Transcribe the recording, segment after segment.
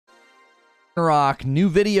Ragnarok, new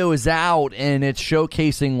video is out, and it's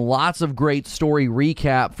showcasing lots of great story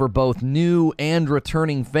recap for both new and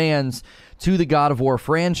returning fans to the God of War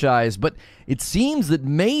franchise. But it seems that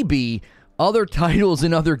maybe other titles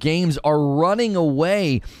and other games are running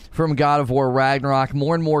away from God of War Ragnarok.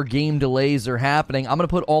 More and more game delays are happening. I'm going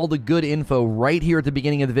to put all the good info right here at the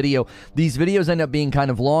beginning of the video. These videos end up being kind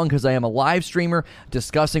of long because I am a live streamer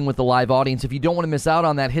discussing with the live audience. If you don't want to miss out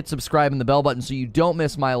on that, hit subscribe and the bell button so you don't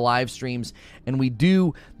miss my live streams. And we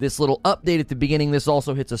do this little update at the beginning. This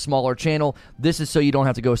also hits a smaller channel. This is so you don't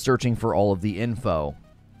have to go searching for all of the info.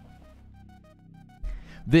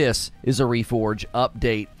 This is a Reforge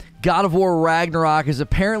update. God of War Ragnarok is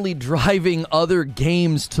apparently driving other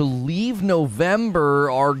games to leave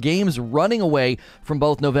November. Are games running away from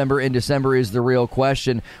both November and December is the real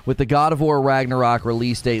question, with the God of War Ragnarok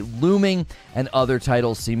release date looming and other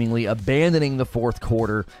titles seemingly abandoning the fourth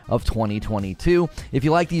quarter of 2022. If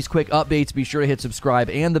you like these quick updates, be sure to hit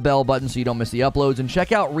subscribe and the bell button so you don't miss the uploads, and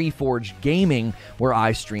check out Reforge Gaming, where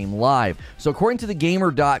I stream live. So according to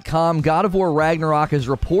thegamer.com, God of War Ragnarok is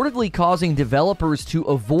reportedly causing developers to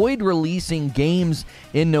avoid releasing games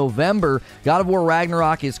in November. God of War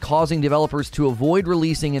Ragnarok is causing developers to avoid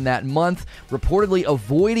releasing in that month, reportedly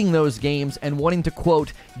avoiding those games and wanting to,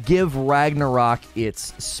 quote, give Ragnarok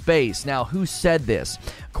its space. Now, who said this?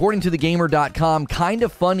 According to thegamer.com, Kinda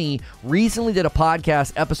Funny recently did a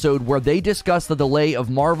podcast episode where they discussed the delay of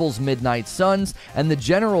Marvel's Midnight Suns and the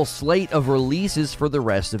general slate of releases for the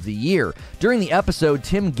rest of the year. During the episode,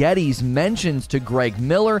 Tim Geddes mentions to Greg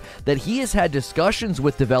Miller that he has had discussions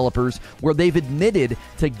with developers where they've admitted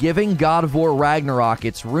to giving God of War Ragnarok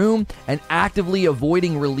its room and actively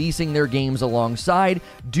avoiding releasing their games alongside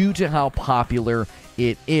due to how popular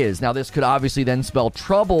it is. Now, this could obviously then spell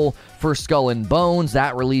trouble for Skull and Bones.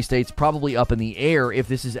 That release date's probably up in the air if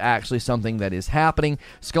this is actually something that is happening.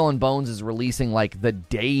 Skull and Bones is releasing like the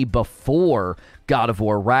day before God of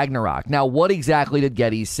War Ragnarok. Now, what exactly did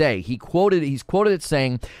Geddes say? He's quoted it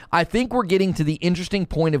saying, "I think we're getting to the interesting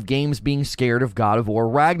point of games being scared of God of War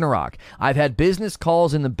Ragnarok. I've had business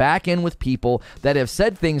calls in the back end with people that have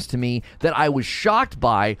said things to me that I was shocked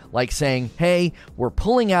by, like saying, hey, we're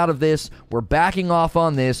pulling out of this, we're backing off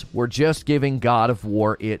on this, we're just giving God of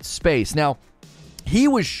War its space." Now, he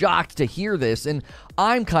was shocked to hear this, and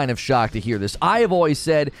I'm kind of shocked to hear this. I have always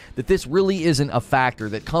said that this really isn't a factor,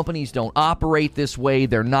 that companies don't operate this way.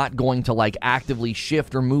 They're not going to like actively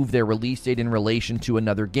shift or move their release date in relation to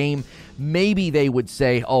another game. Maybe they would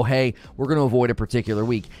say, oh, hey, we're going to avoid a particular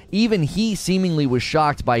week. Even he seemingly was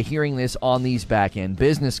shocked by hearing this on these back-end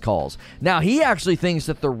business calls. Now, he actually thinks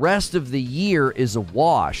that the rest of the year is a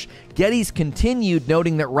wash. Geddes continued,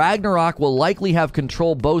 noting that Ragnarok will likely have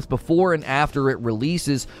control both before and after it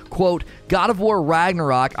releases. Quote, God of War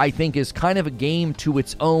Ragnarok, I think, is kind of a game to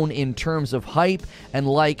its own in terms of hype and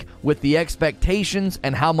like with the expectations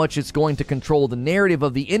and how much it's going to control the narrative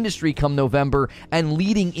of the industry come November and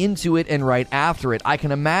leading into it and right after it. I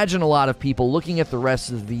can imagine a lot of people looking at the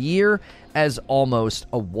rest of the year as almost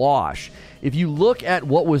a wash. If you look at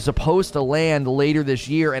what was supposed to land later this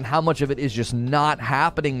year and how much of it is just not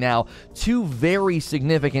happening now, two very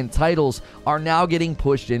significant titles are now getting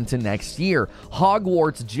pushed into next year.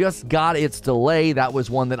 Hogwarts just got its delay. That was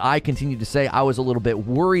one that I continue to say I was a little bit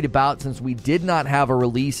worried about since we did not have a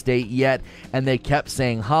release date yet and they kept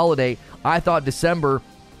saying holiday. I thought December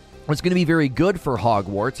was going to be very good for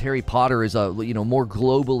Hogwarts. Harry Potter is more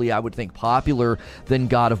globally, I would think, popular than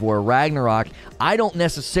God of War Ragnarok. I don't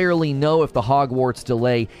necessarily know if the Hogwarts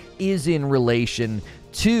delay is in relation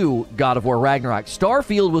to God of War Ragnarok.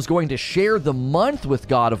 Starfield was going to share the month with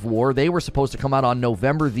God of War. They were supposed to come out on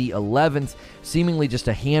November the 11th, seemingly just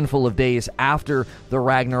a handful of days after the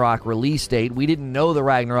Ragnarok release date. We didn't know the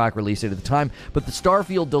Ragnarok release date at the time, but the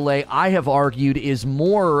Starfield delay, I have argued, is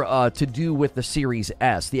more to do with the Series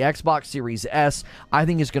S. The Xbox Series S, I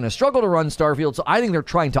think, is going to struggle to run Starfield, so I think they're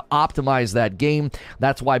trying to optimize that game.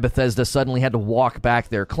 That's why Bethesda suddenly had to walk back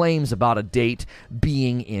their claims about a date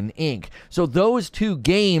being in ink. So those two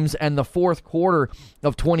games and the fourth quarter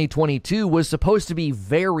of 2022 was supposed to be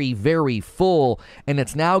very, very full, and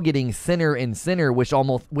it's now getting thinner and thinner, with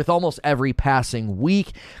almost every passing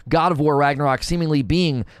week. God of War Ragnarok seemingly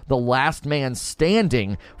being the last man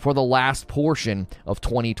standing for the last portion of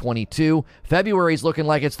 2022. February's looking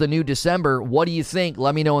like it's the new December. What do you think?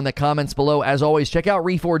 Let me know in the comments below. As always, check out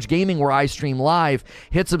Reforge Gaming, where I stream live.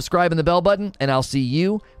 Hit subscribe and the bell button, and I'll see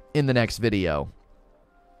you in the next video.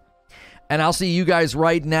 And I'll see you guys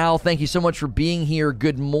right now. Thank you so much for being here.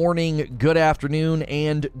 Good morning, good afternoon,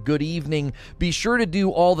 and good evening. Be sure to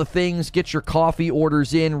do all the things. Get your coffee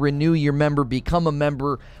orders in, renew your member, become a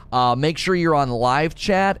member. Make sure you're on live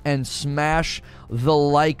chat and smash the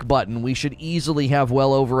like button. We should easily have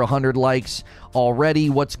well over 100 likes already.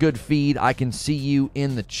 What's good, feed? I can see you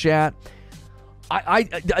in the chat.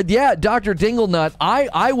 Yeah, Dr. Dinglenut,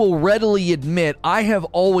 I will readily admit I have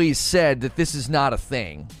always said that this is not a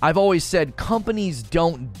thing. I've always said companies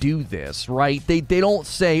don't do this, right? They don't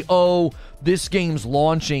say, oh, this game's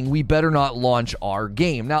launching, we better not launch our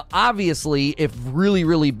game. Now, obviously, if really,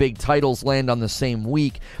 really big titles land on the same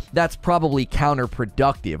week, that's probably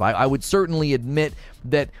counterproductive. I would certainly admit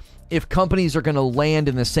that if companies are going to land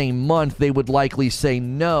in the same month, they would likely say,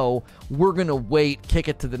 no, we're going to wait, kick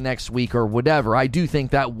it to the next week or whatever. I do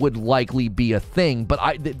think that would likely be a thing.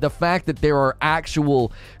 But the fact that there are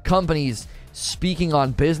actual companies speaking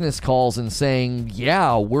on business calls and saying,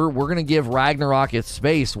 yeah, we're going to give Ragnarok its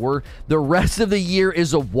space. The rest of the year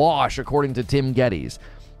is a wash, according to Tim Geddes.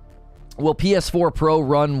 Will PS4 Pro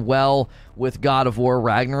run well with God of War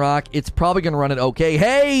Ragnarok? It's probably going to run it okay.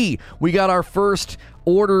 Hey, we got our first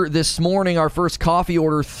order this morning, our first coffee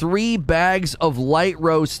order, 3 bags of light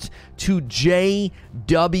roast to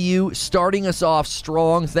JW, starting us off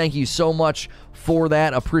strong. Thank you so much for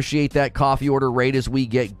that. Appreciate that coffee order rate as we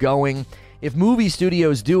get going. If movie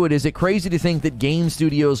studios do it, is it crazy to think that game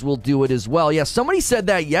studios will do it as well? Yeah, somebody said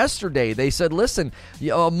that yesterday. They said, listen,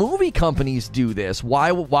 movie companies do this.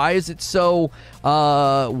 Why is it so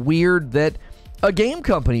weird that a game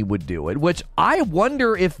company would do it? Which I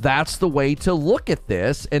wonder if that's the way to look at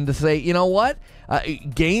this and to say, you know what?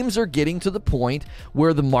 Games are getting to the point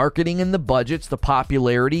where the marketing and the budgets, the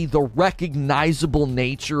popularity, the recognizable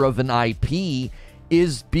nature of an IP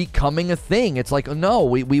is becoming a thing. It's like, no,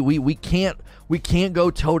 we can't go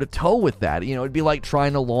toe to toe with that. You know, it'd be like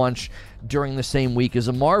trying to launch during the same week as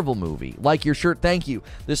a Marvel movie. Like your shirt, thank you.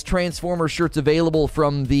 This Transformers shirt's available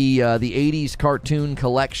from the 80s cartoon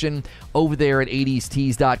collection over there at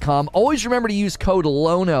 80stees.com. Always remember to use code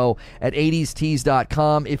LONO at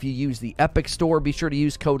 80stees.com. If you use the Epic Store, be sure to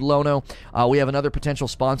use code LONO. We have another potential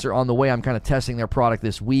sponsor on the way. I'm kind of testing their product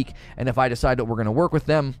this week, and if I decide that we're going to work with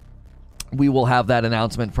them, we will have that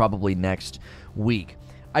announcement probably next week.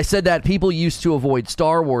 I said that people used to avoid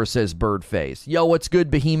Star Wars, says Birdface. Yo, what's good,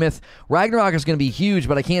 Behemoth? Ragnarok is going to be huge,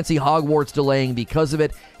 but I can't see Hogwarts delaying because of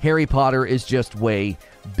it. Harry Potter is just way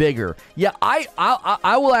bigger. Yeah,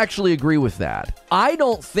 I will actually agree with that. I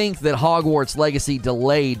don't think that Hogwarts Legacy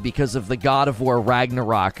delayed because of the God of War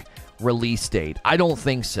Ragnarok release date. I don't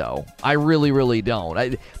think so. I really, really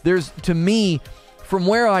don't. To me, from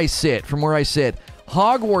where I sit,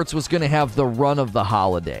 Hogwarts was going to have the run of the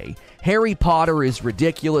holiday. Harry Potter is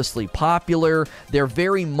ridiculously popular. They're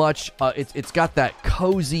very much, it's got that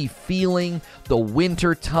cozy feeling, the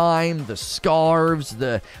winter time, the scarves,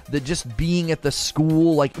 the just being at the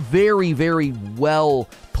school, like very, very well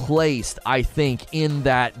placed, I think, in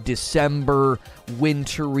that December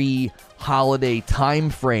wintry holiday time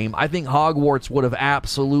frame. I think Hogwarts would have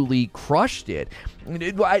absolutely crushed it.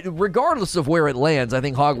 Regardless of where it lands, I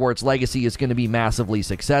think Hogwarts Legacy is going to be massively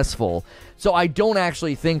successful. So I don't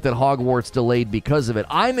actually think that Hogwarts delayed because of it.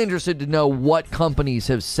 I'm interested to know what companies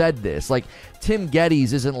have said this. Like, Tim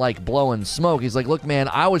Geddes isn't like blowing smoke. He's like, look, man,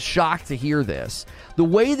 I was shocked to hear this. The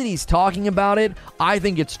way that he's talking about it, I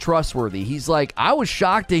think it's trustworthy. He's like, I was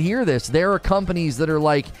shocked to hear this. There are companies that are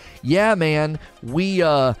like, yeah, man, we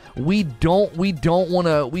don't want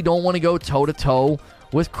to go toe to toe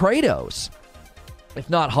with Kratos. If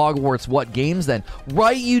not Hogwarts, what games then?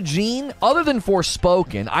 Right, Eugene? Other than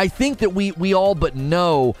Forspoken, I think that we all but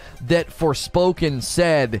know that Forspoken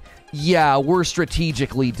said, yeah, we're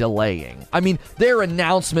strategically delaying. I mean, their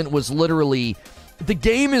announcement was literally, the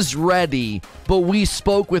game is ready, but we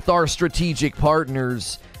spoke with our strategic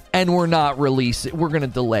partners and we're not releasing. We're going to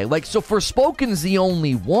delay. Like, so Forspoken's the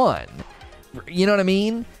only one. You know what I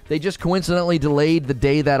mean? They just coincidentally delayed the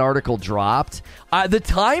day that article dropped. The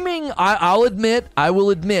timing, I will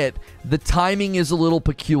admit, the timing is a little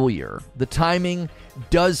peculiar. The timing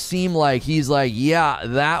does seem like he's like, yeah,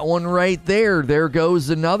 that one right there. There goes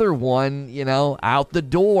another one, out the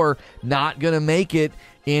door. Not going to make it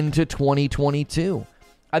into 2022.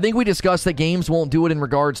 I think we discussed that games won't do it in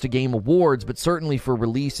regards to Game Awards, but certainly for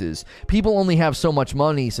releases. People only have so much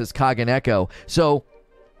money, says Kaganeko. So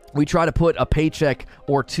we try to put a paycheck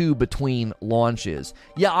or two between launches.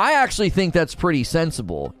 Yeah, I actually think that's pretty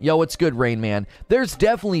sensible. Yo, it's good, Rain Man. There's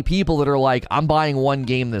definitely people that are like, I'm buying one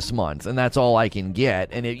game this month, and that's all I can get.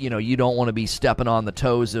 And, you don't want to be stepping on the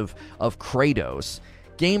toes of Kratos.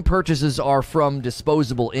 Game purchases are from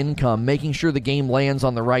disposable income, making sure the game lands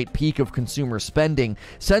on the right peak of consumer spending.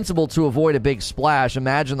 Sensible to avoid a big splash.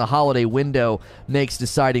 Imagine the holiday window makes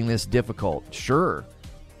deciding this difficult. Sure.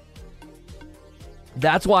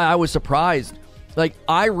 That's why I was surprised. Like,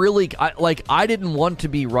 I didn't want to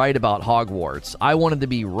be right about Hogwarts. I wanted to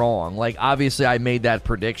be wrong. Like, obviously, I made that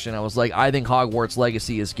prediction. I was like, I think Hogwarts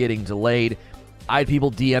Legacy is getting delayed. I had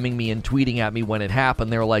people DMing me and tweeting at me when it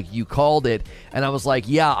happened. They were like, you called it. And I was like,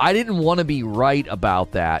 yeah, I didn't want to be right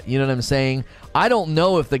about that. You know what I'm saying? I don't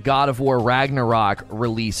know if the God of War Ragnarok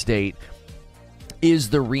release date is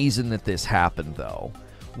the reason that this happened, though.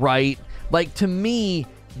 Right? Like, to me,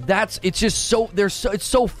 it's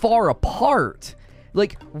so far apart.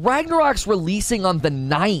 Like, Ragnarok's releasing on the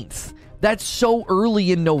 9th. That's so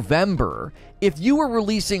early in November. If you were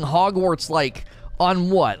releasing Hogwarts, like, on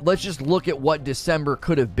what? Let's just look at what December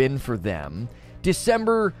could have been for them.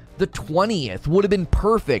 December the 20th would have been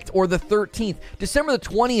perfect, or the 13th. December the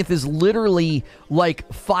 20th is literally, like,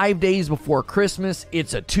 5 days before Christmas.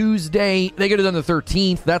 It's a Tuesday. They could have done the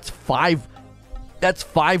 13th. That's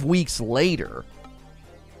 5 weeks later.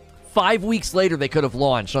 5 weeks later, they could have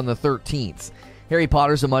launched on the 13th. Harry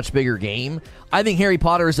Potter's a much bigger game. I think Harry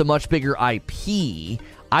Potter is a much bigger IP.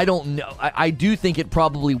 I don't know. I do think it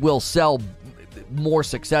probably will sell more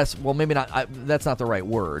success. Well, maybe not. That's not the right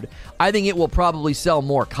word. I think it will probably sell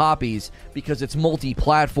more copies because it's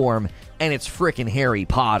multi-platform and it's frickin' Harry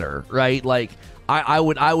Potter, right? Like, I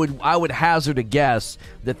would hazard a guess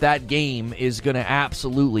that game is going to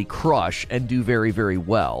absolutely crush and do very, very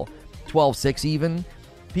well. 12.6 even.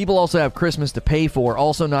 People also have Christmas to pay for.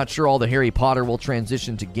 Also not sure all the Harry Potter will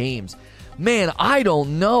transition to games. Man, I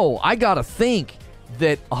don't know. I gotta think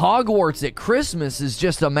that Hogwarts at Christmas is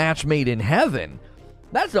just a match made in heaven.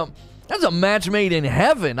 That's a match made in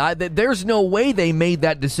heaven. There's no way they made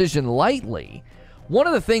that decision lightly. One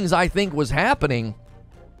of the things I think was happening...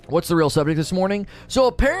 What's the real subject this morning? So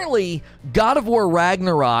apparently, God of War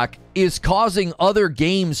Ragnarok is causing other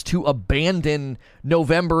games to abandon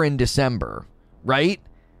November and December, right?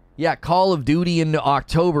 Yeah, Call of Duty in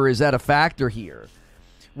October, is that a factor here?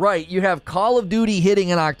 Right, you have Call of Duty hitting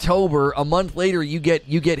in October. A month later, you get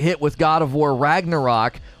hit with God of War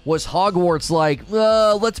Ragnarok. Was Hogwarts like,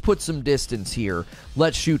 let's put some distance here.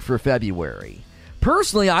 Let's shoot for February.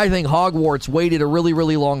 Personally, I think Hogwarts waited a really,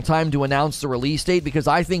 really long time to announce the release date because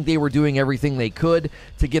I think they were doing everything they could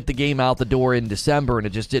to get the game out the door in December, and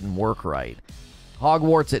it just didn't work right.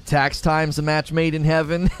 Hogwarts at tax time's a match made in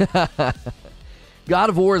heaven.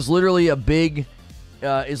 God of War is literally big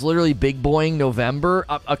boying November.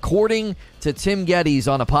 According to Tim Geddes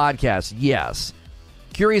on a podcast, yes.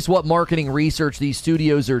 Curious what marketing research these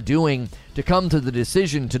studios are doing to come to the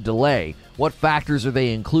decision to delay. What factors are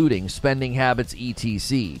they including? Spending habits,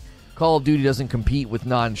 etc. Call of Duty doesn't compete with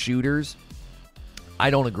non-shooters. I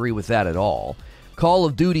don't agree with that at all. Call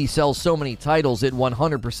of Duty sells so many titles, it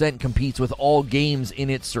 100% competes with all games in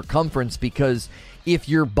its circumference because if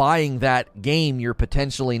you're buying that game, you're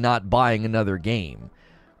potentially not buying another game.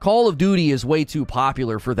 Call of Duty is way too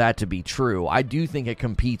popular for that to be true. I do think it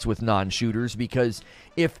competes with non-shooters because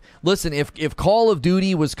if Call of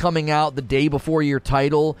Duty was coming out the day before your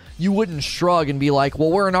title, you wouldn't shrug and be like, well,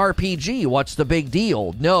 we're an RPG. What's the big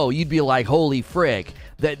deal? No, you'd be like, holy frick.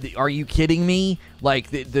 Are you kidding me? Like,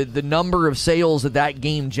 the number of sales that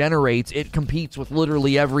game generates, it competes with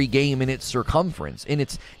literally every game in its circumference, in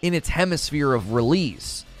its hemisphere of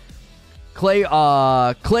release. Clay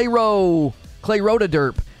Rotaderp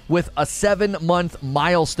with a 7-month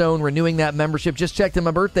milestone, renewing that membership. Just checked in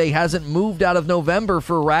my birthday. Hasn't moved out of November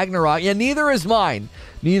for Ragnarok. Yeah, neither is mine.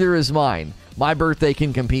 My birthday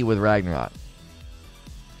can compete with Ragnarok.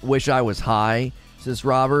 Wish I was high, says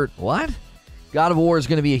Robert. What? God of War is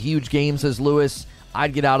going to be a huge game, says Lewis.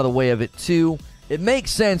 I'd get out of the way of it, too. It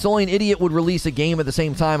makes sense. Only an idiot would release a game at the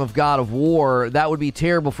same time of God of War. That would be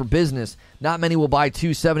terrible for business. Not many will buy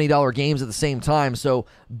two $70 games at the same time, so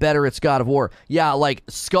better it's God of War. Yeah, like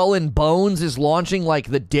Skull and Bones is launching like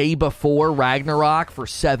the day before Ragnarok for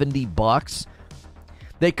 $70.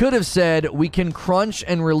 They could have said, we can crunch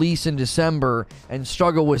and release in December and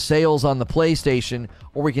struggle with sales on the PlayStation,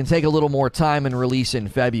 or we can take a little more time and release in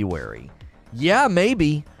February. Yeah,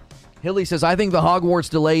 maybe. Hilly says, I think the Hogwarts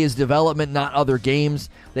delay is development, not other games.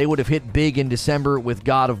 They would have hit big in December with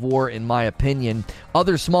God of War, in my opinion.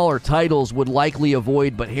 Other smaller titles would likely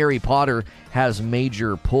avoid, but Harry Potter has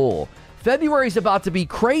major pull. February's about to be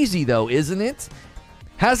crazy, though, isn't it?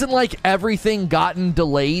 Hasn't, like, everything gotten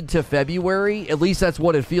delayed to February? At least that's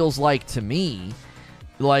what it feels like to me.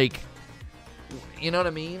 Like, you know what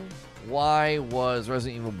I mean? Why was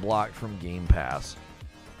Resident Evil blocked from Game Pass?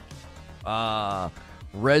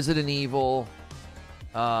 Resident Evil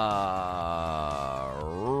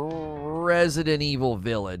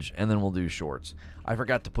Village, and then we'll do shorts. I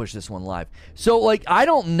forgot to push this one live. So, like, I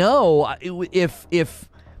don't know if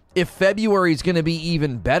February is going to be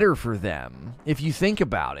even better for them, if you think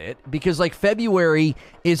about it, because, like, February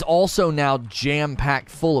is also now jam-packed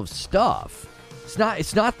full of stuff.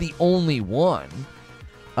 It's not the only one.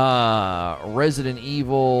 Resident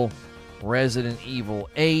Evil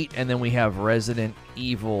 8, and then we have Resident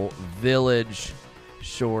Evil Village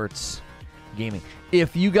shorts gaming.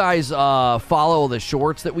 If you guys follow the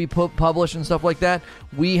shorts that we publish and stuff like that,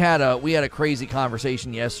 we had a crazy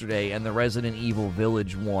conversation yesterday, and the Resident Evil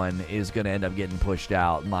Village one is going to end up getting pushed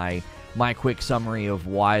out. My quick summary of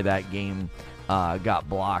why that game got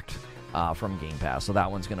blocked from Game Pass. So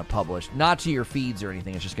that one's going to publish, not to your feeds or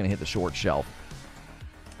anything. It's just going to hit the short shelf.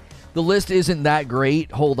 The list isn't that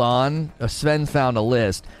great. Hold on. Sven found a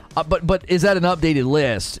list. But is that an updated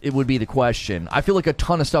list? It would be the question. I feel like a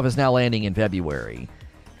ton of stuff is now landing in February.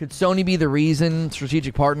 Could Sony be the reason,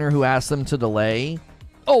 strategic partner who asked them to delay?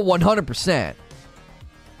 Oh, 100%.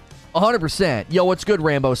 100%. Yo, what's good,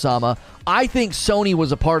 Rambo-sama? I think Sony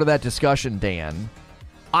was a part of that discussion, Dan.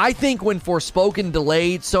 I think when Forspoken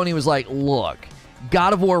delayed, Sony was like, look,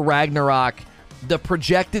 God of War Ragnarok, the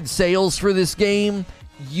projected sales for this game,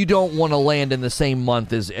 you don't want to land in the same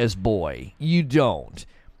month as Boy. You don't.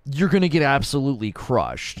 You're going to get absolutely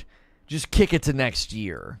crushed. Just kick it to next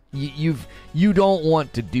year. You don't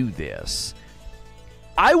want to do this.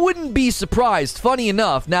 I wouldn't be surprised, funny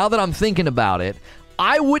enough, now that I'm thinking about it,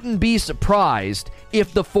 I wouldn't be surprised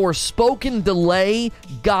if the Forspoken delay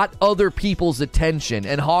got other people's attention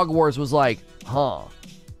and Hogwarts was like, huh.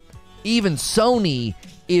 Even Sony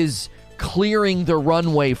is clearing the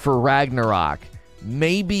runway for Ragnarok.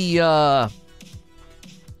 Maybe it's,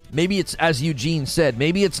 as Eugene said,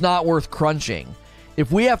 maybe it's not worth crunching.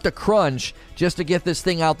 If we have to crunch just to get this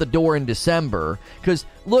thing out the door in December, because,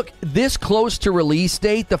 look, this close to release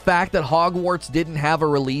date, the fact that Hogwarts didn't have a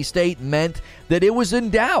release date meant that it was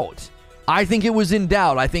in doubt. I think it was in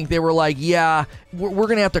doubt. I think they were like, yeah, we're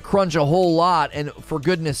going to have to crunch a whole lot, and for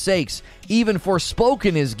goodness sakes, even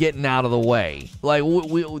Forspoken is getting out of the way. Like,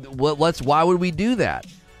 why would we do that?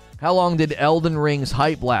 How long did Elden Ring's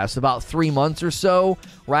hype last? About 3 months or so?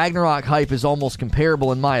 Ragnarok hype is almost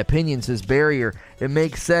comparable, in my opinion, says Barrier. It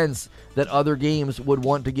makes sense that other games would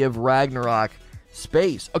want to give Ragnarok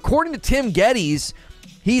space. According to Tim Geddes,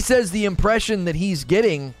 he says the impression that he's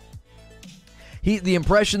getting is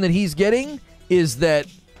that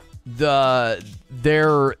they're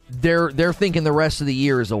thinking the rest of the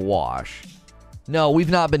year is a wash. No,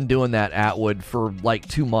 we've not been doing that, Atwood, for like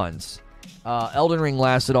 2 months. Elden Ring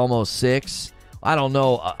lasted almost 6. I don't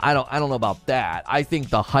know. I don't know about that. I think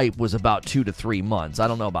the hype was about 2 to 3 months. I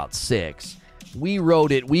don't know about 6. We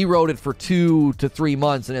wrote it for 2 to 3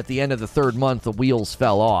 months, and at the end of the 3rd month, the wheels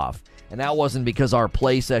fell off. And that wasn't because our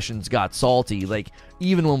play sessions got salty. Like,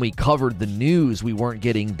 even when we covered the news, we weren't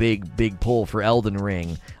getting big pull for Elden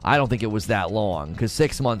Ring. I don't think it was that long, because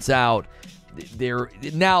 6 months out,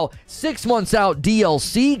 now 6 months out,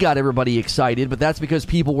 DLC got everybody excited, but that's because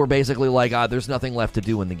people were basically like, there's nothing left to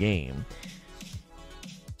do in the game.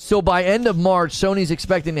 So by end of March, Sony's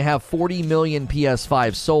expecting to have 40 million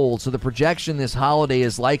PS5 sold, so the projection this holiday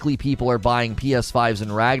is likely people are buying PS5s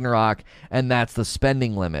in Ragnarok, and that's the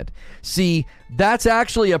spending limit. See, that's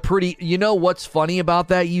actually a pretty... You know what's funny about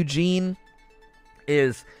that, Eugene?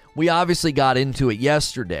 Is we obviously got into it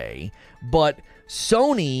yesterday, but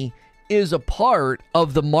Sony is a part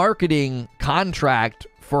of the marketing contract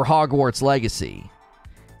for Hogwarts Legacy.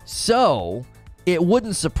 So, it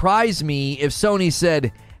wouldn't surprise me if Sony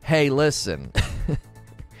said, hey, listen,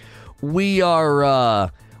 we're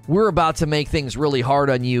about to make things really hard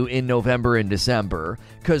on you in November and December,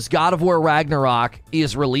 because God of War Ragnarok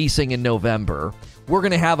is releasing in November. We're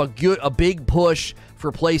going to have a big push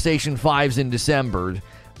for PlayStation 5s in December.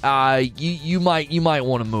 You might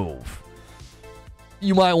want to move.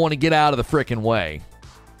 You might want to get out of the frickin' way.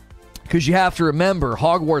 Because you have to remember,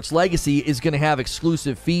 Hogwarts Legacy is going to have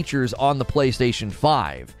exclusive features on the PlayStation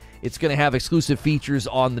 5. It's going to have exclusive features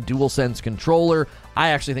on the DualSense controller. I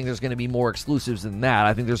actually think there's going to be more exclusives than that.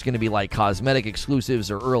 I think there's going to be like cosmetic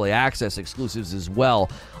exclusives or early access exclusives as well.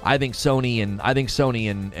 I think Sony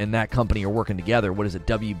and that company are working together. What is it,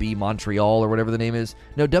 WB Montreal or whatever the name is?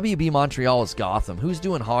 No, WB Montreal is Gotham. Who's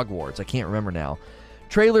doing Hogwarts? I can't remember now.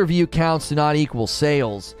 Trailer view counts do not equal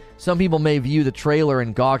sales. Some people may view the trailer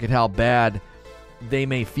and gawk at how bad they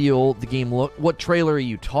may feel the game look. What trailer are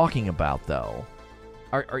you talking about, though?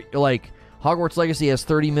 Are like Hogwarts Legacy has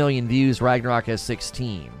 30 million views, Ragnarok has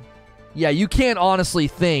 16. Yeah, you can't honestly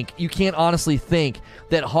think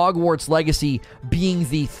that Hogwarts Legacy being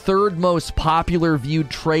the third most popular viewed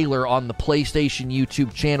trailer on the PlayStation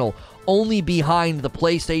YouTube channel, only behind the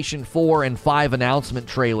PlayStation 4 and 5 announcement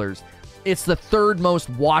trailers. It's the third most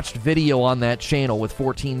watched video on that channel with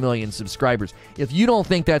 14 million subscribers. If you don't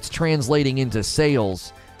think that's translating into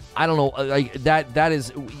sales, I don't know. That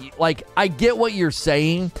is like, I get what you're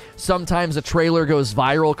saying. Sometimes a trailer goes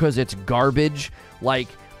viral because it's garbage. Like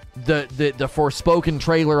the Forspoken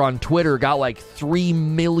trailer on Twitter got like 3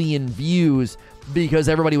 million views because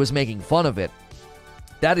everybody was making fun of it.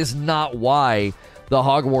 That is not why the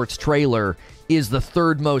Hogwarts trailer is the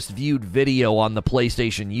third most viewed video on the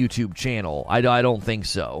PlayStation YouTube channel. I don't think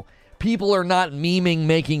so. People are not memeing,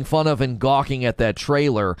 making fun of, and gawking at that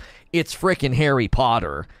trailer. It's frickin' Harry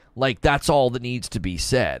Potter. Like, that's all that needs to be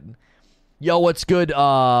said. Yo, what's good,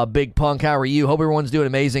 Big Punk? How are you? Hope everyone's doing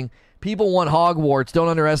amazing. People want Hogwarts. Don't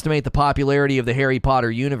underestimate the popularity of the Harry Potter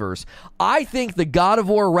universe. I think the God of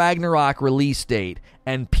War Ragnarok release date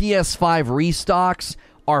and PS5 restocks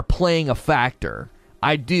are playing a factor.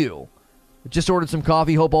 I do. Just ordered some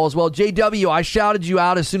coffee. Hope all is well. JW, I shouted you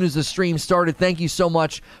out as soon as the stream started. Thank you so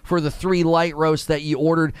much for the 3 light roasts that you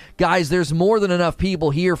ordered. Guys, there's more than enough people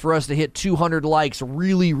here for us to hit 200 likes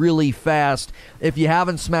really, really fast. If you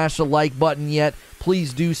haven't smashed the like button yet,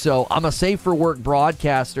 please do so. I'm a Safe for Work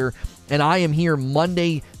broadcaster, and I am here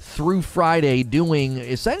Monday through Friday doing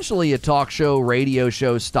essentially a talk show, radio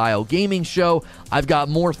show style gaming show. I've got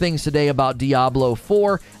more things today about Diablo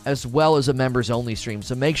 4 as well as a members only stream.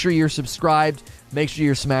 So make sure you're subscribed. Make sure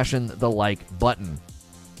you're smashing the like button.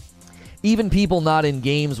 Even people not in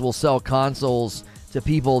games will sell consoles to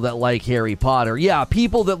people that like Harry Potter. Yeah,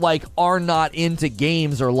 people that like are not into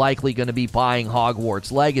games are likely going to be buying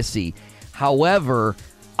Hogwarts Legacy. However,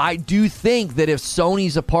 I do think that if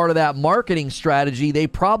Sony's a part of that marketing strategy, they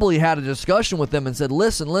probably had a discussion with them and said,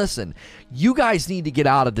 listen, you guys need to get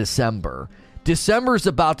out of December. December's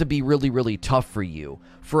about to be really, really tough for you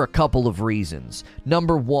for a couple of reasons.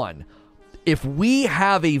 Number one, if we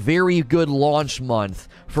have a very good launch month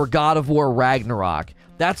for God of War Ragnarok,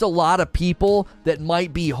 that's a lot of people that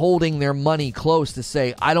might be holding their money close to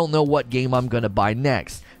say, I don't know what game I'm going to buy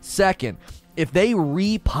next. Second, if they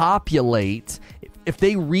repopulate the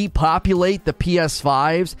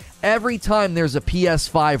PS5s, every time there's a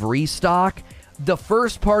PS5 restock, the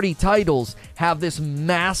first-party titles have this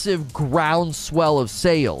massive groundswell of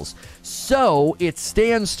sales. So it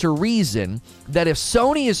stands to reason that if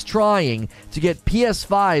Sony is trying to get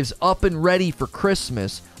PS5s up and ready for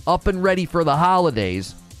Christmas, up and ready for the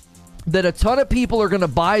holidays, that a ton of people are going to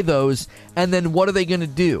buy those, and then what are they going to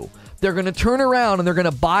do? They're going to turn around and they're going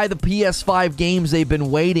to buy the PS5 games they've been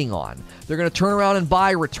waiting on. They're going to turn around and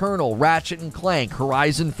buy Returnal, Ratchet & Clank,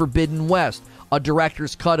 Horizon Forbidden West, a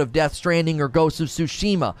director's cut of Death Stranding or Ghost of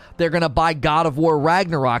Tsushima. They're going to buy God of War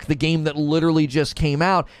Ragnarok, the game that literally just came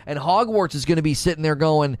out. And Hogwarts is going to be sitting there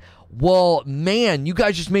going, well, man, you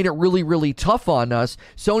guys just made it really, really tough on us.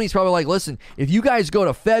 Sony's probably like, listen, if you guys go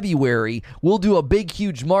to February, we'll do a big,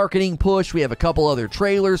 huge marketing push. We have a couple other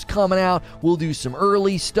trailers coming out. We'll do some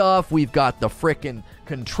early stuff. We've got the frickin'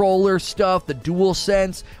 controller stuff, the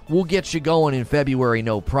DualSense. We'll get you going in February,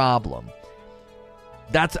 no problem.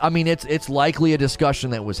 It's likely a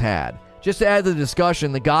discussion that was had. Just to add to the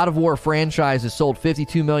discussion, the God of War franchise has sold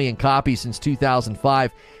 52 million copies since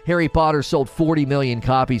 2005. Harry Potter sold 40 million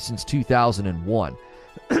copies since 2001,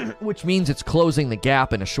 which means it's closing the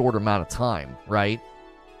gap in a short amount of time, right?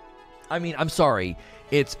 I mean, I'm sorry.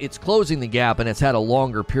 It's closing the gap, and it's had a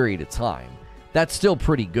longer period of time. That's still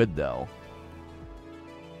pretty good, though.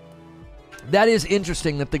 That is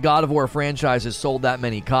interesting that the God of War franchise has sold that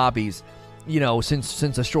many copies,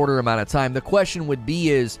 since a shorter amount of time. The question would be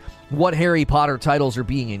is, what Harry Potter titles are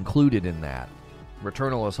being included in that?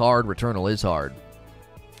 Returnal is hard. Returnal is hard.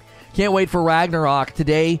 Can't wait for Ragnarok.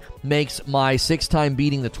 Today makes my 6th time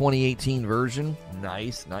beating the 2018 version.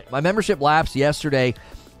 Nice. My membership lapsed yesterday.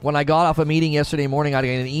 When I got off a meeting yesterday morning, I got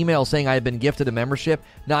an email saying I had been gifted a membership.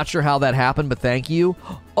 Not sure how that happened, but thank you.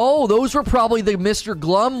 Oh, those were probably the Mr.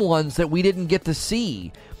 Glum ones that we didn't get to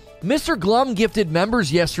see. Mr. Glum gifted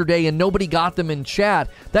members yesterday and nobody got them in chat.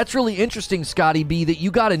 That's really interesting, Scotty B, that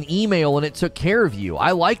you got an email and it took care of you.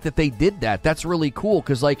 I like that they did that. That's really cool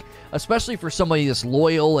because, especially for somebody that's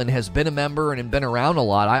loyal and has been a member and been around a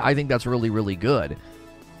lot, I think that's really, really good.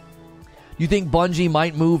 You think Bungie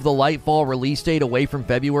might move the Lightfall release date away from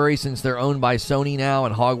February since they're owned by Sony now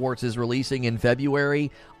and Hogwarts is releasing in February?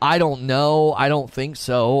 I don't know. I don't think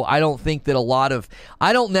so. I don't think that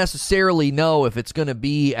I don't necessarily know if it's going to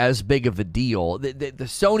be as big of a deal. The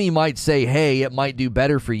Sony might say, hey, it might do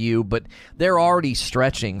better for you, but they're already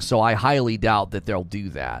stretching, so I highly doubt that they'll do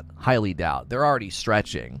that. Highly doubt. They're already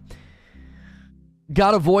stretching.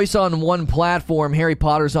 Got a voice on one platform. Harry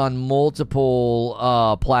Potter's on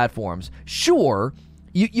multiple platforms. Sure,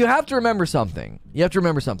 you have to remember something.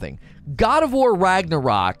 God of War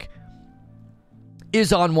Ragnarok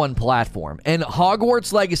is on one platform, and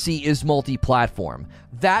Hogwarts Legacy is multi-platform.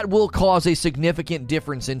 That will cause a significant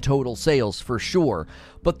difference in total sales for sure.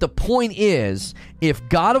 But the point is, if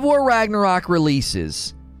God of War Ragnarok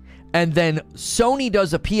releases, and then Sony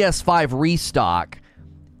does a PS5 restock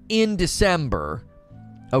in December,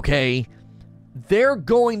 okay, they're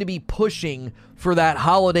going to be pushing for that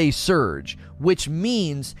holiday surge, which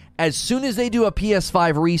means as soon as they do a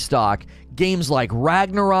PS5 restock, games like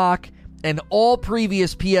Ragnarok and all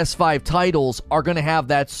previous PS5 titles are going to have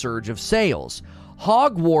that surge of sales.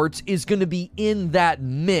 Hogwarts is going to be in that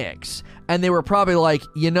mix, and they were probably like,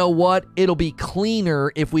 you know what, it'll be cleaner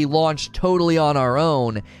if we launch totally on our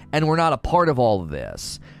own and we're not a part of all of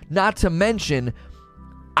this. Not to mention,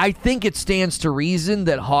 I think it stands to reason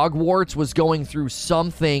that Hogwarts was going through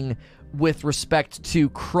something with respect to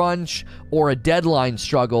crunch or a deadline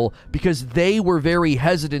struggle because they were very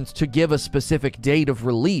hesitant to give a specific date of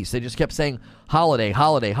release. They just kept saying holiday,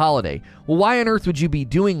 holiday, holiday. Well, why on earth would you be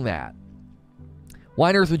doing that?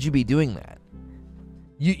 You're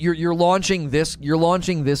launching this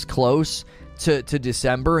close to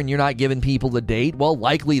December and you're not giving people the date. Well,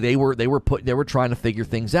 likely they were trying to figure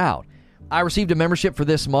things out. I received a membership for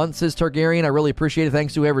this month, says Targaryen. I really appreciate it.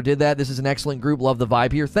 Thanks to whoever did that. This is an excellent group. Love the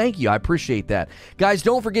vibe here. Thank you. I appreciate that. Guys,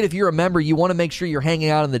 don't forget, if you're a member, you want to make sure you're hanging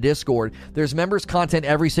out in the Discord. There's members content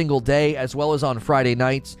every single day, as well as on Friday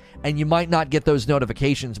nights, and you might not get those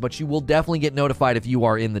notifications, but you will definitely get notified if you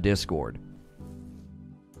are in the Discord.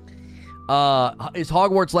 Is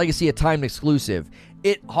Hogwarts Legacy a timed exclusive?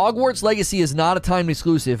 Hogwarts Legacy is not a timed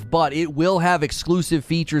exclusive, but it will have exclusive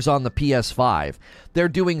features on the PS5. They're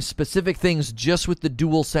doing specific things just with the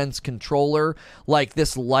DualSense controller, like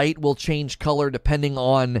this light will change color depending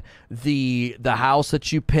on the house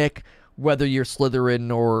that you pick, whether you're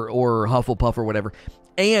Slytherin or Hufflepuff or whatever.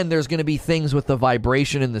 And there's going to be things with the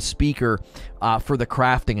vibration in the speaker for the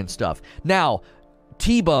crafting and stuff. Now,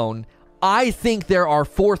 T-Bone, I think there are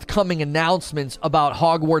forthcoming announcements about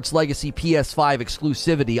Hogwarts Legacy PS5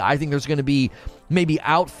 exclusivity. I think there's going to be maybe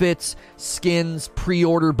outfits, skins,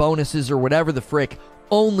 pre-order bonuses, or whatever the frick,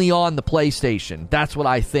 only on the PlayStation. That's what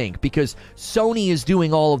I think, because Sony is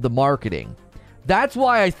doing all of the marketing. That's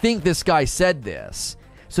why I think this guy said this.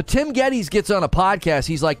 So Tim Geddes gets on a podcast.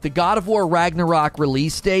 He's like, the God of War Ragnarok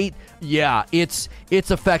release date, yeah, it's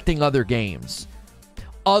affecting other games.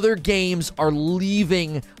 Other games are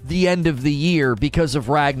leaving the end of the year because of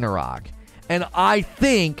Ragnarok. And I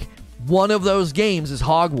think one of those games is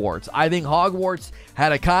Hogwarts. I think Hogwarts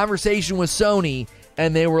had a conversation with Sony,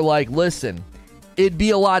 and they were like, listen, it'd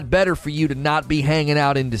be a lot better for you to not be hanging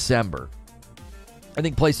out in December. I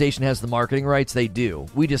think PlayStation has the marketing rights. They do.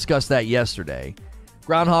 We discussed that yesterday.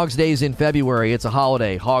 Groundhog's Day is in February. It's a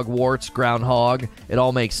holiday. Hogwarts, Groundhog. It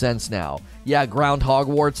all makes sense now. Yeah,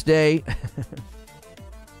 Hogwarts Day.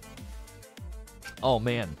 Oh,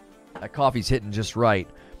 man, that coffee's hitting just right.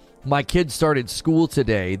 My kids started school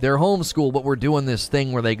today. They're homeschooled, but we're doing this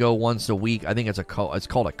thing where they go once a week. I think it's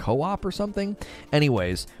called a co-op or something.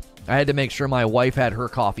 Anyways, I had to make sure my wife had her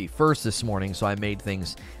coffee first this morning, so I made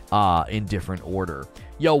things in different order.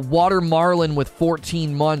 Yo, Water Marlin with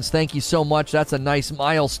 14 months. Thank you so much. That's a nice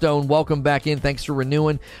milestone. Welcome back in. Thanks for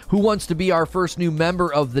renewing. Who wants to be our first new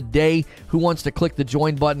member of the day? Who wants to click the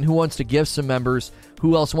join button? Who wants to give some members?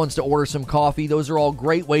 Who else wants to order some coffee? Those are all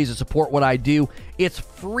great ways to support what I do. It's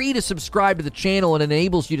free to subscribe to the channel. It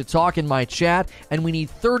enables you to talk in my chat, and we need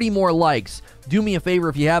 30 more likes. Do me a favor,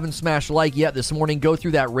 if you haven't smashed like yet this morning, go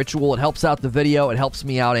through that ritual. It helps out the video. It helps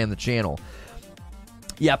me out and the channel.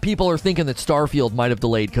 Yeah, people are thinking that Starfield might have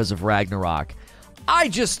delayed because of Ragnarok. I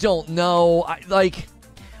just don't know. I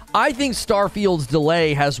think Starfield's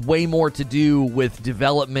delay has way more to do with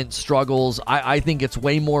development struggles. I think it's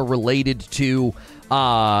way more related to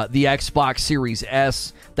the Xbox Series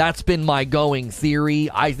S. That's been my going theory.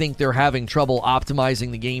 I think they're having trouble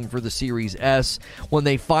optimizing the game for the Series S. When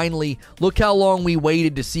they finally... Look how long we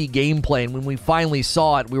waited to see gameplay, and when we finally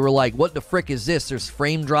saw it, we were like, what the frick is this? There's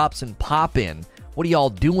frame drops and pop-in. What are y'all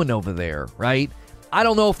doing over there, right? I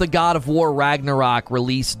don't know if the God of War Ragnarok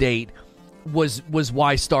release date was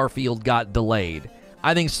why Starfield got delayed.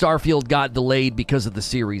 I think Starfield got delayed because of the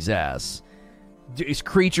Series S.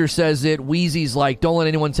 Creature says it. Wheezy's like, don't let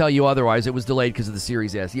anyone tell you otherwise. It was delayed because of the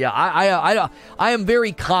Series S. Yeah, I am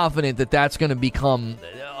very confident that that's going to become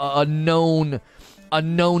a known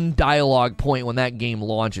dialogue point when that game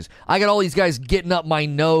launches. I got all these guys getting up my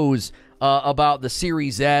nose about the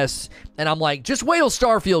Series S, and I'm like, just wait till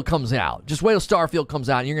Starfield comes out. Just wait till Starfield comes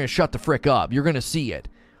out, and you're going to shut the frick up. You're going to see it.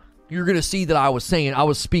 You're going to see that I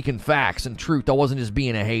was speaking facts and truth. I wasn't just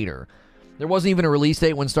being a hater. There wasn't even a release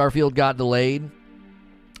date when Starfield got delayed.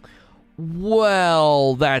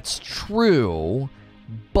 Well, that's true,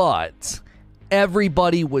 but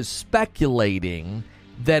everybody was speculating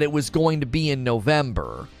that it was going to be in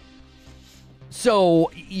November.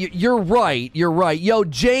 So, you're right. Yo,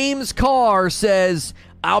 James Carr says,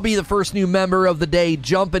 I'll be the first new member of the day,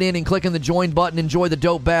 jumping in and clicking the join button. Enjoy the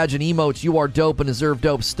dope badge and emotes. You are dope and deserve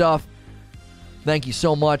dope stuff. Thank you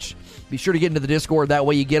so much. Be sure to get into the Discord. That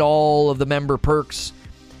way you get all of the member perks.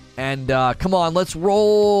 And come on, let's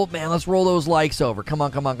roll. Man, let's roll those likes over. Come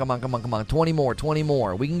on. 20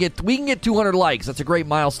 more. We can get 200 likes. That's a great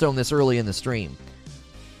milestone this early in the stream.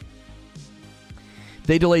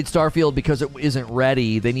 They delayed Starfield because it isn't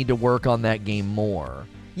ready. They need to work on that game more.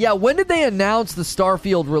 Yeah, when did they announce the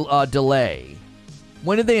Starfield delay?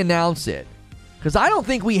 When did they announce it? Because I don't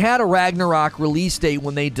think we had a Ragnarok release date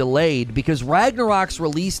when they delayed, because Ragnarok's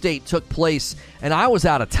release date took place and I was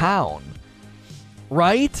out of town.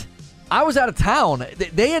 Right? I was out of town.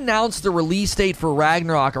 They announced the release date for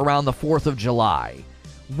Ragnarok around the 4th of July.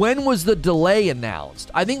 When was the delay announced?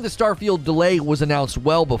 I think the Starfield delay was announced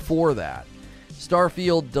well before that.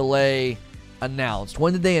 Starfield delay announced.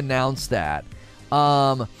 When did they announce that?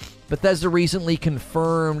 Bethesda recently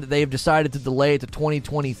confirmed they've decided to delay it to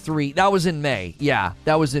 2023. That was in May. Yeah,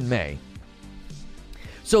 that was in May.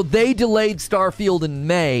 So they delayed Starfield in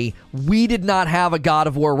May. We did not have a God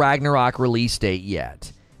of War Ragnarok release date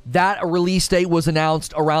yet. That release date was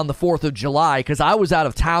announced around the 4th of July because I was out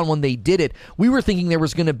of town when they did it. We were thinking there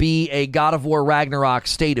was going to be a God of War Ragnarok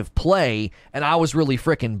State of Play, and I was really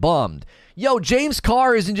freaking bummed. Yo, James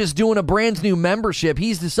Carr isn't just doing a brand new membership.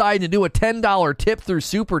 He's deciding to do a $10 tip through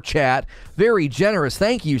Super Chat. Very generous.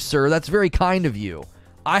 Thank you, sir. That's very kind of you.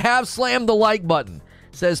 I have slammed the like button,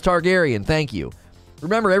 says Targaryen. Thank you.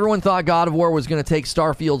 Remember, everyone thought God of War was going to take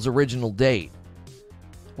Starfield's original date.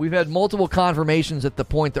 We've had multiple confirmations at the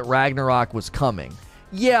point that Ragnarok was coming.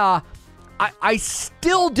 Yeah, I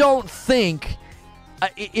still don't think...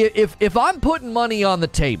 If I'm putting money on the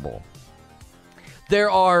table, there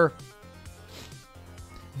are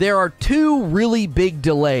two really big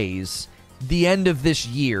delays the end of this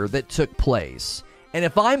year that took place. And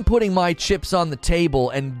if I'm putting my chips on the table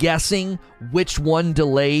and guessing which one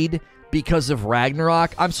delayed because of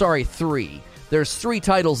Ragnarok, I'm sorry, 3. There's 3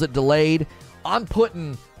 titles that delayed. I'm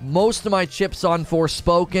putting most of my chips on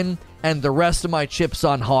Forspoken and the rest of my chips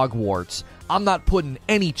on Hogwarts. I'm not putting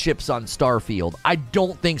any chips on Starfield. I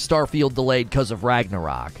don't think Starfield delayed because of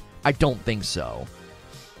Ragnarok. I don't think so.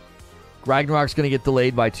 Ragnarok's going to get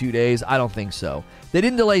delayed by 2 days. I don't think so. They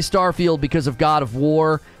didn't delay Starfield because of God of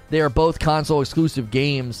War. They are both console exclusive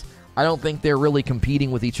games. I don't think they're really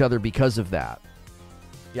competing with each other because of that.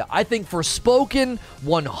 Yeah, I think Forspoken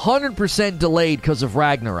 100% delayed because of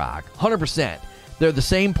Ragnarok. 100%. They're the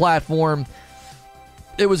same platform.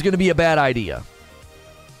 It was going to be a bad idea.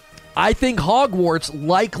 I think Hogwarts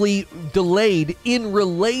likely delayed in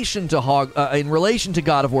relation to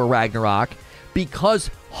God of War Ragnarok because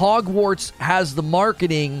Hogwarts has the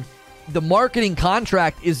marketing. The marketing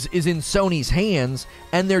contract is in Sony's hands,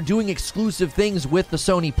 and they're doing exclusive things with the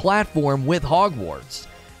Sony platform with Hogwarts.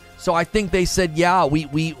 So I think they said, yeah,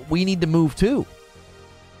 we need to move too.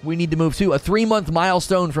 We need to move too. A 3-month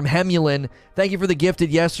milestone from Hemulin. Thank you for the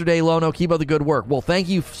gifted yesterday, Lono. Keep up the good work. Well, thank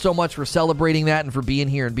you so much for celebrating that and for being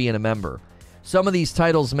here and being a member. Some of these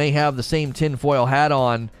titles may have the same tinfoil hat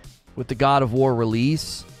on with the God of War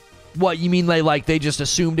release. What, you mean they just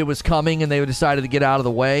assumed it was coming and they decided to get out of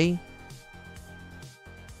the way?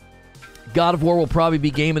 God of War will probably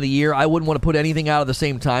be Game of the Year. I wouldn't want to put anything out at the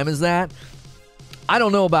same time as that. I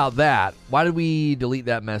don't know about that. Why did we delete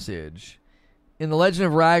that message? In The Legend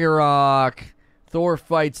of Ragnarok, Thor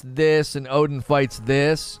fights this and Odin fights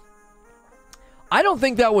this. I don't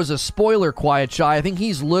think that was a spoiler, Quiet Shy. I think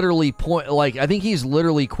he's literally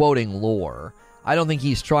quoting lore. I don't think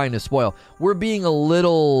he's trying to spoil. We're being a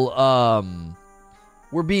little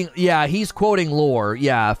he's quoting lore.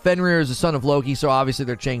 Yeah, Fenrir is the son of Loki, so obviously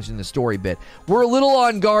they're changing the story bit. We're a little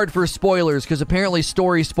on guard for spoilers because apparently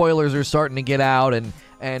story spoilers are starting to get out, and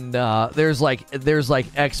there's like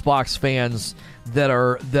Xbox fans that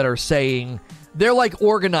are saying they're like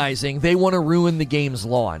organizing. They want to ruin the game's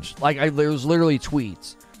launch. There's literally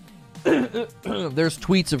tweets. There's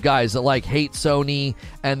tweets of guys that like hate Sony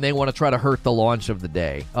and they want to try to hurt the launch of the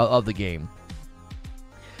day of the game.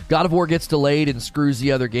 God of War gets delayed and screws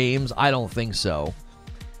the other games? I don't think so.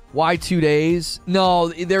 Why 2 days? No,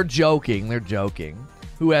 they're joking. They're joking.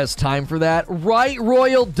 Who has time for that? Right,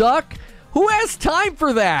 Royal Duck? Who has time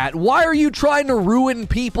for that? Why are you trying to ruin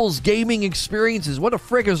people's gaming experiences? What the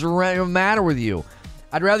frick is the matter with you?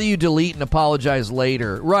 I'd rather you delete and apologize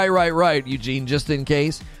later. Right, Eugene, just in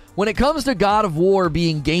case. When it comes to God of War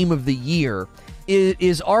being Game of the Year, it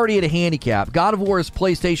is already at a handicap. God of War is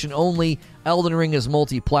PlayStation only. Elden Ring is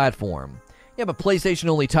multi-platform. Yeah, but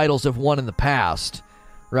PlayStation-only titles have won in the past,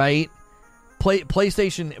 right?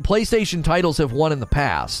 PlayStation titles have won in the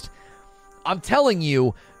past. I'm telling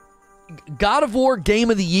you, God of War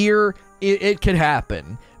Game of the Year, it could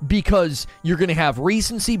happen because you're going to have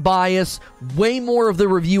recency bias. Way more of the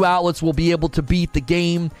review outlets will be able to beat the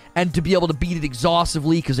game and to be able to beat it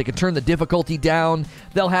exhaustively because they can turn the difficulty down.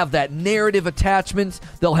 They'll have that narrative attachment.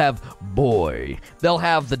 They'll have They'll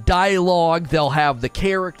have the dialogue. They'll have the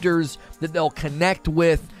characters that they'll connect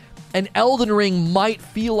with. And Elden Ring might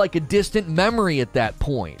feel like a distant memory at that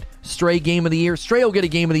point. Stray Game of the Year. Stray will get a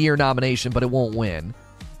Game of the Year nomination, but it won't win.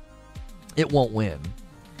 It won't win.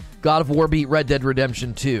 God of War beat Red Dead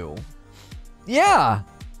Redemption 2. Yeah.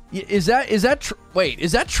 Is that true? Wait,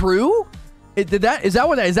 is that true? Is that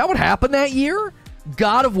what happened that year?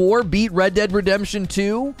 God of War beat Red Dead Redemption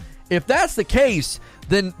 2? If that's the case,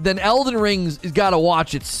 then Elden Ring's got to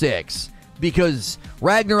watch at 6 because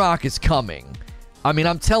Ragnarok is coming. I mean,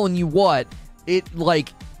 I'm telling you what,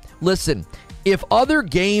 listen, if other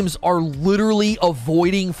games are literally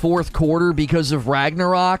avoiding fourth quarter because of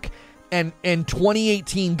Ragnarok, and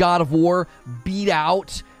 2018 God of War beat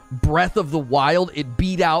out Breath of the Wild, it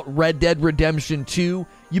beat out Red Dead Redemption 2,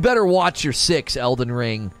 you better watch your 6, Elden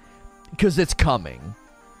Ring, because it's coming.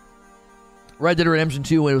 Red Dead Redemption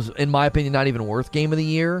 2 was, in my opinion, not even worth Game of the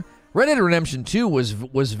Year. Red Dead Redemption 2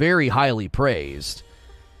 was very highly praised.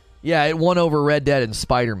 Yeah, it won over Red Dead and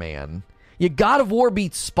Spider-Man. Yeah, God of War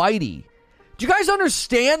beat Spidey. Do you guys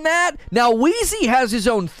understand that? Now, Wheezy has his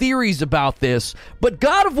own theories about this, but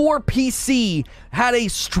God of War PC had a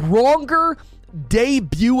stronger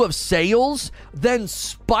debut of sales than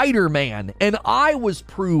Spider-Man, and I was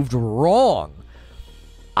proved wrong.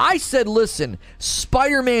 I said, listen,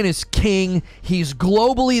 Spider-Man is king. He's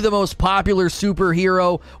globally the most popular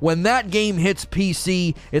superhero. When that game hits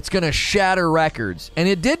PC, it's going to shatter records. And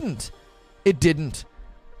it didn't. It didn't.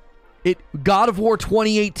 God of War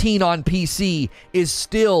 2018 on PC is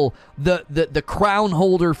still the crown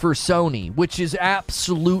holder for Sony, which is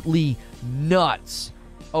absolutely nuts.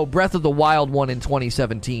 Oh, Breath of the Wild won in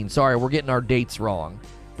 2017. Sorry, we're getting our dates wrong.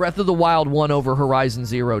 Breath of the Wild won over Horizon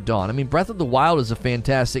Zero Dawn. I mean, Breath of the Wild is a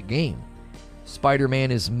fantastic game. Spider-Man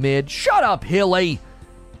is mid. Shut up, Hilly!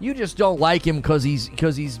 You just don't like him because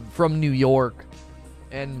he's from New York.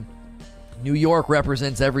 And New York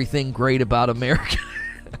represents everything great about America.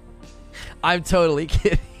 I'm totally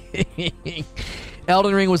kidding.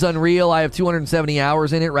 Elden Ring was unreal. I have 270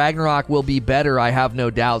 hours in it. Ragnarok will be better, I have no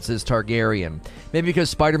doubt, says Targaryen. Maybe because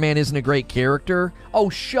Spider-Man isn't a great character? Oh,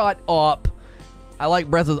 shut up. I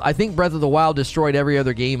think Breath of the Wild destroyed every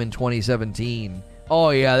other game in 2017. Oh,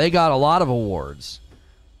 yeah, they got a lot of awards.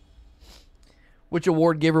 Which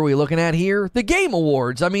award giver are we looking at here? The Game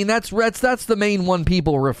Awards. I mean, that's the main one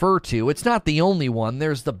people refer to. It's not the only one.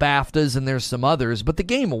 There's the BAFTAs and there's some others, but the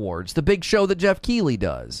Game Awards, the big show that Jeff Keighley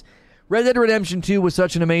does. Red Dead Redemption 2 was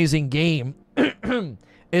such an amazing game.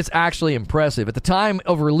 It's actually impressive. At the time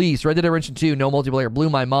of release, Red Dead Redemption 2, no multiplayer, blew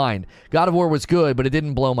my mind. God of War was good, but it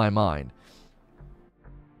didn't blow my mind.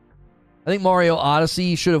 I think Mario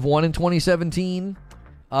Odyssey should have won in 2017.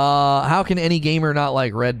 How can any gamer not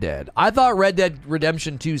like Red Dead? I thought Red Dead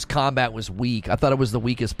Redemption 2's combat was weak. I thought it was the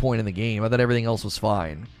weakest point in the game. I thought everything else was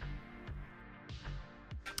fine.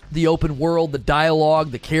 The open world, the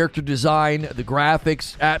dialogue, the character design, the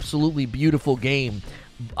graphics, absolutely beautiful game.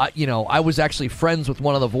 I was actually friends with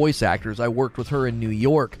one of the voice actors. I worked with her in New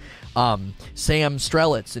York, Sam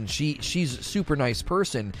Strelitz, and she's a super nice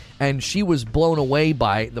person, and she was blown away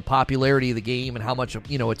by the popularity of the game and how much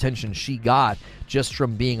attention she got just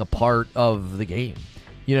from being a part of the game.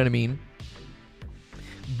 You know what I mean?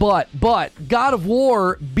 But God of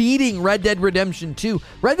War beating Red Dead Redemption 2.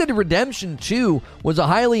 Red Dead Redemption 2 was a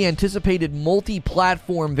highly anticipated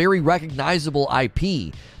multi-platform, very recognizable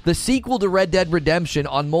IP. The sequel to Red Dead Redemption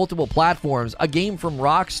on multiple platforms, a game from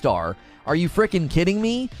Rockstar. Are you freaking kidding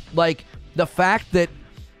me? Like, the fact that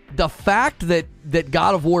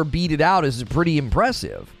God of War beat it out is pretty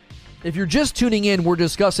impressive. If you're just tuning in, we're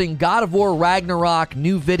discussing God of War Ragnarok,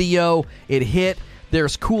 new video. It hit.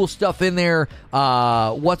 There's cool stuff in there.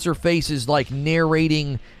 What's-her-face is, like,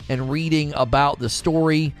 narrating and reading about the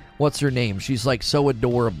story. What's her name? She's, like, so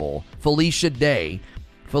adorable. Felicia Day.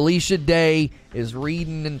 Felicia Day is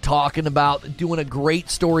reading and talking about, doing a great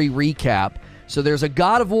story recap. So there's a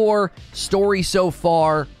God of War story so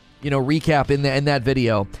far, recap in that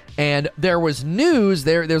video. And there was news.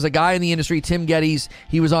 There's a guy in the industry, Tim Geddes.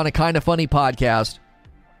 He was on a Kinda Funny podcast.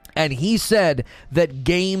 And he said that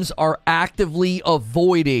games are actively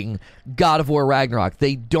avoiding God of War Ragnarok.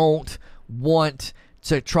 They don't want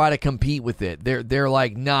to try to compete with it. They're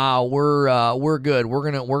like, nah, we're good.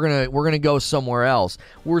 We're gonna go somewhere else.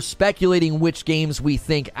 We're speculating which games we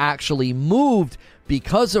think actually moved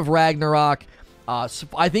because of Ragnarok. I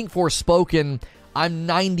think Forspoken, I'm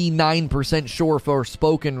 99% sure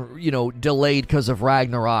Forspoken, delayed because of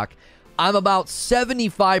Ragnarok. I'm about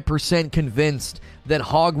 75% convinced that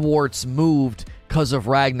Hogwarts moved because of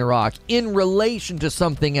Ragnarok in relation to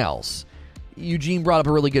something else. Eugene brought up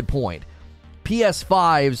a really good point.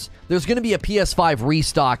 PS5s, there's going to be a PS5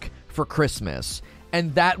 restock for Christmas,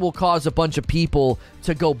 and that will cause a bunch of people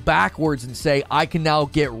to go backwards and say, I can now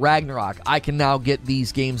get Ragnarok. I can now get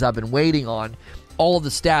these games I've been waiting on. All of the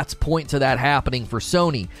stats point to that happening for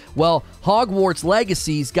Sony. Well, Hogwarts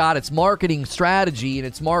Legacy's got its marketing strategy and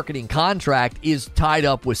its marketing contract is tied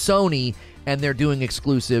up with Sony, and they're doing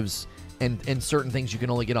exclusives and certain things you can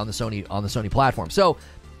only get on the Sony platform. So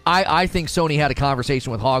I think Sony had a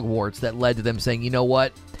conversation with Hogwarts that led to them saying, you know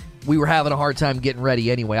what, we were having a hard time getting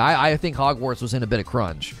ready anyway. I think Hogwarts was in a bit of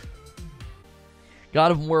crunch.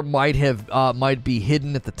 God of War might be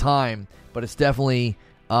hidden at the time, but it's definitely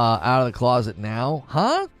out of the closet now.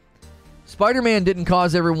 Huh? Spider-Man didn't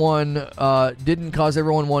cause everyone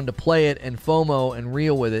wanting to play it and FOMO and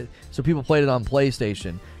reel with it, so people played it on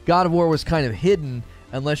PlayStation. God of War was kind of hidden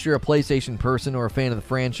unless you're a PlayStation person or a fan of the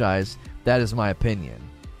franchise. That is my opinion.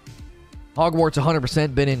 Hogwarts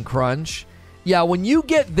 100% been in crunch. Yeah, when you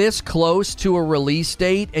get this close to a release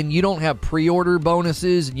date and you don't have pre-order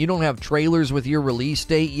bonuses and you don't have trailers with your release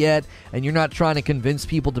date yet and you're not trying to convince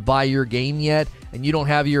people to buy your game yet and you don't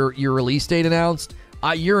have your release date announced,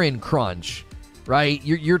 you're in crunch, right?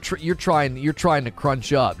 You're trying to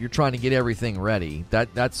crunch up. You're trying to get everything ready.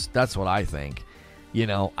 That's what I think. We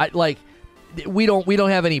don't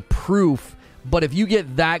have any proof, but if you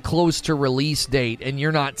get that close to release date and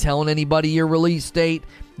you're not telling anybody your release date,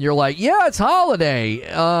 you're like, yeah, it's holiday.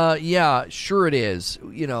 Yeah, sure it is.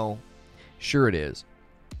 Sure it is.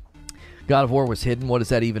 God of War was hidden. What does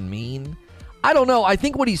that even mean? I don't know. I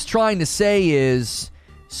think what he's trying to say is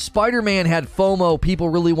Spider-Man had FOMO. People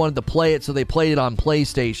really wanted to play it, so they played it on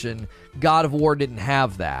PlayStation. God of War didn't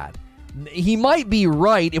have that. He might be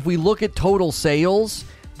right if we look at total sales.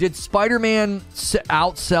 Did Spider-Man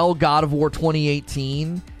outsell God of War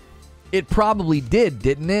 2018? It probably did,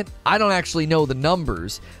 didn't it? I don't actually know the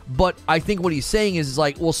numbers, but I think what he's saying is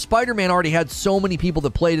like, well, Spider-Man already had so many people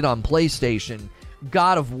that played it on PlayStation.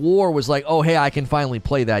 God of War was like, oh, hey, I can finally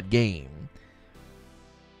play that game.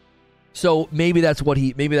 So maybe that's what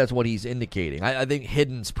he's indicating. I think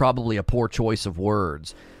hidden's probably a poor choice of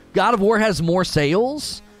words. God of War has more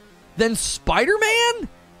sales than Spider-Man?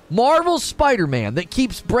 Marvel's Spider-Man that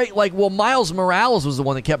keeps Miles Morales was the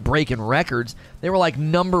one that kept breaking records. They were like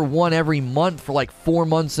number one every month for like 4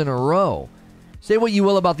 months in a row. Say what you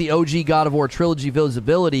will about the OG God of War trilogy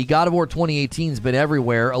visibility, God of War 2018's been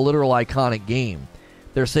everywhere, a literal iconic game.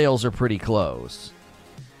 Their sales are pretty close.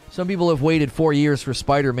 Some people have waited 4 years for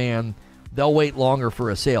Spider-Man. They'll wait longer for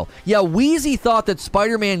a sale. Yeah, Wheezy thought that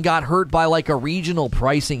Spider-Man got hurt by like a regional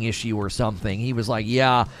pricing issue or something. He was like,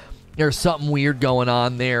 yeah, there's something weird going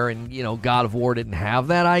on there, and, God of War didn't have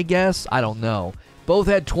that, I guess. I don't know. Both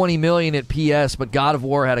had 20 million at PS, but God of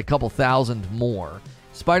War had a couple thousand more.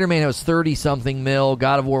 Spider-Man was 30-something mil.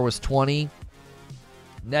 God of War was 20.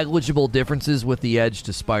 Negligible differences with the edge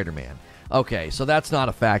to Spider-Man. Okay, so that's not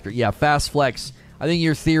a factor. Yeah, Fast Flex, I think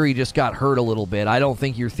your theory just got hurt a little bit. I don't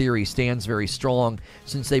think your theory stands very strong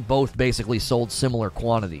since they both basically sold similar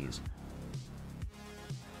quantities.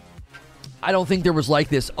 I don't think there was like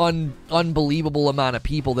this unbelievable amount of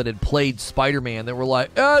people that had played Spider-Man that were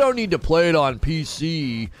like, I don't need to play it on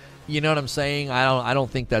PC. You know what I'm saying? I don't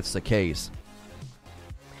think that's the case.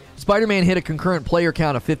 Spider-Man hit a concurrent player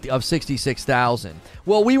count of 66,000.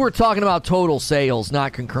 Well, we were talking about total sales,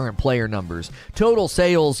 not concurrent player numbers. Total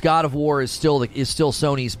sales, God of War is still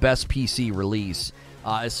Sony's best PC release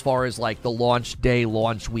as far as like the launch day,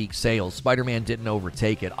 launch week sales. Spider-Man didn't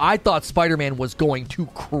overtake it. I thought Spider-Man was going to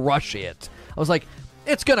crush it. I was like,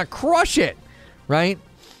 it's going to crush it, right?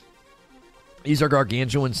 These are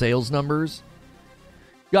gargantuan sales numbers.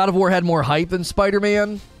 God of War had more hype than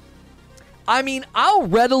Spider-Man. I mean, I will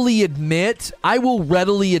readily admit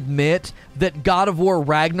that God of War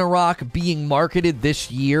Ragnarok being marketed this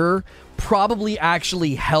year probably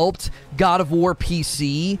actually helped God of War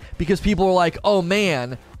PC because people were like, oh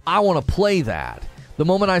man, I want to play that. The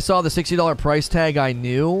moment I saw the $60 price tag, I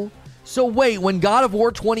knew. So wait, when God of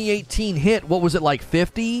War 2018 hit, what was it, like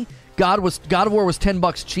 50? God of War was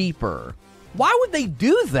 $10 cheaper. Why would they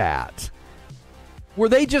do that?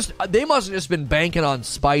 They must have just been banking on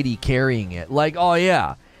Spidey carrying it. Like, oh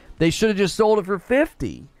yeah, they should have just sold it for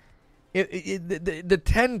 50. The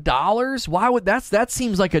 $10, why would that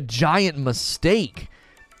seems like a giant mistake.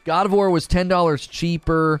 God of War was $10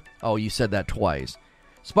 cheaper. Oh, you said that twice.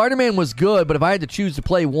 Spider-Man was good, but if I had to choose to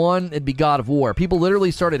play one, it'd be God of War. People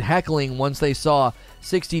literally started heckling once they saw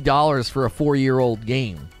 $60 for a 4-year-old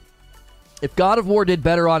game. If God of War did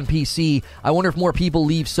better on PC, I wonder if more people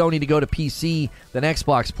leave Sony to go to PC than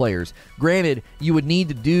Xbox players. Granted, you would need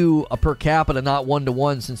to do a per capita, not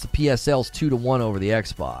 1-to-1, since the PSL's 2-to-1 over the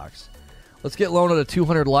Xbox. Let's get Lona to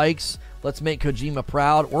 200 likes. Let's make Kojima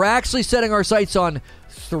proud. We're actually setting our sights on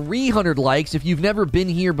 300 likes. If you've never been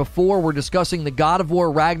here before, we're discussing the God of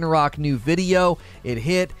War Ragnarok new video. It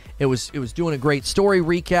hit. It was doing a great story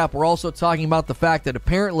recap. We're also talking about the fact that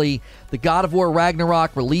apparently the God of War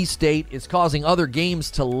Ragnarok release date is causing other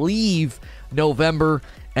games to leave November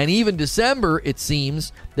and even December, it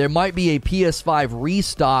seems. There might be a PS5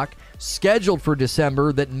 restock scheduled for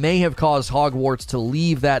December that may have caused Hogwarts to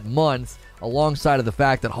leave that month, alongside of the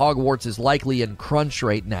fact that Hogwarts is likely in crunch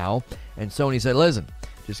right now. And Sony said, listen,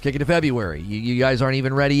 just kick it to February. You guys aren't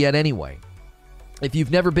even ready yet anyway. If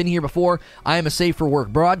you've never been here before, I am a Safe for Work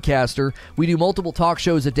broadcaster. We do multiple talk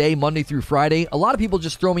shows a day, Monday through Friday. A lot of people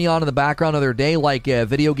just throw me on in the background of their day like a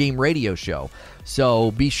video game radio show.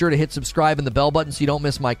 So be sure to hit subscribe and the bell button so you don't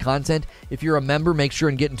miss my content. If you're a member, make sure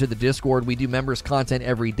and get into the Discord. We do members content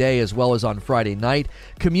every day as well as on Friday night.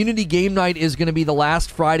 Community Game Night is going to be the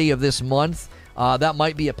last Friday of this month. That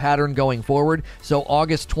might be a pattern going forward. So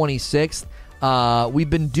August 26th. We have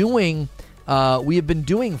been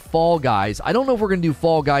doing Fall Guys. I don't know if we're going to do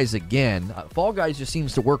Fall Guys again. Fall Guys just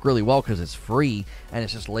seems to work really well because it's free and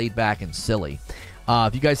it's just laid back and silly.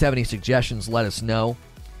 If you guys have any suggestions, let us know.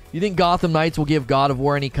 You think Gotham Knights will give God of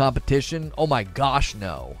War any competition? Oh my gosh,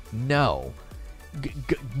 no. No.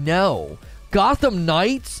 No. Gotham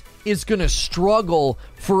Knights is going to struggle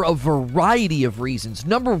for a variety of reasons.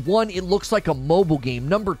 Number one, it looks like a mobile game.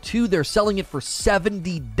 Number two, they're selling it for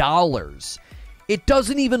 $70. It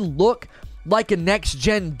doesn't even look like a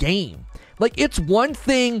next-gen game. Like, it's one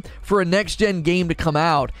thing for a next-gen game to come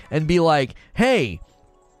out and be like, hey,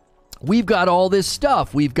 we've got all this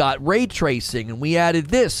stuff. We've got ray tracing, and we added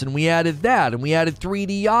this, and we added that, and we added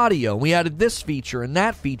 3D audio, and we added this feature and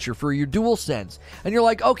that feature for your DualSense. And you're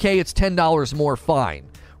like, okay, it's $10 more, fine,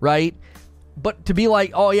 right? But to be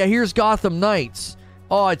like, oh, yeah, here's Gotham Knights.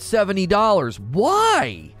 Oh, it's $70.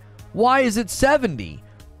 Why? Why is it $70?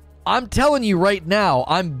 I'm telling you right now,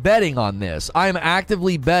 I'm betting on this. I'm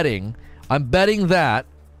actively betting. I'm betting that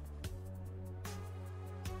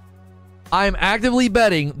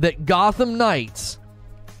Gotham Knights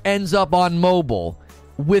ends up on mobile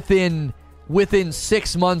within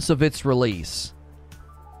 6 months of its release.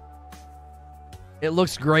 It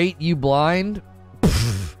looks great, you blind?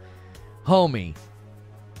 Homie,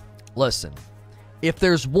 listen. If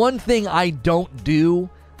there's one thing I don't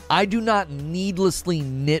do, I do not needlessly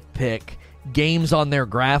nitpick games on their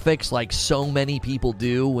graphics like so many people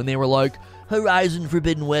do when they were like, Horizon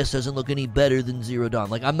Forbidden West doesn't look any better than Zero Dawn.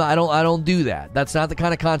 Like, I don't do that. That's not the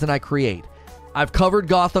kind of content I create. I've covered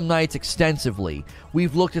Gotham Knights extensively.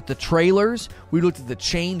 We've looked at the trailers. We looked at the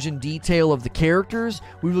change in detail of the characters.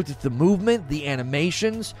 We looked at the movement, the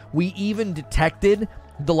animations. We even detected,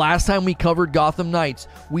 the last time we covered Gotham Knights,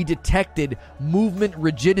 we detected movement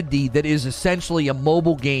rigidity that is essentially a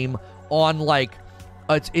mobile game on like,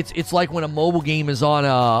 it's like when a mobile game is on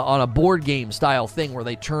a board game style thing where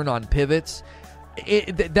they turn on pivots.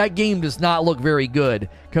 That game does not look very good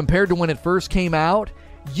compared to when it first came out.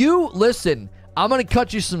 Listen, I'm going to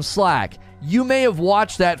cut you some slack. You may have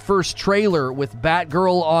watched that first trailer with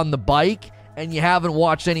Batgirl on the bike and you haven't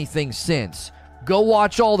watched anything since. Go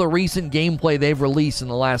watch all the recent gameplay they've released in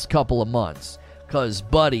the last couple of months. Because,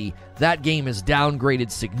 buddy, that game is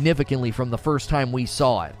downgraded significantly from the first time we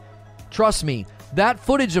saw it. Trust me, that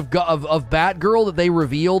footage of Batgirl that they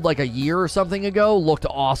revealed like a year or something ago looked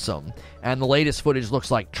awesome. And the latest footage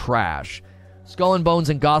looks like trash. Skull and Bones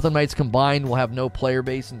and Gotham Knights combined will have no player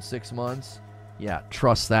base in 6 months. Yeah,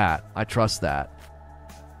 trust that. I trust that.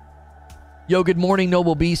 Yo, good morning,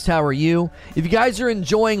 Noble Beast. How are you? If you guys are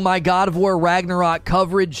enjoying my God of War Ragnarok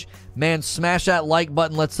coverage, man, smash that like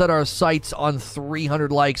button. Let's set our sights on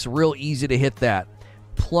 300 likes. Real easy to hit that.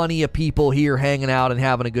 Plenty of people here hanging out and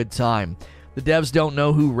having a good time. The devs don't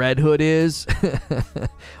know who Red Hood is.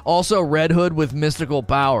 Also, Red Hood with mystical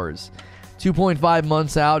powers. 2.5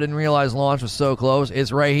 months out. Didn't realize launch was so close.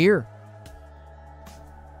 It's right here.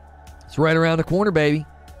 It's right around the corner, baby.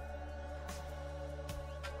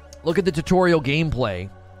 Look at the tutorial gameplay.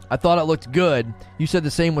 I thought it looked good. You said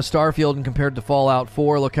the same with Starfield and compared to Fallout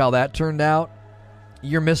 4. Look how that turned out.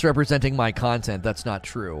 You're misrepresenting my content. That's not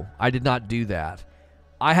true. I did not do that.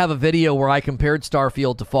 I have a video where I compared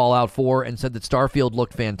Starfield to Fallout 4 and said that Starfield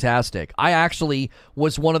looked fantastic. I actually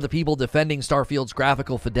was one of the people defending Starfield's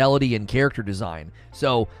graphical fidelity and character design.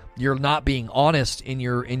 So you're not being honest in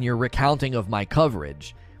your recounting of my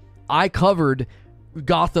coverage. I covered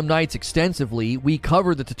Gotham Knights extensively. We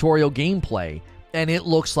covered the tutorial gameplay, and it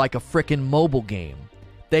looks like a frickin' mobile game.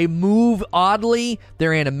 They move oddly.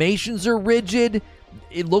 Their animations are rigid.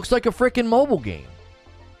 It looks like a frickin' mobile game.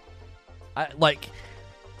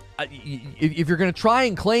 If you're going to try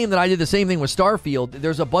and claim that I did the same thing with Starfield,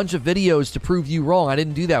 there's a bunch of videos to prove you wrong. I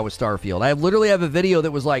didn't do that with Starfield. I literally have a video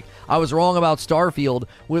that was like, I was wrong about Starfield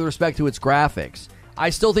with respect to its graphics. I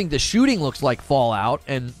still think the shooting looks like Fallout,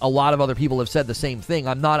 and a lot of other people have said the same thing.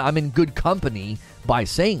 I'm in good company by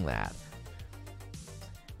saying that.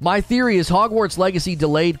 My theory is Hogwarts Legacy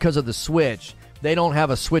delayed because of the Switch. They don't have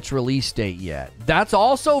a Switch release date yet. That's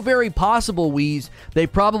also very possible, Wheeze. They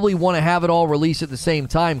probably want to have it all released at the same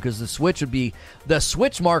time because the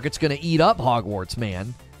Switch market's going to eat up Hogwarts,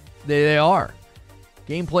 man. They are.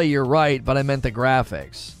 Gameplay, you're right, but I meant the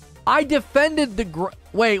graphics. I defended the...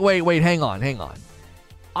 Wait, hang on.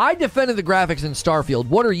 I defended the graphics in Starfield.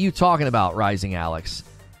 What are you talking about, Rising Alex?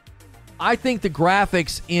 I think the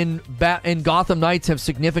graphics in Gotham Knights have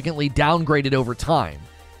significantly downgraded over time.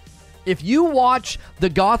 If you watch the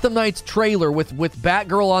Gotham Knights trailer with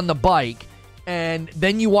Batgirl on the bike, and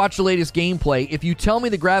then you watch the latest gameplay, if you tell me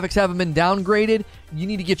the graphics haven't been downgraded, you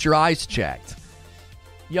need to get your eyes checked.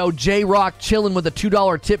 Yo, J-Rock chilling with a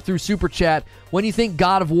 $2 tip through Super Chat. When do you think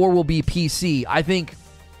God of War will be PC? I think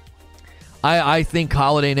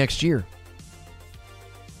holiday next year.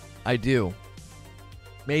 I do.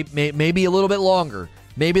 Maybe a little bit longer.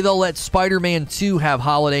 Maybe they'll let Spider-Man 2 have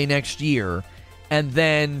holiday next year. And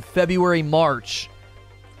then February, March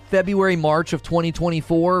of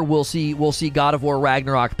 2024, we'll see God of War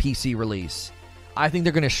Ragnarok PC release. I think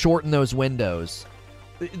they're going to shorten those windows.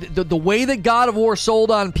 The way that God of War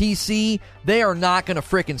sold on PC, they are not going to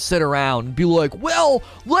frickin' sit around and be like, well,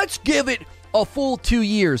 let's give it a full 2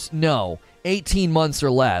 years. No, 18 months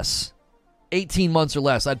or less. 18 months or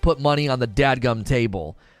less. I'd put money on the dadgum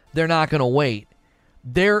table. They're not going to wait.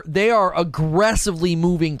 They are aggressively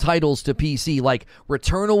moving titles to PC. Like,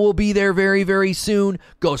 Returnal will be there very, very soon.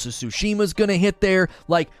 Ghost of Tsushima's going to hit there.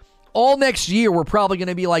 Like, all next year, we're probably going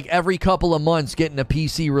to be like every couple of months getting a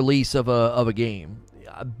PC release of a game.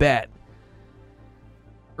 I bet.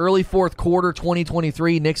 Early fourth quarter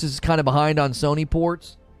 2023. Nix is kind of behind on Sony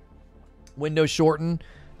ports. Windows shorten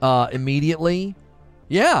immediately.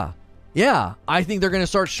 Yeah, I think they're going to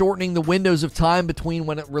start shortening the windows of time between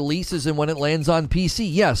when it releases and when it lands on PC.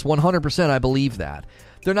 Yes, 100% I believe that.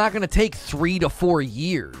 They're not going to take 3 to 4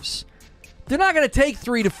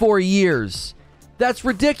 years. That's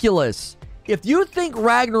ridiculous. If you think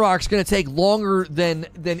Ragnarok's going to take longer than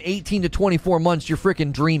 18 to 24 months, you're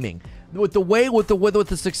freaking dreaming. With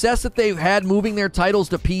the success that they've had moving their titles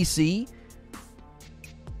to PC,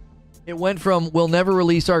 it went from we'll never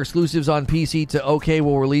release our exclusives on PC to okay,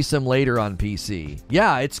 we'll release them later on PC.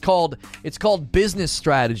 Yeah, it's called business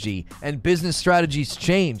strategy, and business strategies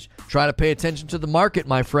change. Try to pay attention to the market,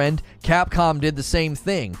 my friend. Capcom did the same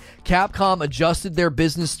thing. Capcom adjusted their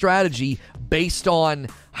business strategy based on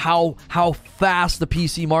how fast the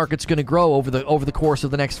PC market's going to grow over the course of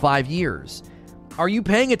the next 5 years. Are you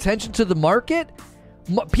paying attention to the market?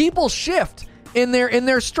 People shift in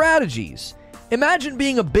their strategies. Imagine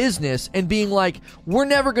being a business and being like, we're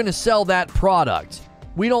never going to sell that product.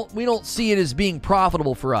 We don't see it as being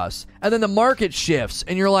profitable for us. And then the market shifts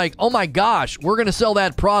and you're like, oh my gosh, we're going to sell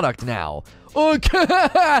that product now.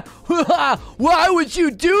 Why would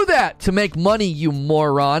you do that? To make money, you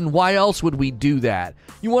moron. Why else would we do that?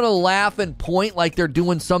 You want to laugh and point like they're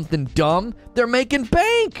doing something dumb? They're making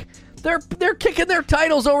bank. They're kicking their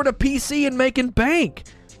titles over to PC and making bank.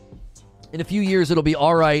 In a few years, it'll be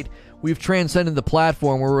all right. We've transcended the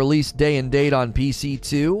platform. We're released day and date on PC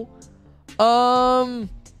too.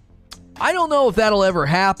 I don't know if that'll ever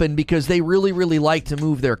happen because they really, really like to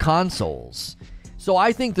move their consoles. So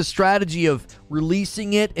I think the strategy of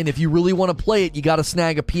releasing it, and if you really want to play it, you got to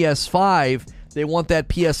snag a PS5. They want that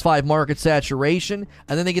PS5 market saturation,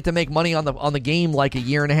 and then they get to make money on the game like a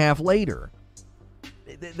year and a half later.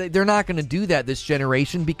 They're not going to do that this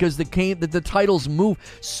generation because the titles move.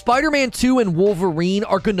 Spider-Man 2 and Wolverine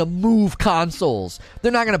are going to move consoles.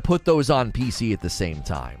 They're not going to put those on PC at the same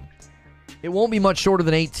time. It won't be much shorter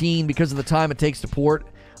than 18 because of the time it takes to port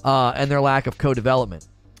and their lack of co-development.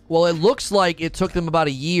 Well, it looks like it took them about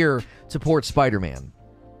a year to port Spider-Man.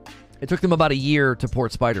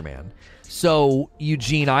 So,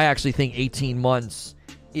 Eugene, I actually think 18 months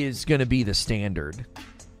is going to be the standard.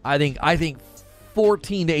 I think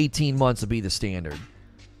 14 to 18 months will be the standard.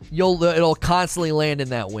 It'll constantly land in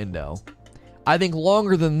that window. I think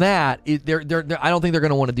longer than that, I don't think they're going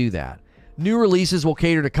to want to do that. New releases will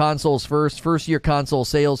cater to consoles first. First year console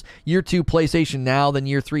sales. Year 2 PlayStation Now, then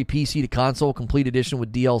year 3 PC to console. Complete edition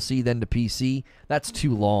with DLC, then to PC. That's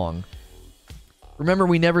too long. Remember,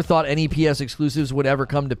 we never thought any PS exclusives would ever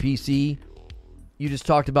come to PC. You just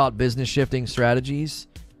talked about business shifting strategies.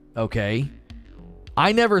 Okay.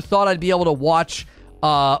 I never thought I'd be able to watch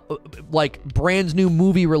like brand new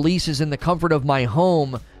movie releases in the comfort of my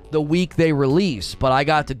home the week they release, but I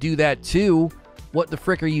got to do that too. What the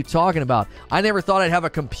frick are you talking about? I never thought I'd have a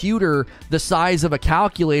computer the size of a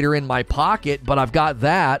calculator in my pocket, but I've got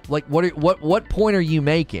that. Like, what point are you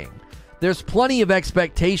making? There's plenty of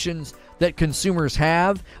expectations that consumers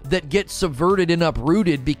have that get subverted and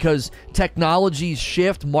uprooted because technologies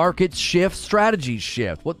shift, markets shift, strategies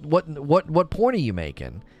shift. What point are you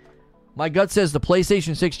making? My gut says the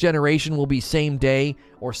PlayStation 6 generation will be same day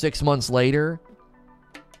or 6 months later.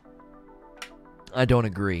 I don't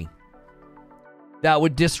agree. That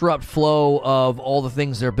would disrupt flow of all the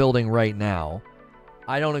things they're building right now.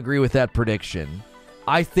 I don't agree with that prediction.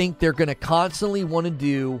 I think they're going to constantly want to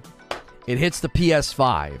do, it hits the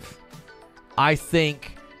PS5. I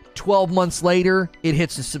think 12 months later, it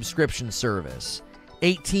hits the subscription service.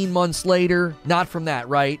 18 months later, not from that,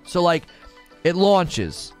 right? So like, it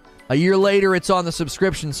launches. A year later, it's on the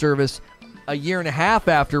subscription service. A year and a half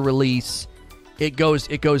after release, it goes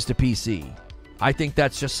to PC. I think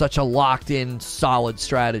that's just such a locked-in, solid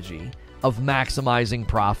strategy of maximizing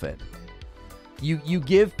profit. You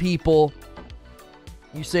give people...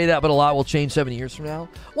 You say that, but a lot will change 7 years from now?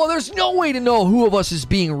 Well, there's no way to know who of us is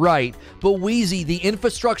being right. But Wheezy, the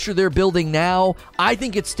infrastructure they're building now, I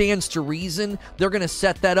think it stands to reason they're going to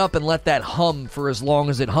set that up and let that hum for as long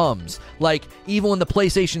as it hums. Like, even when the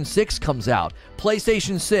PlayStation 6 comes out.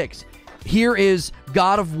 PlayStation 6, here is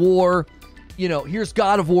God of War... here's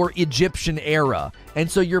God of War Egyptian era. And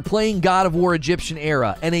so you're playing God of War Egyptian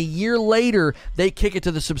era. And a year later, they kick it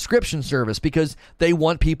to the subscription service because they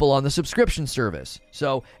want people on the subscription service.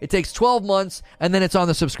 So it takes 12 months, and then it's on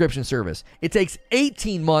the subscription service. It takes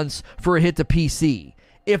 18 months for a hit to PC.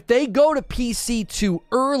 If they go to PC too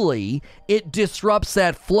early, it disrupts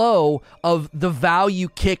that flow of the value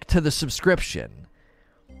kick to the subscription.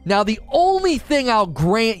 Now, the only thing I'll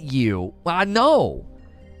grant you, No.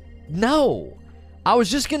 I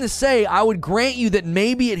was just going to say, I would grant you that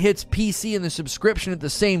maybe it hits PC and the subscription at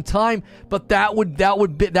the same time, but that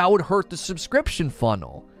would hurt the subscription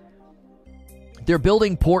funnel. They're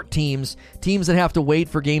building port teams that have to wait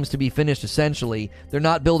for games to be finished, essentially. They're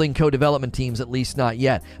not building co-development teams, at least not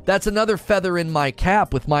yet. That's another feather in my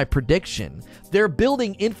cap with my prediction. They're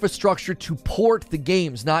building infrastructure to port the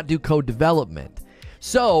games, not do co-development.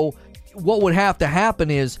 So... what would have to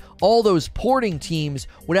happen is all those porting teams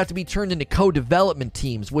would have to be turned into co-development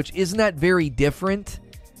teams, which isn't that very different?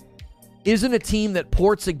 Isn't a team that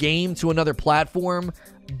ports a game to another platform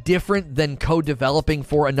different than co-developing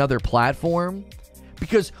for another platform?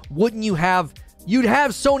 Because you'd have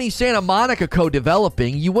Sony Santa Monica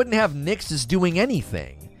co-developing, you wouldn't have Nixxes doing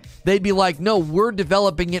anything. They'd be like, no, we're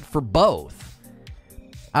developing it for both.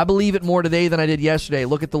 I believe it more today than I did yesterday.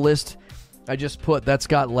 Look at the list I just put, that's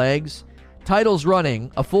got legs. Titles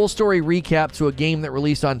running, a full story recap to a game that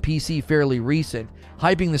released on PC fairly recent,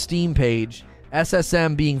 hyping the Steam page,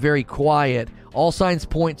 SSM being very quiet, all signs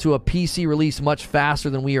point to a PC release much faster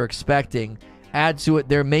than we are expecting. Add to it,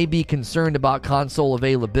 there may be concern about console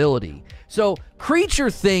availability. So Creature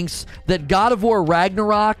thinks that God of War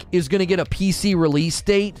Ragnarok is going to get a PC release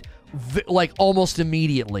date like almost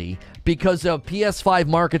immediately because of PS5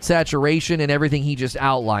 market saturation and everything he just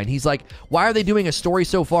outlined. He's like, why are they doing a story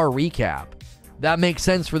so far recap? That makes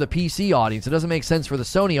sense for the PC audience. It doesn't make sense for the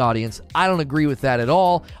Sony audience. I don't agree with that at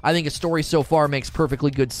all. I think a story so far makes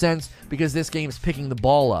perfectly good sense because this game's picking the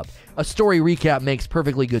ball up. A story recap makes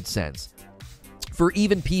perfectly good sense for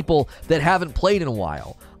even people that haven't played in a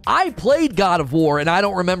while. I played God of War, and I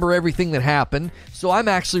don't remember everything that happened, so I'm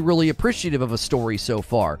actually really appreciative of a story so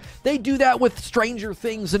far. They do that with Stranger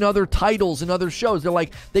Things and other titles and other shows. They're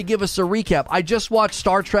like, they give us a recap. I just watched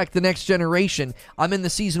Star Trek The Next Generation. I'm in the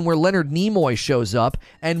season where Leonard Nimoy shows up,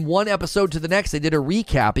 and one episode to the next, they did a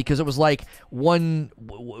recap because it was like one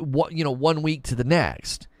week to the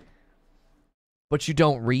next. But you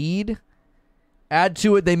don't read? Add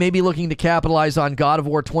to it, they may be looking to capitalize on God of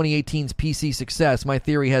War 2018's PC success. My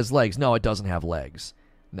theory has legs. No, it doesn't have legs.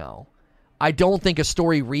 No. I don't think a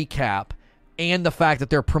story recap and the fact that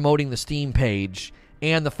they're promoting the Steam page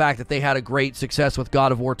and the fact that they had a great success with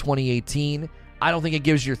God of War 2018, I don't think it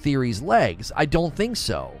gives your theories legs. I don't think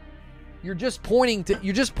so. You're just pointing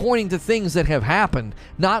to things that have happened,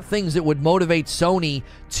 not things that would motivate Sony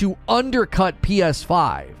to undercut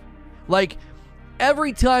PS5. Like,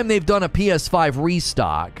 every time they've done a PS5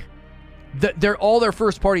 restock, all their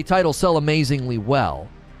first-party titles sell amazingly well.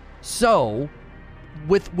 So,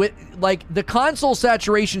 with like the console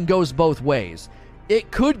saturation goes both ways.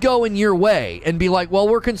 It could go in your way and be like, well,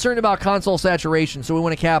 we're concerned about console saturation, so we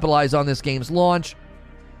want to capitalize on this game's launch.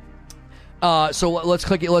 So let's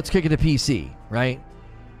kick it to PC, right?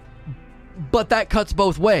 But that cuts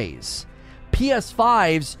both ways.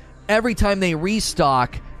 PS5s, every time they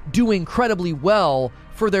restock, do incredibly well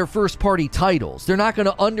for their first-party titles. They're not going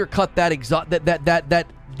to undercut that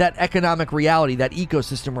economic reality, that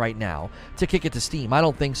ecosystem right now, to kick it to Steam. I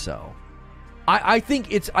don't think so. I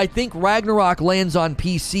think Ragnarok lands on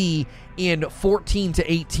PC in 14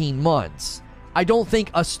 to 18 months. I don't think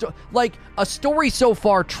a story so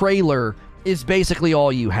far trailer is basically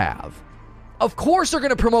all you have. Of course they're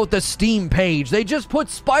going to promote the Steam page. They just put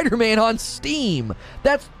Spider-Man on Steam.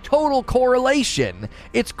 That's total correlation.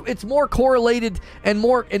 It's more correlated and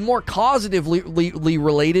more causatively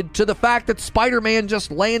related to the fact that Spider-Man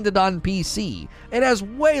just landed on PC. It has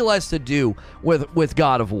way less to do with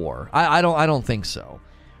God of War. I don't think so.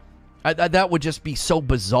 That would just be so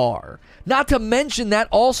bizarre. Not to mention that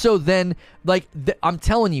also then, I'm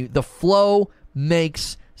telling you, the flow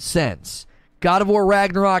makes sense. God of War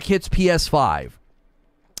Ragnarok hits PS5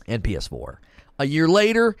 and PS4. A year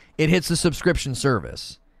later, it hits the subscription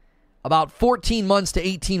service. About 14 months to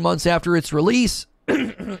 18 months after its release,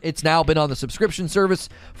 it's now been on the subscription service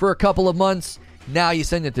for a couple of months. Now you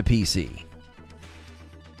send it to PC.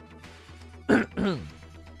 I'm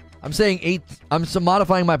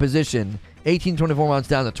modifying my position. 18, 24 months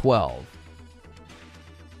down to 12.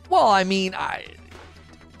 Well, I mean,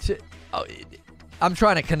 I'm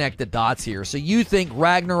trying to connect the dots here. So you think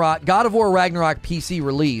God of War Ragnarok PC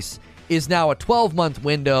release is now a 12-month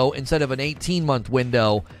window instead of an 18-month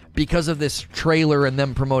window because of this trailer and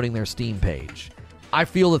them promoting their Steam page. I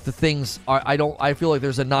feel that the things are, I feel like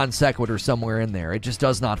there's a non sequitur somewhere in there. It just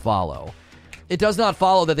does not follow. It does not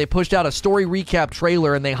follow that they pushed out a story recap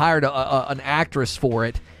trailer and they hired an actress for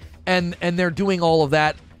it, and they're doing all of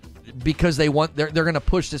that because they're going to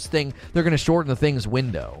push this thing. They're going to shorten the thing's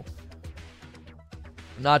window.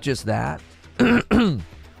 Not just that.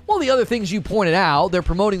 Well, the other things you pointed out, they're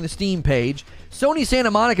promoting the Steam page. Sony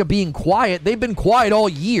Santa Monica being quiet. They've been quiet all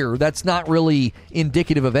year. That's not really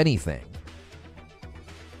indicative of anything.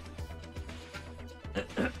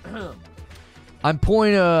 I'm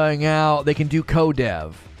pointing out they can do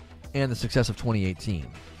co-dev and the success of 2018.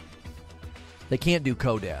 They can't do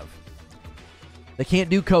co-dev. They can't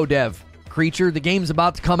do co-dev. Creature, the game's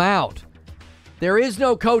about to come out. There is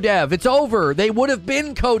no co-dev. It's over. They would have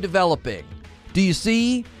been co-developing. Do you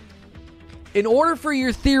see? In order for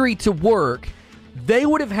your theory to work, they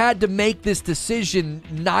would have had to make this decision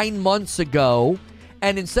 9 months ago,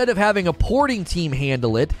 and instead of having a porting team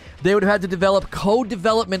handle it, they would have had to develop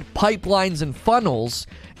co-development pipelines and funnels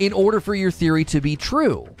in order for your theory to be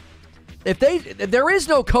true. If there is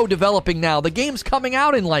no co-developing now, the game's coming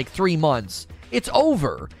out in like 3 months. It's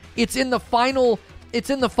over. It's in the final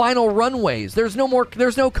runways. There's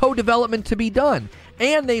no co-development to be done.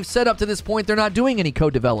 And they've set up to this point they're not doing any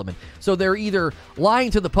co-development. So they're either lying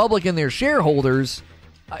to the public and their shareholders.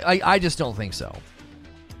 I just don't think so.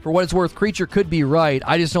 For what it's worth, Creature could be right.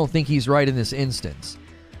 I just don't think he's right in this instance.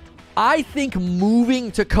 I think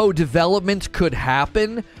moving to co-development could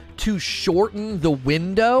happen to shorten the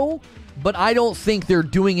window, but I don't think they're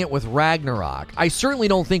doing it with Ragnarok. I certainly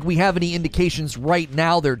don't think we have any indications right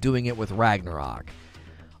now they're doing it with Ragnarok.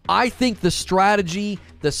 I think the strategy,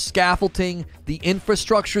 the scaffolding, the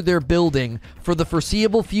infrastructure they're building for the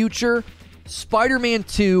foreseeable future, Spider-Man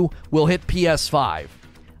 2 will hit PS5.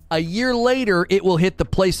 A year later, it will hit the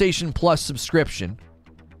PlayStation Plus subscription.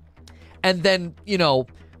 And then,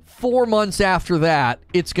 4 months after that,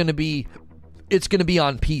 it's going to be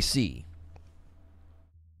on PC.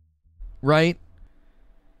 Right?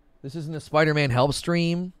 This isn't a Spider-Man help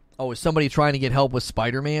stream. Oh, is somebody trying to get help with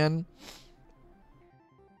Spider-Man?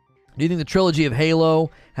 Do you think the trilogy of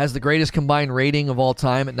Halo has the greatest combined rating of all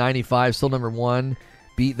time at 95, still number 1?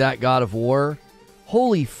 Beat that God of War?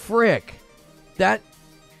 Holy frick. That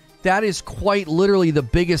is quite literally the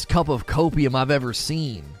biggest cup of copium I've ever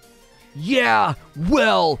seen. Yeah,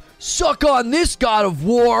 well, suck on this, God of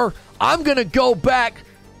War. I'm going to go back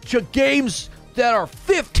to games that are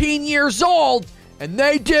 15 years old, and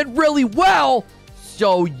they did really well.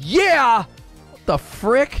 So, yeah. What the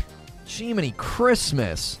frick? Jiminy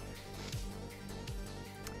Christmas.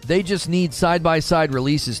 They just need side-by-side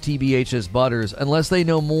releases, TBH as Butters. Unless they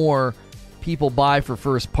know more, people buy for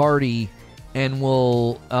first party and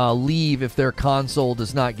will leave if their console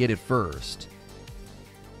does not get it first.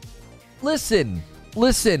 Listen.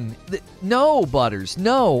 No, Butters,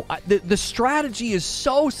 no. The strategy is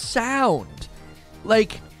so sound.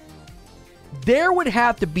 Like, there would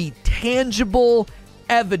have to be tangible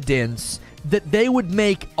evidence that they would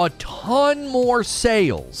make a ton more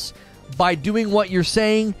sales by doing what you're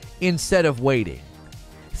saying instead of waiting.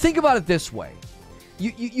 Think about it this way.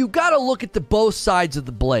 You got to look at the both sides of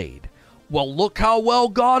the blade. Well, look how well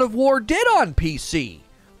God of War did on PC.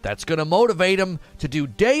 That's going to motivate them to do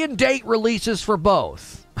day and date releases for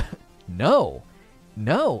both. No.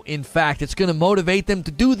 In fact, it's going to motivate them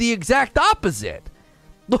to do the exact opposite.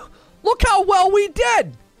 Look how well we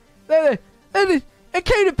did. And it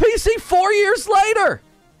came to PC 4 years later.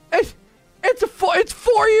 It's a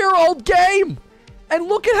 4-year-old game. And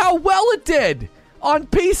look at how well it did on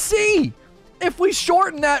PC. If we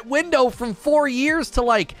shorten that window from 4 years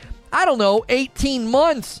to 18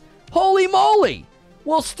 months, holy moly,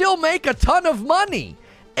 we'll still make a ton of money.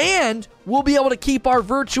 And we'll be able to keep our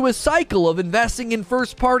virtuous cycle of investing in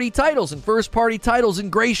first-party titles and first-party titles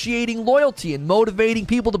ingratiating loyalty and motivating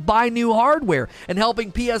people to buy new hardware and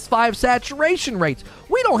helping PS5 saturation rates.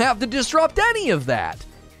 We don't have to disrupt any of that.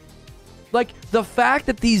 The fact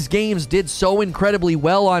that these games did so incredibly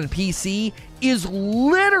well on PC is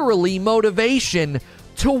literally motivation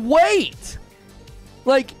to wait.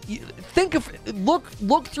 Look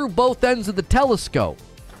through both ends of the telescope.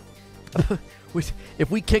 If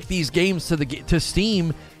we kick these games to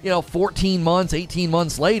Steam, 14 months, 18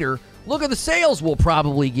 months later, look at the sales we'll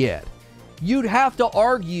probably get. You'd have to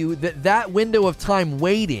argue that window of time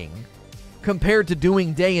waiting compared to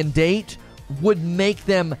doing day and date would make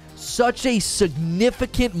them such a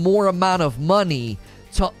significant more amount of money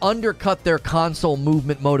to undercut their console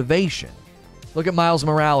movement motivation. Look at Miles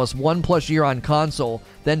Morales, 1+ year on console,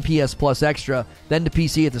 then PS Plus Extra, then to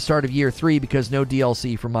PC at the start of year 3 because no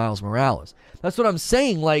DLC for Miles Morales. That's what I'm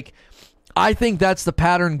saying. I think that's the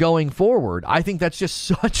pattern going forward. I think that's just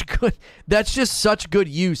such good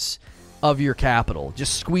use of your capital,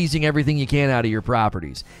 just squeezing everything you can out of your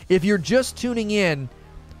properties. If you're just tuning in,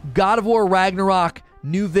 God of War Ragnarok,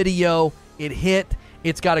 new video, it hit.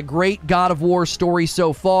 It's got a great God of War story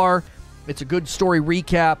so far. It's a good story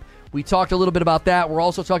recap. We talked a little bit about that. We're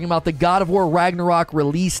also talking about the God of War Ragnarok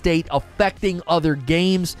release date affecting other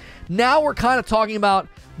games. Now we're kind of talking about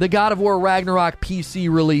the God of War Ragnarok PC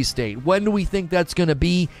release date. When do we think that's going to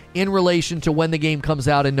be in relation to when the game comes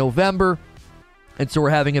out in November? And so we're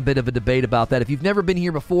having a bit of a debate about that. If you've never been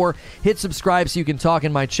here before, hit subscribe so you can talk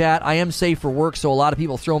in my chat. I am safe for work, so a lot of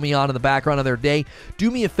people throw me on in the background of their day.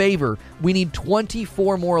 Do me a favor. We need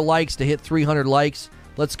 24 more likes to hit 300 likes.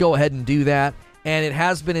 Let's go ahead and do that. And it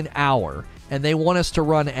has been an hour, and they want us to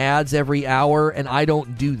run ads every hour, and I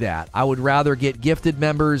don't do that. I would rather get gifted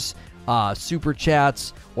members, super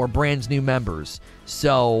chats, or brand new members.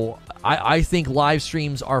 So I think live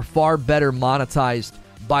streams are far better monetized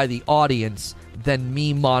by the audience than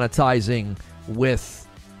me monetizing with,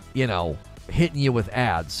 hitting you with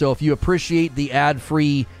ads. So if you appreciate the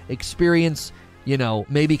ad-free experience,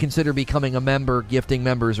 maybe consider becoming a member, gifting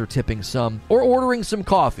members, or tipping some, or ordering some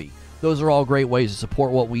coffee. Those are all great ways to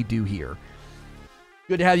support what we do here.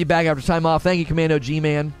 Good to have you back after time off. Thank you, Commando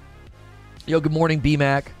G-Man. Yo, good morning,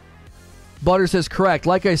 B-Mac. Butter says, correct.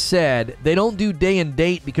 Like I said, they don't do day and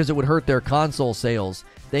date because it would hurt their console sales.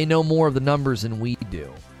 They know more of the numbers than we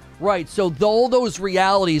do. Right, so all those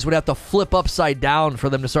realities would have to flip upside down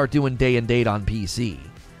for them to start doing day and date on PC.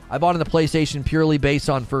 I bought into PlayStation purely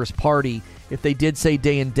based on first party. If they did say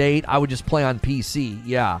day and date, I would just play on PC,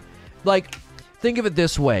 yeah. Like, think of it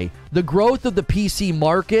this way. The growth of the PC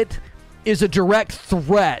market is a direct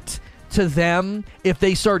threat to them if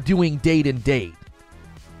they start doing day and date.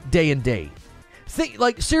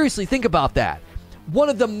 Seriously, think about that. One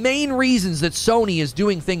of the main reasons that Sony is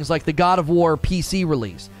doing things like the God of War PC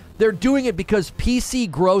release, they're doing it because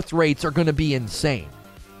PC growth rates are going to be insane.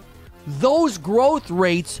 Those growth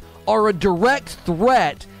rates are a direct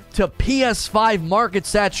threat to PS5 market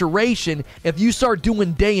saturation if you start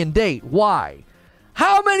doing day and date. Why?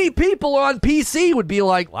 How many people on PC would be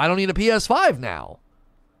like, I don't need a PS5 now?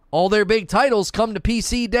 All their big titles come to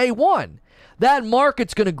PC day one. That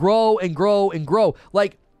market's going to grow and grow and grow.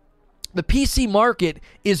 Like, the PC market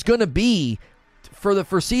is going to be, for the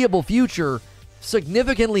foreseeable future,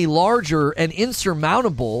 significantly larger and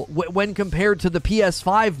insurmountable when compared to the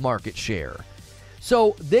PS5 market share.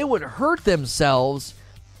 So they would hurt themselves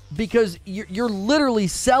because you're literally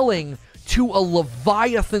selling to a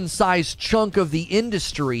Leviathan-sized chunk of the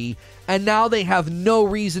industry, and now they have no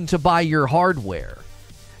reason to buy your hardware.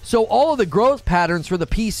 So all of the growth patterns for the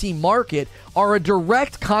PC market are a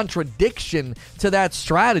direct contradiction to that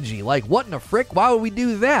strategy. Like, what in the frick? Why would we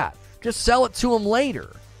do that? Just sell it to them later.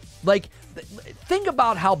 Like, think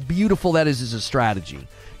about how beautiful that is as a strategy.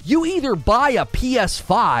 You either buy a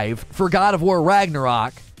PS5 for God of War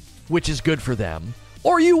Ragnarok, which is good for them,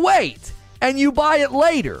 or you wait and you buy it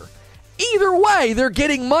later. Either way, they're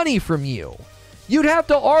getting money from you. You'd have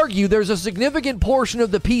to argue there's a significant portion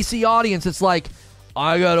of the PC audience that's like,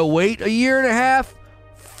 I gotta wait a year and a half?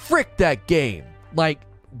 Frick that game. Like,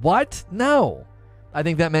 what? No. I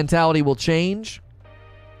think that mentality will change.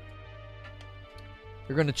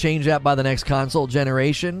 You're going to change that by the next console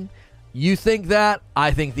generation. You think that?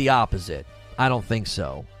 I think the opposite. I don't think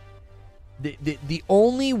so. The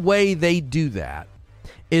only way they do that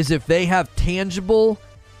is if they have tangible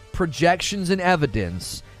projections and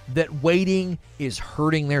evidence that waiting is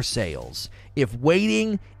hurting their sales. If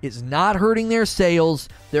waiting is not hurting their sales,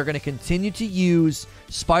 they're going to continue to use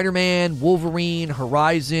Spider-Man, Wolverine,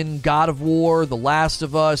 Horizon, God of War, The Last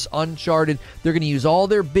of Us, Uncharted. They're going to use all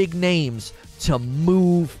their big names to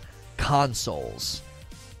move consoles.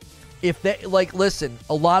 If they, like, listen,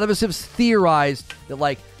 a lot of us have theorized that,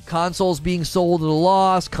 like, consoles being sold at a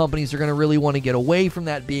loss, companies are going to really want to get away from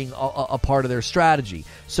that being a part of their strategy.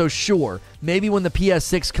 So sure, maybe when the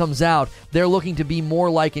PS6 comes out, they're looking to be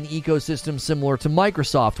more like an ecosystem similar to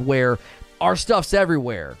Microsoft, where our stuff's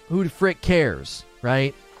everywhere. Who the frick cares,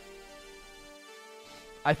 right?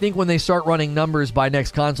 I think when they start running numbers by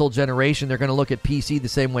next console generation, they're going to look at PC the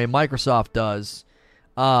same way Microsoft does.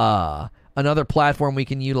 Another platform we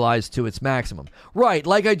can utilize to its maximum. Right,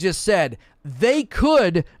 like I just said, they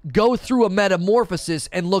could go through a metamorphosis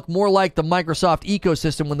and look more like the Microsoft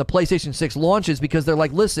ecosystem when the PlayStation 6 launches, because they're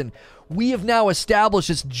like, listen, we have now established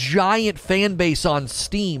this giant fan base on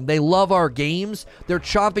Steam. They love our games. They're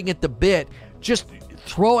chomping at the bit. Just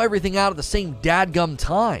throw everything out at the same dadgum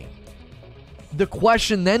time. The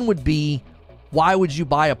question then would be, why would you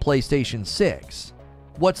buy a PlayStation 6?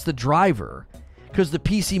 What's the driver? Because the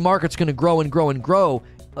PC market's going to grow and grow and grow.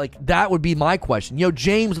 Like, that would be my question. Yo,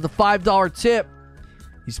 James with a $5 tip.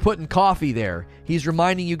 He's putting coffee there. He's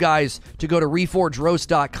reminding you guys to go to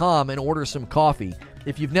reforgeroast.com and order some coffee.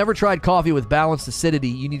 If you've never tried coffee with balanced acidity,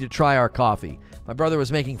 you need to try our coffee. My brother was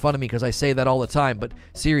making fun of me because I say that all the time, but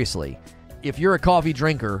seriously, if you're a coffee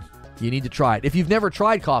drinker, you need to try it. If you've never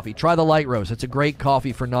tried coffee, try the light roast. It's a great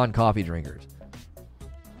coffee for non-coffee drinkers.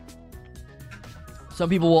 Some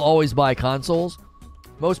people will always buy consoles.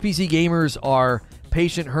 Most PC gamers are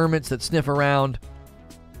patient hermits that sniff around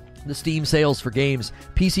the Steam sales for games.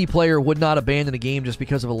 PC player would not abandon a game just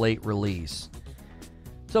because of a late release.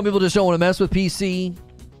 Some people just don't want to mess with PC.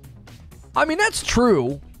 I mean, that's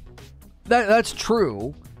true. That's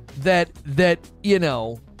true. That you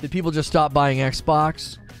know, that people just stop buying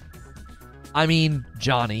Xbox. I mean,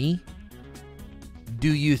 Johnny,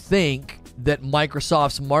 do you think that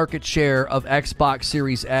Microsoft's market share of Xbox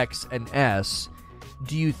Series X and S,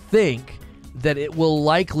 do you think that it will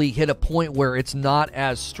likely hit a point where it's not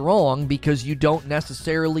as strong because you don't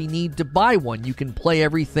necessarily need to buy one? You can play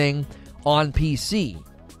everything on PC.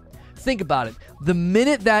 Think about it. The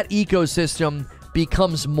minute that ecosystem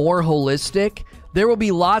becomes more holistic, there will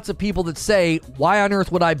be lots of people that say, why on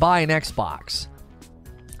earth would I buy an Xbox?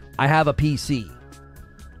 I have a PC.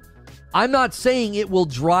 I'm not saying it will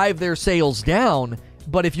drive their sales down,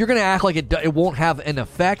 but if you're going to act like it won't have an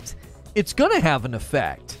effect, it's going to have an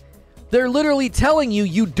effect. They're literally telling you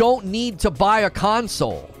you don't need to buy a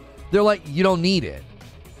console. They're like, you don't need it.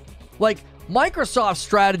 Like, Microsoft's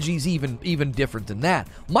strategy is even different than that.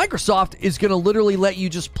 Microsoft is going to literally let you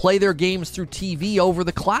just play their games through TV over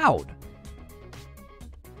the cloud.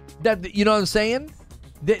 That, you know what I'm saying?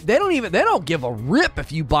 They don't give a rip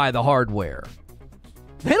if you buy the hardware.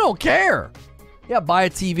 They don't care. Yeah, buy a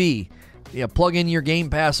TV. Yeah, plug in your Game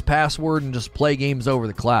Pass password and just play games over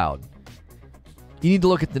the cloud. You need to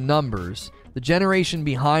look at the numbers. The generation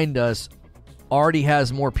behind us already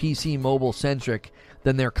has more PC mobile centric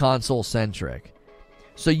than they're console centric.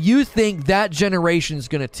 So you think that generation is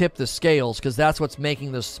going to tip the scales because that's what's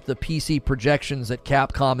making the PC projections that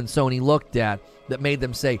Capcom and Sony looked at that made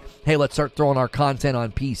them say, hey, let's start throwing our content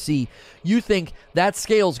on PC. You think that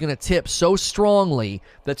scale is going to tip so strongly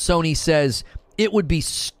that Sony says it would be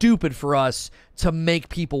stupid for us to make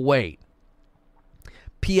people wait.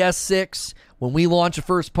 PS6, when we launch a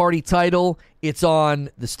first-party title, it's on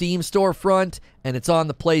the Steam storefront and it's on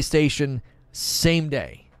the PlayStation same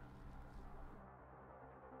day.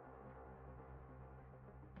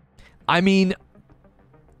 I mean,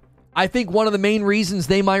 I think one of the main reasons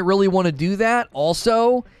they might really want to do that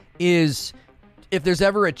also is if there's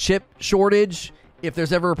ever a chip shortage, if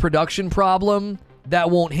there's ever a production problem,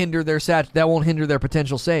 that won't hinder their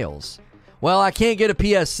potential sales. Well, I can't get a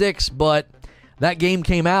PS6, but that game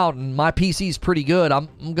came out and my PC's pretty good. I'm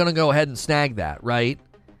going to go ahead and snag that, right?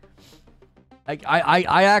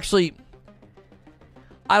 I actually,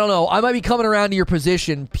 I don't know. I might be coming around to your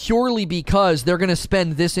position purely because they're going to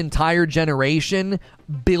spend this entire generation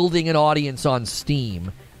building an audience on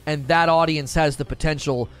Steam, and that audience has the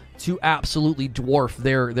potential to absolutely dwarf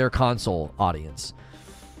their console audience.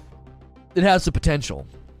 It has the potential.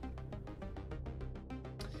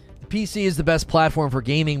 The PC is the best platform for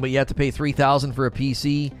gaming, but you have to pay $3,000 for a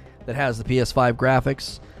PC that has the PS5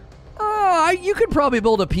 graphics. You could probably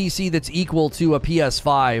build a PC that's equal to a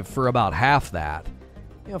PS5 for about half that.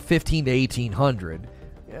 You know, $1,500 to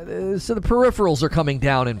 $1,800. So the peripherals are coming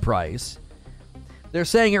down in price. They're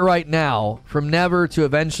saying it right now. From never to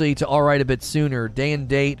eventually to alright a bit sooner. Day and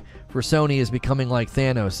date for Sony is becoming like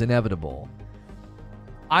Thanos, inevitable.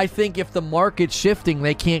 I think if the market's shifting,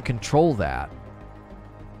 they can't control that.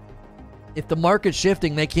 If the market's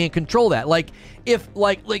shifting, they can't control that. Like,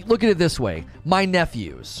 look at it this way. My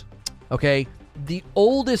nephews, okay? The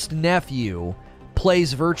oldest nephew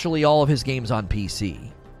plays virtually all of his games on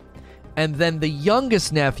PC. And then the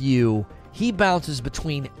youngest nephew, he bounces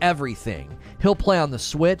between everything. He'll play on the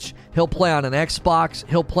Switch, he'll play on an Xbox,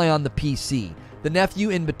 he'll play on the PC. The nephew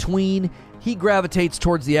in between, he gravitates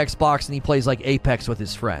towards the Xbox and he plays like Apex with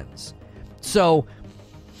his friends. So,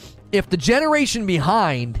 if the generation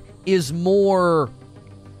behind is more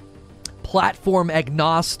platform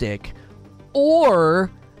agnostic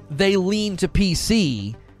or they lean to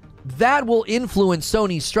PC, that will influence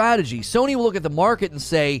Sony's strategy. Sony will look at the market and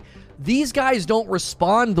say, these guys don't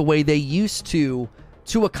respond the way they used to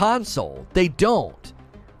a console. They don't,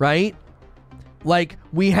 right? Like,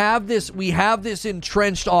 we have this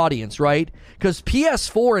entrenched audience, right? Because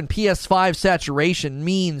PS4 and PS5 saturation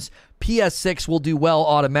means PS6 will do well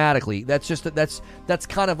automatically. That's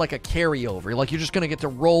kind of like a carryover. Like, you're just going to get to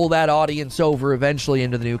roll that audience over eventually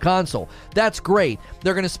into the new console. That's great.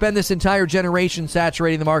 They're going to spend this entire generation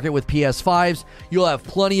saturating the market with PS5s. You'll have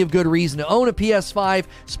plenty of good reason to own a PS5,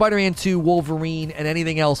 Spider-Man 2, Wolverine, and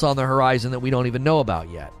anything else on the horizon that we don't even know about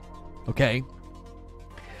yet. Okay?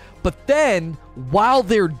 But then, while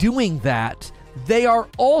they're doing that, they are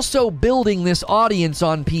also building this audience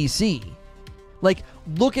on PC. Like,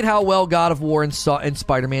 look at how well God of War and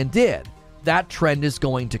Spider-Man did. That trend is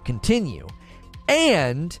going to continue.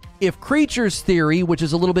 And if Creature's theory, which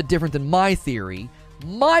is a little bit different than my theory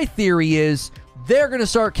is they're going to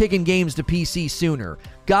start kicking games to PC sooner.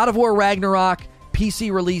 God of War Ragnarok,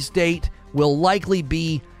 PC release date will likely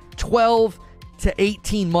be 12 to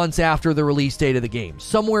 18 months after the release date of the game.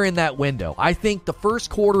 Somewhere in that window. I think the first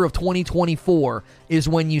quarter of 2024 is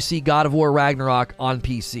when you see God of War Ragnarok on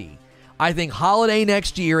PC. I think holiday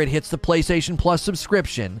next year it hits the PlayStation Plus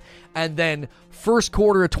subscription, and then first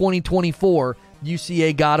quarter of 2024 you see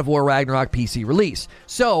a God of War Ragnarok PC release.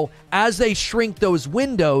 So as they shrink those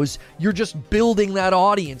windows, you're just building that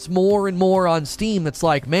audience more and more on Steam. That's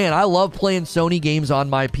like, man, I love playing Sony games on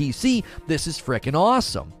my PC. This is freaking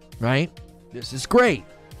awesome, right? This is great.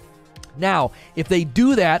 Now, if they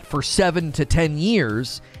do that for 7 to 10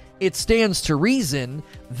 years, it stands to reason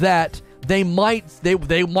that they might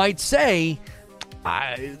say,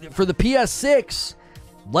 for the PS6,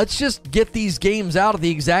 let's just get these games out at the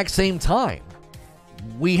exact same time.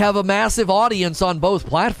 We have a massive audience on both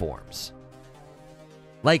platforms.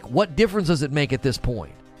 Like, what difference does it make at this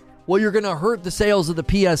point? Well, you're going to hurt the sales of the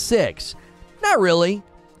PS6. Not really.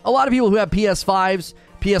 A lot of people who have PS5s,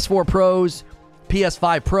 PS4 Pros,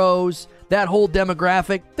 PS5 Pros, that whole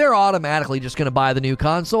demographic, they're automatically just going to buy the new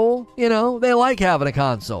console. You know, they like having a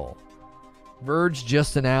console. Verge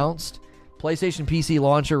just announced PlayStation PC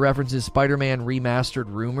launcher references Spider-Man remastered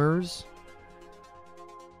rumors.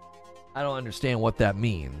 I don't understand what that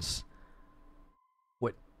means.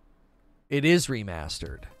 What? It is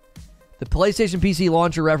remastered. The PlayStation PC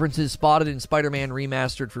launcher references spotted in Spider-Man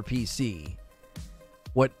remastered for PC.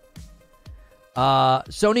 What?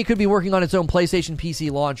 Sony could be working on its own PlayStation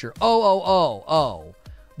PC launcher. Oh.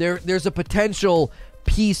 There's a potential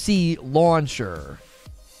PC launcher.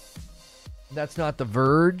 That's not The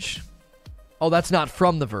Verge. Oh, that's not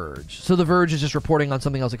from The Verge. So The Verge is just reporting on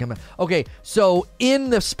something else that came out. Okay, so in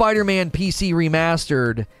the Spider-Man PC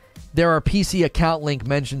remastered, there are PC account link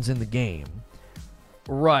mentions in the game.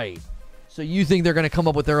 Right. So you think they're going to come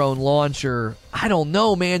up with their own launcher? I don't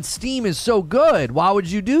know, man. Steam is so good. Why would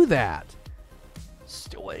you do that?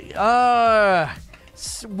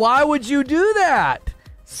 Why would you do that?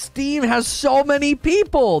 Steam has so many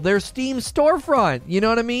people. Their Steam storefront. You know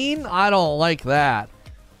what I mean? I don't like that.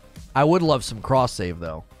 I would love some cross-save,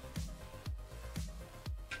 though.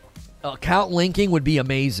 Account linking would be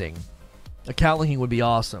amazing. Account linking would be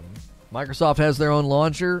awesome. Microsoft has their own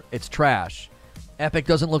launcher. It's trash. Epic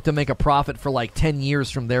doesn't look to make a profit for like 10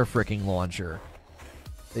 years from their freaking launcher.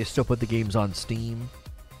 They still put the games on Steam.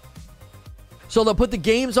 So they'll put the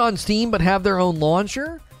games on Steam but have their own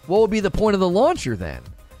launcher? What would be the point of the launcher then?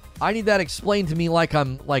 I need that explained to me like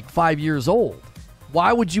I'm like 5 years old.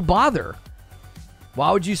 Why would you bother?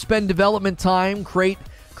 Why would you spend development time, create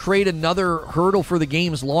another hurdle for the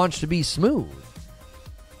game's launch to be smooth?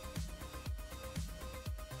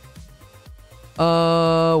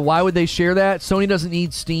 Why would they share that? Sony doesn't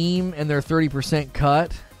need Steam and their 30%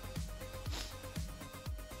 cut.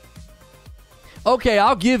 Okay,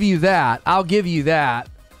 I'll give you that.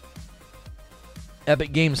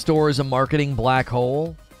 Epic Games Store is a marketing black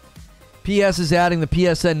hole. PS is adding the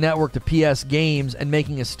PSN network to PS Games and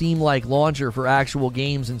making a Steam-like launcher for actual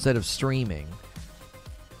games instead of streaming.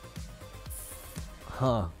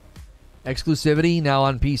 Huh. Exclusivity now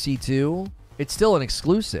on PC too? It's still an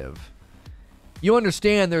exclusive. You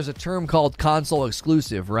understand there's a term called console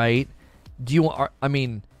exclusive, right? Are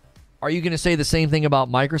you going to say the same thing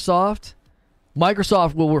about Microsoft?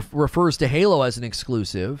 Microsoft refers to Halo as an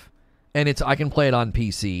exclusive, and I can play it on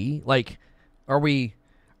PC. Like, are we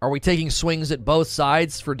taking swings at both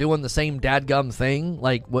sides for doing the same dadgum thing?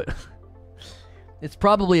 Like, what? It's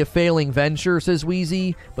probably a failing venture, says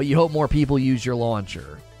Wheezy, but you hope more people use your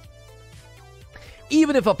launcher.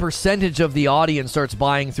 Even if a percentage of the audience starts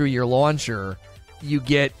buying through your launcher, you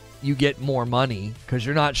get more money because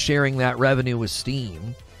you're not sharing that revenue with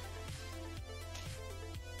Steam.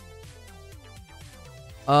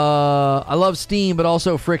 I love Steam, but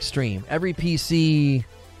also Frickstream. Every PC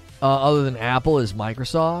other than Apple is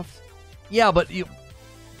Microsoft. Yeah, but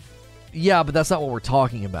that's not what we're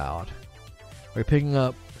talking about. We're picking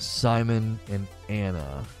up Simon and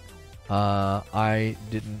Anna. I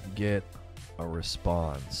didn't get a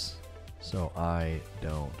response, so I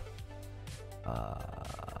don't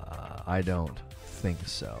think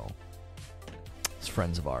so. It's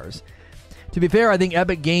friends of ours. To be fair, I think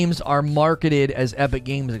Epic Games are marketed as Epic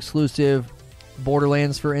Games exclusive.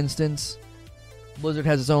 Borderlands, for instance. Blizzard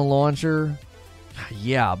has its own launcher.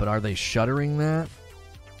 Yeah, but are they shuttering that?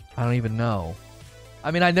 I don't even know.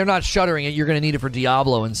 I mean, they're not shuttering it. You're going to need it for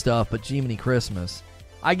Diablo and stuff, but Jiminy Christmas.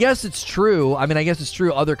 I guess it's true.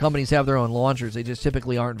 Other companies have their own launchers. They just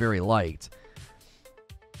typically aren't very liked.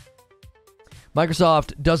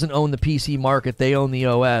 Microsoft doesn't own the PC market. They own the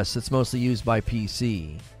OS. It's mostly used by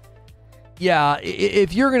PC. Yeah,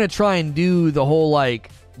 if you're going to try and do the whole,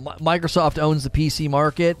 Microsoft owns the PC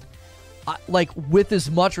market, with as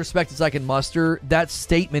much respect as I can muster, that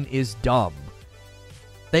statement is dumb.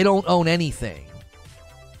 They don't own anything.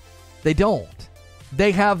 They don't.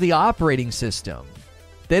 They have the operating system.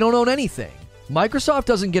 They don't own anything. Microsoft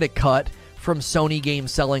doesn't get a cut from Sony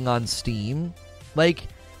games selling on Steam.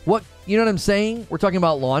 What? You know what I'm saying? We're talking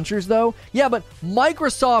about launchers, though? Yeah, but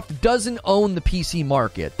Microsoft doesn't own the PC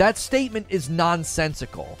market. That statement is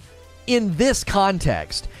nonsensical in this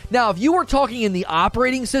context. Now, if you were talking in the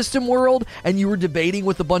operating system world and you were debating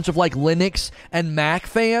with a bunch of Linux and Mac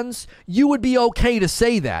fans, you would be okay to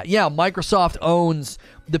say that. Yeah, Microsoft owns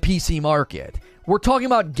the PC market. We're talking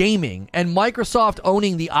about gaming, and Microsoft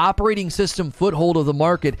owning the operating system foothold of the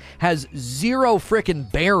market has zero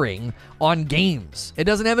frickin' bearing on games. It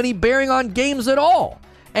doesn't have any bearing on games at all.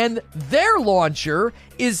 And their launcher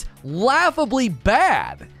is laughably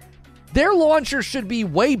bad. Their launcher should be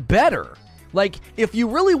way better. Like, if you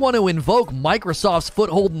really want to invoke Microsoft's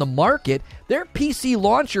foothold in the market, their PC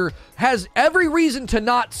launcher has every reason to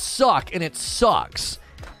not suck, and it sucks.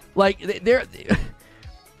 Like,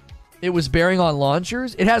 it was bearing on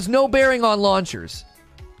launchers? It has no bearing on launchers.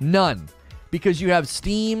 None. Because you have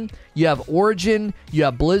Steam, you have Origin, you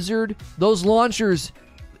have Blizzard. Those launchers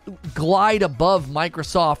glide above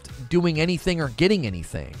Microsoft doing anything or getting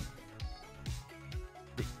anything.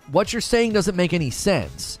 What you're saying doesn't make any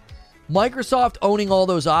sense. Microsoft owning all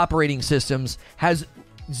those operating systems has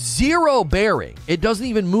zero bearing. It doesn't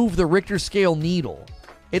even move the Richter scale needle.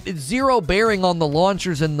 It's zero bearing on the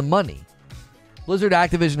launchers and the money. Blizzard,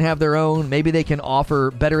 Activision have their own. Maybe they can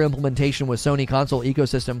offer better implementation with Sony console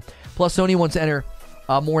ecosystem. Plus, Sony wants to enter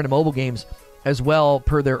more into mobile games as well,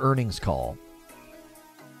 per their earnings call.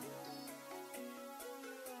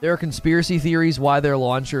 There are conspiracy theories why their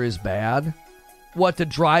launcher is bad. What, to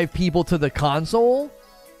drive people to the console?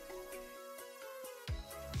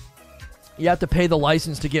 You have to pay the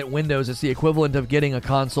license to get Windows. It's the equivalent of getting a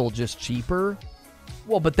console just cheaper.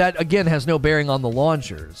 Well, but that, again, has no bearing on the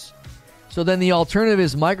launchers. So then the alternative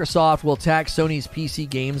is Microsoft will tax Sony's PC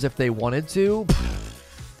games if they wanted to.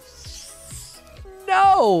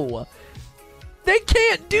 No! They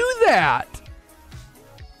can't do that!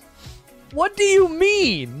 What do you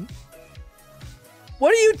mean?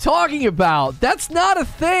 What are you talking about? That's not a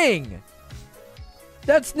thing!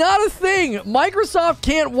 That's not a thing! Microsoft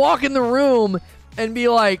can't walk in the room and be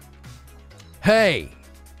like, hey,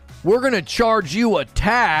 we're going to charge you a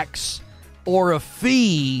tax or a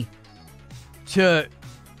fee to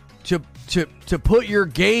put your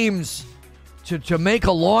games to make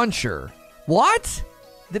a launcher. What?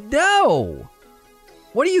 No.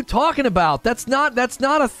 What are you talking about? That's not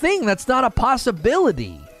a thing. That's not a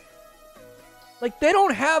possibility. Like, they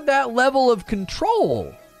don't have that level of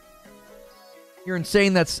control. You're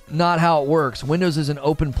insane. That's not how it works. Windows is an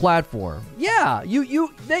open platform. Yeah,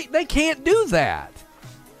 they can't do that.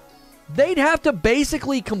 They'd have to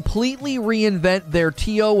basically completely reinvent their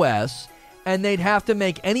TOS, and they'd have to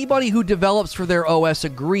make anybody who develops for their OS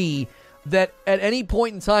agree that at any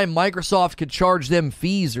point in time, Microsoft could charge them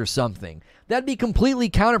fees or something. That'd be completely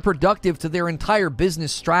counterproductive to their entire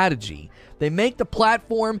business strategy. They make the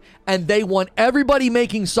platform, and they want everybody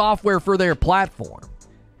making software for their platform.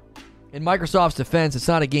 In Microsoft's defense, it's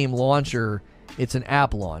not a game launcher, it's an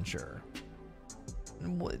app launcher.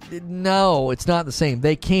 No, it's not the same.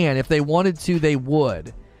 They can. If they wanted to, they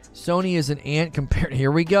would. Sony is an ant compared...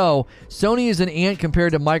 Here we go. Sony is an ant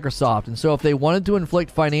compared to Microsoft, and so if they wanted to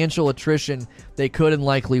inflict financial attrition, they could and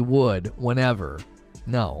likely would, whenever.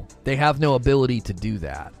 No, they have no ability to do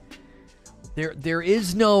that. There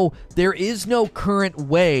is no current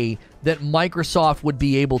way that Microsoft would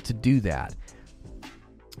be able to do that.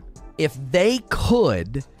 If they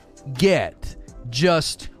could get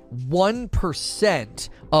just 1%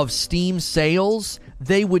 of Steam sales,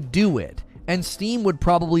 they would do it. And Steam would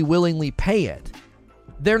probably willingly pay it.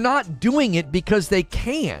 They're not doing it because they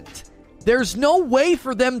can't. There's no way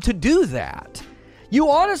for them to do that. You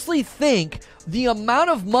honestly think the amount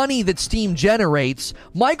of money that Steam generates,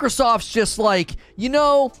 Microsoft's just like,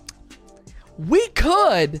 we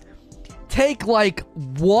could take like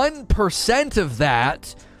 1% of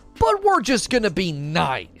that, but we're just going to be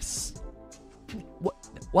nice.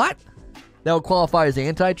 What? That would qualify as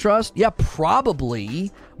antitrust? Yeah,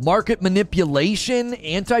 probably. Market manipulation,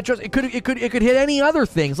 antitrust. It could hit any other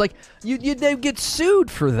things. Like they'd get sued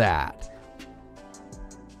for that.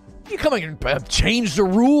 You come in and change the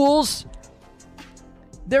rules.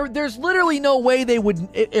 There's literally no way they would,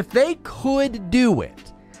 if they could do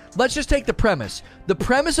it. Let's just take the premise. The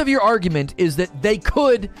premise of your argument is that they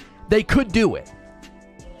could do it.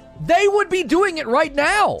 They would be doing it right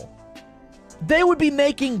now. They would be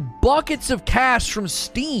making buckets of cash from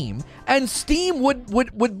Steam, and Steam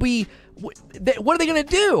would be... What are they going to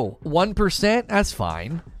do? 1%? That's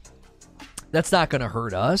fine. That's not going to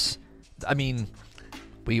hurt us. I mean,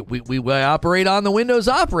 we operate on the Windows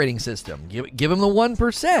operating system. Give them the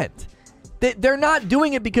 1%. They're not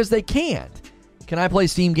doing it because they can't. Can I play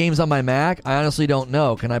Steam games on my Mac? I honestly don't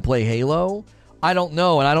know. Can I play Halo? I don't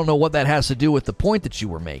know, and I don't know what that has to do with the point that you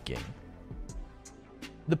were making.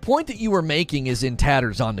 The point that you were making is in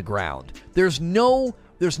tatters on the ground. There's no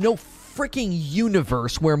freaking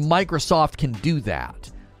universe where Microsoft can do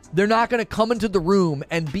that. They're not going to come into the room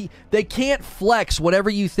and they can't flex whatever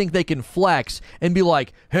you think they can flex and be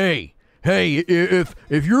like, hey, if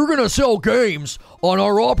you're going to sell games on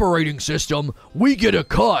our operating system, we get a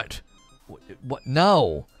cut. What?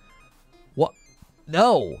 No. What?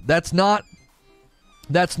 No, that's not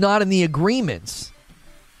in the agreements.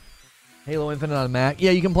 Halo Infinite on Mac.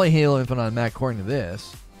 Yeah, you can play Halo Infinite on Mac according to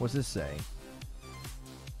this. What's this say?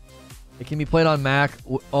 It can be played on Mac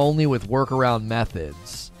only with workaround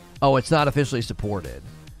methods. Oh, it's not officially supported.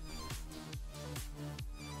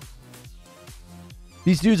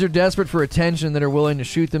 These dudes are desperate for attention that are willing to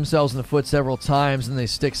shoot themselves in the foot several times and they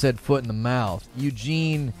stick said foot in the mouth.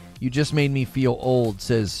 Eugene, you just made me feel old,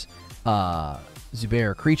 says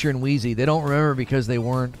Zubair. Creature and Wheezy, they don't remember because they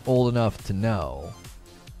weren't old enough to know.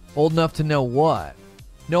 Old enough to know what?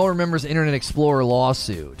 No one remembers the Internet Explorer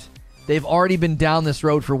lawsuit. They've already been down this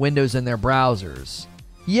road for Windows in their browsers.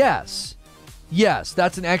 Yes,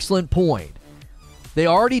 that's an excellent point. They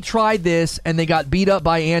already tried this, and they got beat up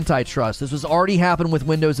by antitrust. This was already happened with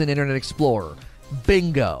Windows and Internet Explorer.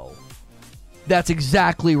 Bingo. That's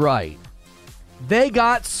exactly right. They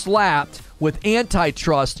got slapped with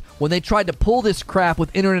antitrust when they tried to pull this crap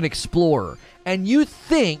with Internet Explorer. And you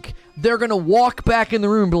think they're going to walk back in the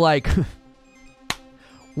room and be like,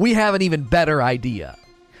 we have an even better idea.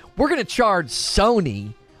 We're going to charge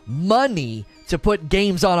Sony money to put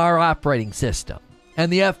games on our operating system.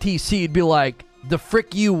 And the FTC would be like, the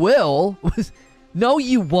frick you will. No,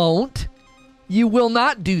 you won't. You will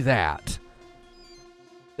not do that.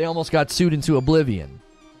 They almost got sued into oblivion.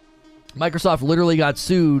 Microsoft literally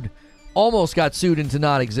almost got sued into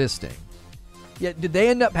not existing. Yeah, did they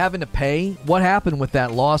end up having to pay? What happened with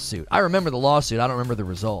that lawsuit? I remember the lawsuit. I don't remember the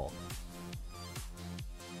result.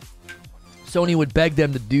 Sony would beg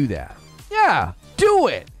them to do that. Yeah, do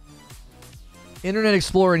it. Internet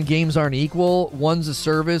Explorer and games aren't equal. One's a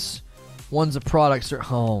service. One's a product.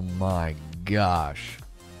 Oh my gosh.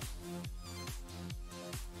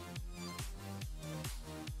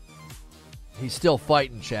 He's still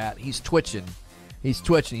fighting, chat. He's twitching. He's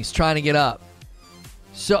trying to get up.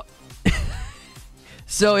 So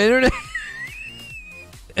Internet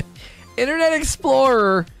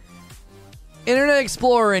Explorer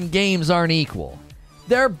and games aren't equal.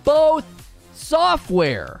 They're both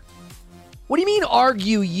software. What do you mean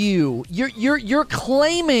argue you? You're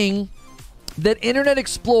claiming that Internet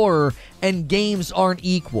Explorer and games aren't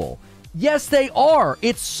equal. Yes, they are.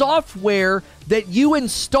 It's software that you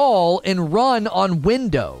install and run on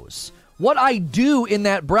Windows. What I do in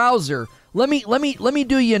that browser, let me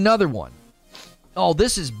do you another one. Oh,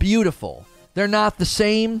 this is beautiful. They're not the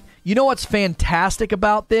same. You know what's fantastic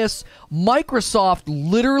about this? Microsoft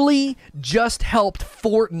literally just helped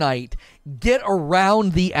Fortnite get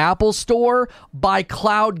around the Apple Store by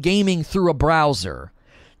cloud gaming through a browser.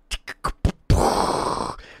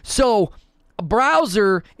 So, a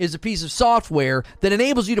browser is a piece of software that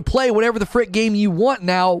enables you to play whatever the frick game you want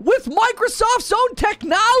now with Microsoft's own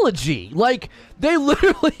technology. Like, they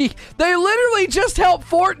literally just helped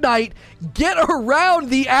Fortnite get around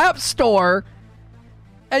the App Store,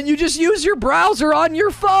 and you just use your browser on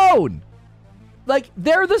your phone. Like,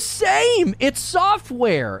 they're the same. It's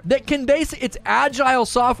software that can it's agile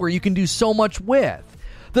software you can do so much with.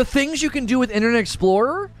 The things you can do with Internet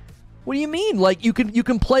Explorer, what do you mean? Like, you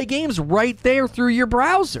can play games right there through your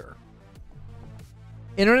browser.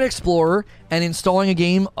 Internet Explorer and installing a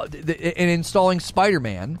game and installing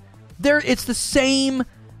Spider-Man, it's the same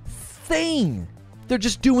thing. They're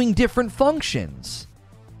just doing different functions.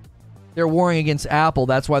 They're warring against Apple.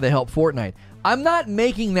 That's why they help Fortnite. I'm not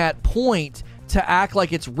making that point to act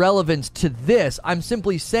like it's relevant to this. I'm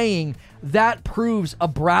simply saying that proves a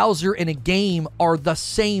browser and a game are the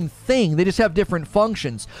same thing. They just have different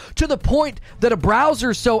functions. To the point that a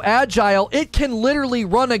browser is so agile, it can literally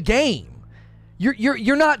run a game.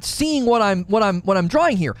 You're not seeing what I'm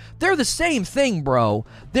drawing here. They're the same thing, bro.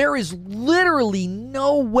 There is literally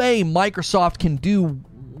no way Microsoft can do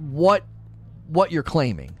what you're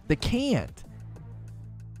claiming. They can't.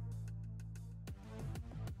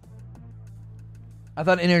 I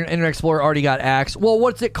thought Internet Explorer already got axed. Well,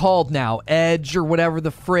 what's it called now? Edge or whatever the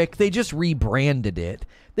frick. They just rebranded it.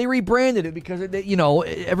 They rebranded it because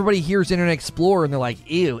everybody hears Internet Explorer and they're like,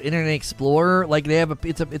 "Ew, Internet Explorer!" Like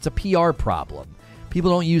it's a PR problem.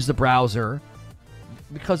 People don't use the browser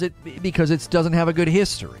because it doesn't have a good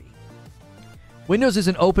history. Windows is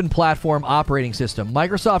an open platform operating system.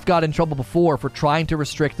 Microsoft got in trouble before for trying to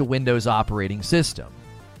restrict the Windows operating system.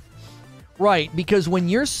 Right, because when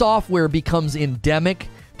your software becomes endemic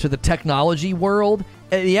to the technology world,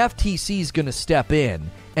 the FTC is going to step in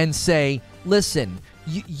and say, listen,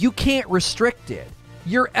 you can't restrict it.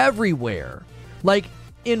 You're everywhere. Like,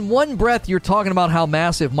 in one breath, you're talking about how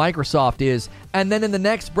massive Microsoft is, and then in the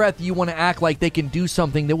next breath, you want to act like they can do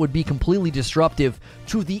something that would be completely disruptive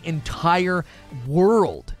to the entire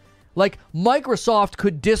world. Like, Microsoft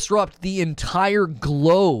could disrupt the entire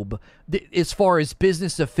globe as far as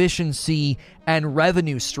business efficiency and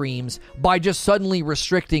revenue streams by just suddenly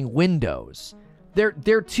restricting Windows.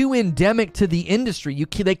 They're too endemic to the industry.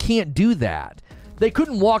 They can't do that. They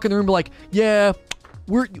couldn't walk in the room and be like, yeah,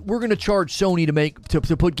 we're going to charge Sony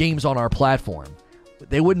to put games on our platform.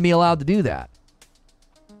 They wouldn't be allowed to do that.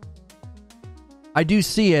 I do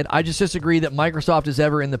see it. I just disagree that Microsoft is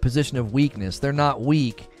ever in the position of weakness. They're not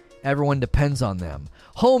weak. Everyone depends on them.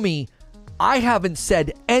 Homie, I haven't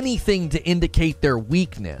said anything to indicate their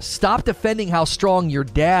weakness. Stop defending how strong your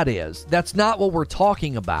dad is. That's not what we're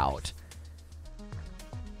talking about.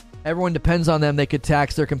 Everyone depends on them. They could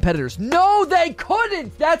tax their competitors. No, they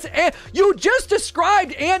couldn't. You just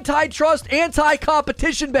described antitrust,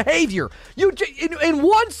 anti-competition behavior. In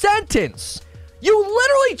one sentence. You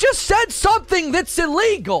literally just said something that's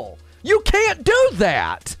illegal. You can't do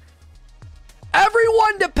that.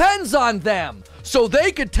 Everyone depends on them, so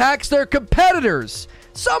they could tax their competitors.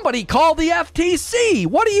 Somebody call the FTC.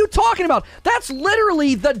 What are you talking about? That's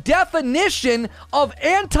literally the definition of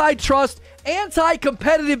antitrust,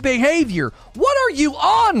 anti-competitive behavior. What are you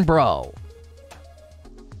on, bro?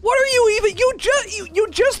 What are you even... You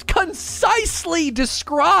just concisely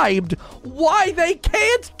described why they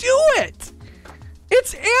can't do it.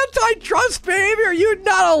 It's antitrust behavior. You're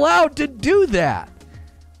not allowed to do that.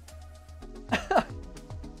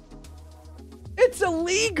 It's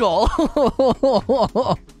illegal.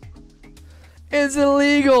 It's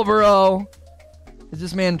illegal, bro. Is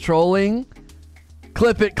this man trolling?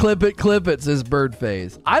 Clip it, clip it, clip it, says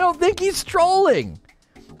Birdface. I don't think he's trolling.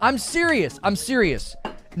 I'm serious.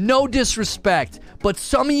 No disrespect, but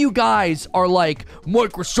some of you guys are like,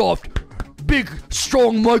 Microsoft, big,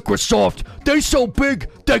 strong Microsoft. They so big,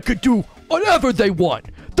 they could do whatever they want.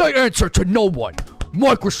 They answer to no one.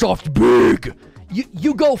 Microsoft's big.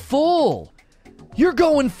 You go full. You're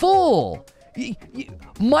going full.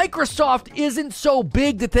 Microsoft isn't so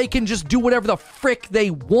big that they can just do whatever the frick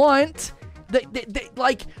they want. They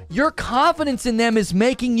like, your confidence in them is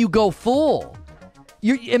making you go full.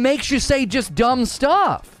 It makes you say just dumb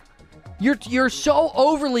stuff. You're so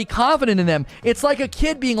overly confident in them. It's like a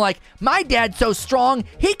kid being like, my dad's so strong,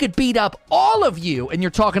 he could beat up all of you. And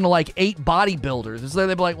you're talking to like 8 bodybuilders. It's like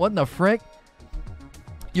they'd be like, what in the frick?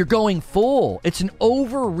 You're going full. It's an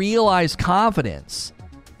over-realized confidence.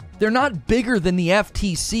 They're not bigger than the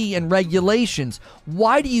FTC and regulations.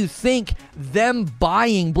 Why do you think them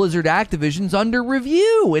buying Blizzard Activision's under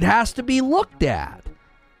review? It has to be looked at.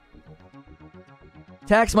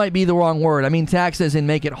 Tax might be the wrong word. I mean, tax as in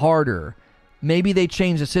make it harder. Maybe they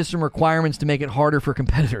change the system requirements to make it harder for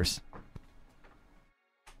competitors.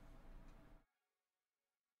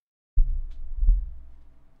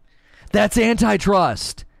 That's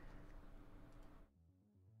antitrust.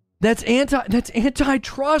 That's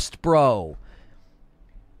antitrust, bro.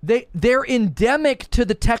 They're endemic to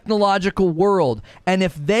the technological world. And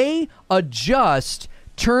if they adjust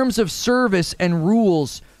terms of service and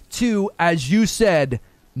rules to, as you said,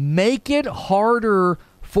 make it harder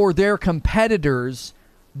for their competitors,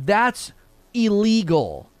 that's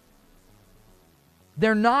illegal.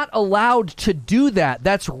 They're not allowed to do that.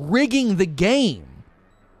 That's rigging the game.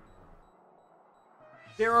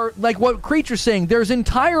 There are, like what Creature's saying, there's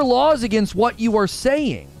entire laws against what you are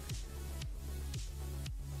saying.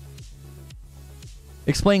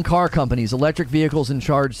 Explain car companies, electric vehicles, and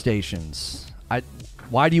charge stations.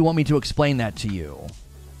 Why do you want me to explain that to you?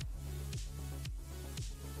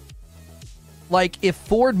 Like, if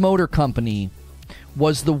Ford Motor Company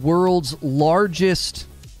was the world's largest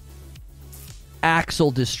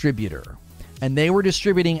axle distributor, and they were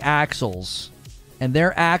distributing axles, and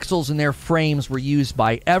their axles and their frames were used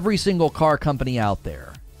by every single car company out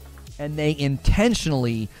there, and they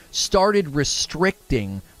intentionally started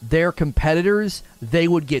restricting their competitors, they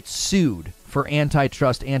would get sued for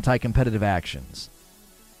antitrust, anti-competitive actions.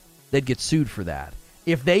 They'd get sued for that.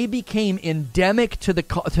 If they became endemic to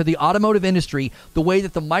the automotive industry, the way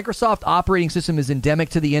that the Microsoft operating system is endemic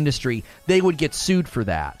to the industry, they would get sued for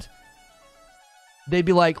that. They'd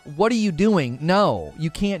be like, what are you doing? No, you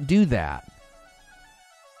can't do that.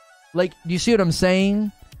 Like, do you see what I'm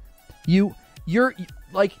saying? You're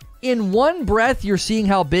like, in one breath, you're seeing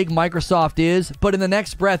how big Microsoft is, but in the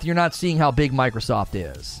next breath, you're not seeing how big Microsoft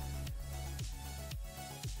is.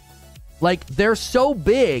 Like, they're so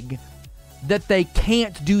big that they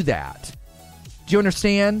can't do that. Do you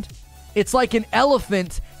understand? It's like an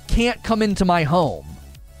elephant can't come into my home.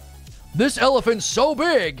 This elephant's so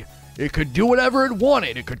big, it could do whatever it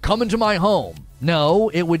wanted. It could come into my home. No,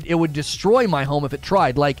 it would destroy my home if it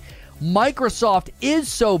tried. Like, Microsoft is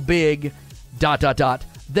so big, ... that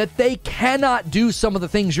that they cannot do some of the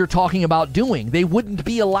things you're talking about doing. They wouldn't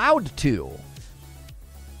be allowed to.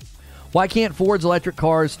 Why can't Ford's electric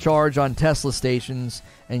cars charge on Tesla stations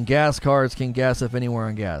and gas cars can gas up anywhere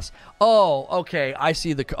on gas? Oh, okay. I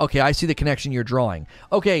see the connection you're drawing.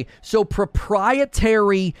 Okay, so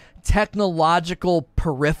proprietary technological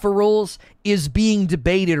peripherals is being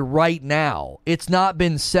debated right now. It's not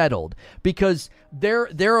been settled because there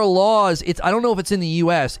are laws. I don't know if it's in the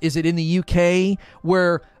US. Is it in the UK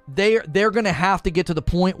where they're going to have to get to the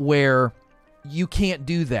point where you can't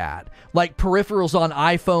do that. Like peripherals on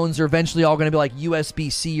iPhones are eventually all going to be like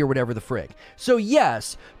USB-C or whatever the frick. So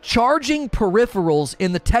yes, charging peripherals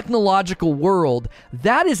in the technological world,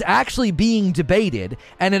 that is actually being debated.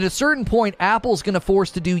 And at a certain point, Apple's going to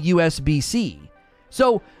force to do USB-C.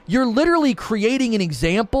 So you're literally creating an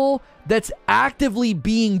example that's actively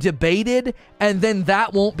being debated, and then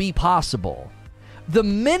that won't be possible. The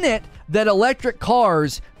minute that electric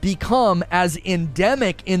cars become as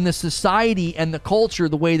endemic in the society and the culture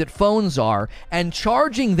the way that phones are, and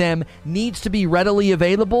charging them needs to be readily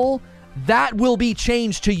available, that will be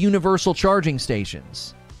changed to universal charging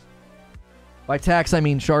stations. By tax, I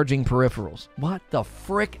mean charging peripherals. What the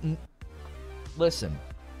frick? Listen.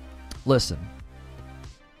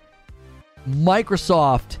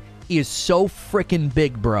 Microsoft is so frickin'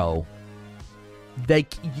 big, bro. They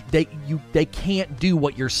can't do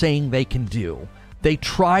what you're saying they can do. They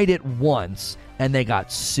tried it once and they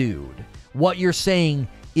got sued. What you're saying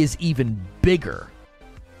is even bigger.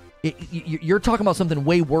 You're talking about something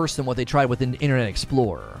way worse than what they tried with Internet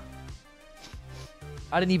Explorer.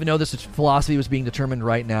 I didn't even know this philosophy was being determined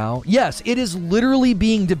right now. Yes, it is literally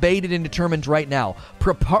being debated and determined right now.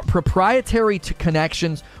 Proprietary to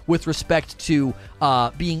connections with respect to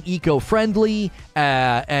being eco-friendly,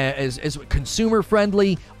 as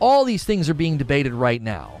consumer-friendly. All these things are being debated right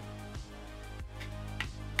now.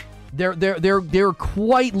 They're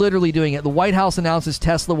quite literally doing it. The White House announces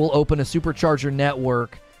Tesla will open a supercharger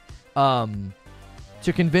network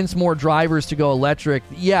to convince more drivers to go electric.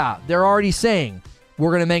 Yeah, they're already saying we're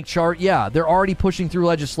going to make yeah, they're already pushing through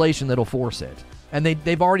legislation that'll force it. And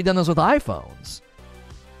they've already done this with iPhones.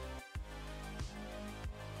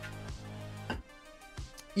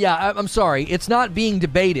 Yeah, I'm sorry. It's not being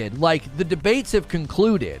debated. Like, the debates have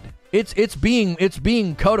concluded. It's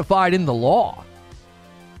being codified in the law.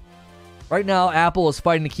 Right now, Apple is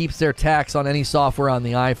fighting to keep their tax on any software on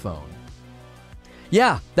the iPhone.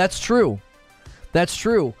 Yeah, that's true. That's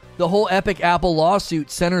true. The whole Epic Apple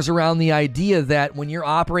lawsuit centers around the idea that when your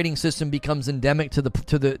operating system becomes endemic to the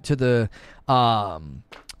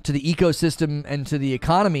ecosystem and to the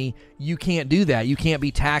economy, you can't do that. You can't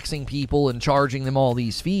be taxing people and charging them all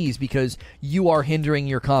these fees because you are hindering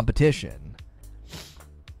your competition.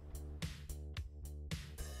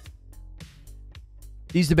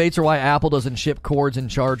 These debates are why Apple doesn't ship cords and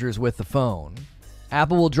chargers with the phone.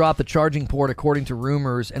 Apple will drop the charging port according to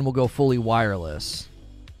rumors and will go fully wireless.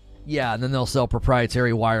 Yeah, and then they'll sell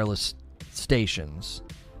proprietary wireless stations.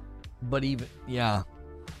 But yeah,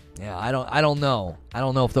 I don't know. I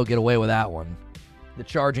don't know if they'll get away with that one. The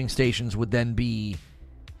charging stations would then be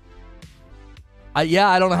I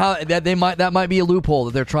don't know how that might be a loophole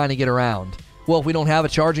that they're trying to get around. Well, if we don't have a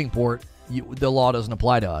charging port, the law doesn't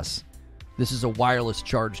apply to us. This is a wireless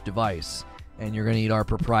charge device, and you're going to need our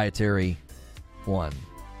proprietary one.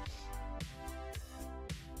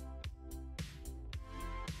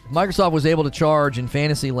 If Microsoft was able to charge in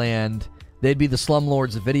Fantasyland, they'd be the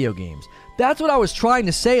slumlords of video games. That's what I was trying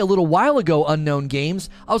to say a little while ago, Unknown Games.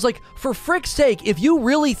 I was like, for frick's sake, if you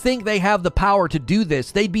really think they have the power to do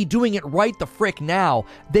this, they'd be doing it right the frick now.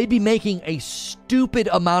 They'd be making a stupid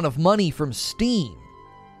amount of money from Steam.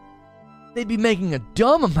 They'd be making a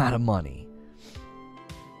dumb amount of money.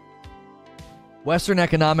 Western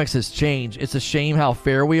economics has changed. It's a shame how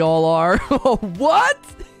fair we all are. What?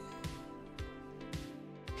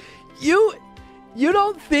 You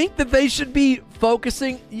don't think that they should be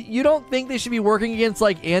focusing? You don't think they should be working against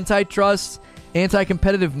like antitrust,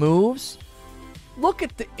 anti-competitive moves? Look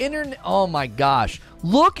at the internet. Oh my gosh.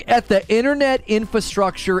 Look at the internet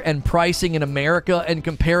infrastructure and pricing in America and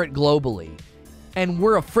compare it globally. And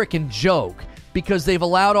we're a freaking joke because they've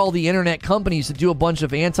allowed all the internet companies to do a bunch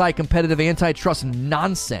of anti-competitive, antitrust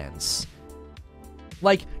nonsense.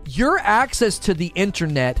 Like, your access to the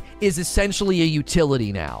internet is essentially a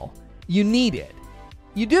utility now. You need it.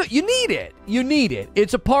 You need it. You need it.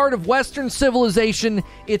 It's a part of Western civilization.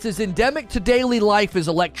 It's as endemic to daily life as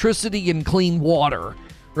electricity and clean water,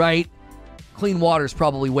 right? Clean water is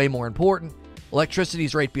probably way more important.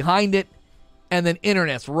 Electricity's right behind it. And then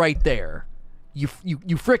internet's right there. You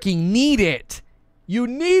freaking need it. You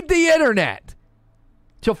need the internet.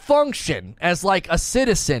 to function as like a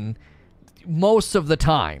citizen most of the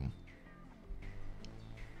time.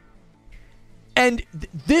 And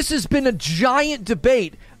this has been a giant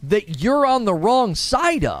debate that you're on the wrong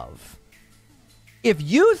side of. If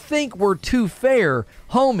you think we're too fair,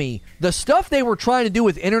 homie, the stuff they were trying to do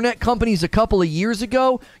with internet companies a couple of years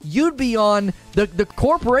ago, you'd be on the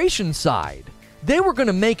corporation side. They were going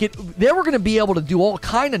to be able to do all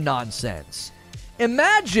kind of nonsense.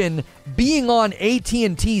 Imagine being on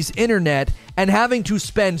AT&T's internet and having to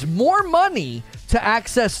spend more money to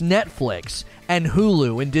access Netflix and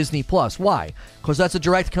Hulu and Disney Plus. Why? Because that's a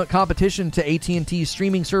direct competition to AT&T's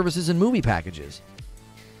streaming services and movie packages.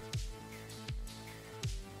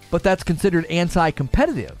 But that's considered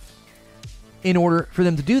anti-competitive in order for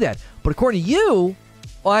them to do that. But according to you,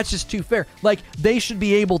 well, that's just too fair. Like, they should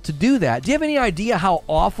be able to do that. Do you have any idea how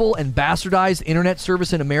awful and bastardized internet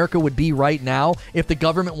service in America would be right now if the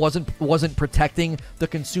government wasn't protecting the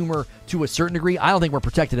consumer to a certain degree? I don't think we're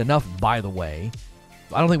protected enough, by the way.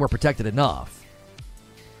 I don't think we're protected enough.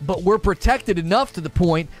 But we're protected enough to the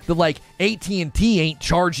point that, like, AT&T ain't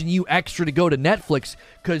charging you extra to go to Netflix,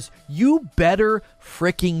 because you better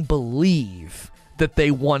freaking believe that they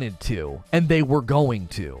wanted to and they were going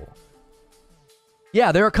to.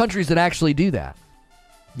 Yeah, there are countries that actually do that.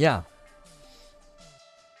 Yeah.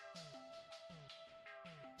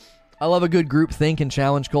 I love a good group think and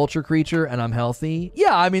challenge culture, creature, and I'm healthy.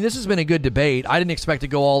 Yeah, I mean, this has been a good debate. I didn't expect to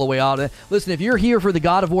go all the way out. Listen, if you're here for the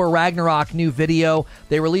God of War Ragnarok new video,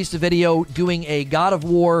 they released a video doing a God of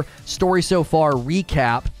War story so far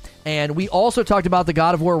recap, and we also talked about the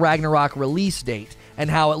God of War Ragnarok release date and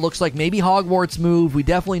how it looks like maybe Hogwarts moved. We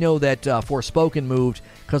definitely know that Forspoken moved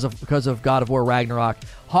because of God of War Ragnarok.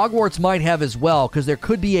 Hogwarts might have as well, because there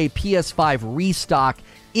could be a PS5 restock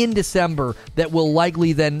in December that will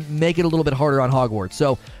likely then make it a little bit harder on Hogwarts.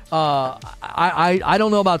 So I don't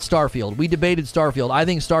know about Starfield. We debated Starfield. I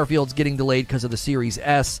think Starfield's getting delayed because of the Series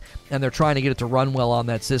S, and they're trying to get it to run well on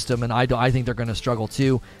that system, and I think they're going to struggle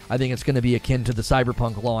too. I think it's going to be akin to the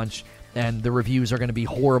Cyberpunk launch, and the reviews are going to be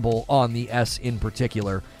horrible on the S in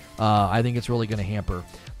particular. I think it's really going to hamper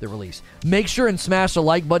the release. Make sure and smash the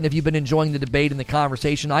like button if you've been enjoying the debate and the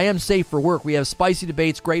conversation. I am safe for work. We have spicy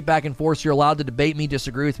debates, great back and forth. You're allowed to debate me,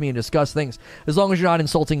 disagree with me, and discuss things as long as you're not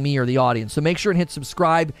insulting me or the audience. So make sure and hit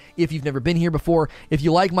subscribe if you've never been here before. If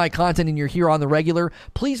you like my content and you're here on the regular,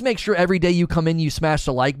 please make sure every day you come in, you smash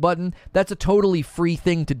the like button. That's a totally free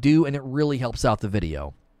thing to do, and it really helps out the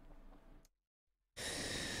video.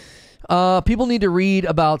 People need to read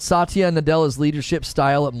about Satya Nadella's leadership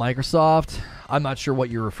style at Microsoft. I'm not sure what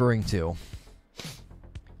you're referring to.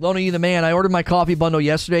 Lona, you the man. I ordered my coffee bundle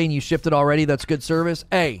yesterday and you shipped it already. That's good service.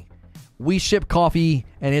 Hey, we ship coffee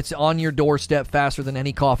and it's on your doorstep faster than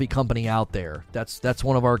any coffee company out there. That's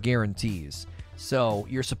one of our guarantees. So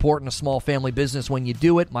you're supporting a small family business when you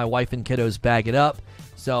do it. My wife and kiddos bag it up.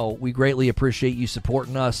 So we greatly appreciate you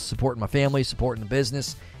supporting us, supporting my family, supporting the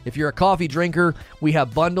business. If you're a coffee drinker, we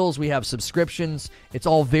have bundles, we have subscriptions. It's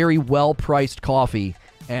all very well-priced coffee,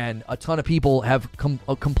 and a ton of people have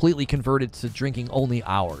completely converted to drinking only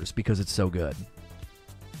ours because it's so good.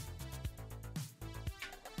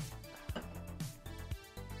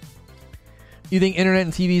 You think internet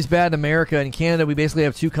and TV is bad in America? In Canada, we basically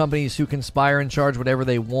have two companies who conspire and charge whatever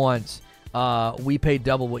they want. We pay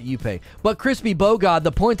double what you pay. But Crispy Bogod,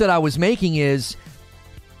 the point that I was making is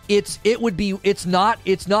it's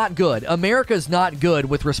not good. America's not good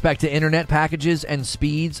with respect to internet packages and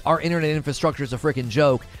speeds. Our internet infrastructure is a freaking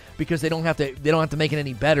joke because they don't have to make it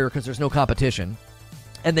any better because there's no competition.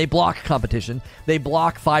 And they block competition. They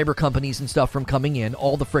block fiber companies and stuff from coming in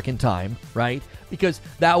all the frickin' time, right? Because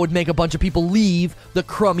that would make a bunch of people leave the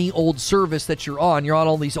crummy old service that you're on. You're on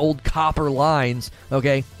all these old copper lines,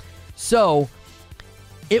 okay? So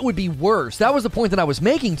it would be worse. That was the point that I was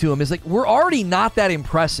making to him, is like, we're already not that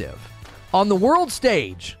impressive. On the world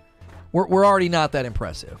stage, we're already not that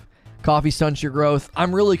impressive. Coffee stunts your growth.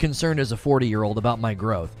 I'm really concerned as a 40-year-old about my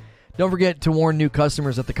growth. Don't forget to warn new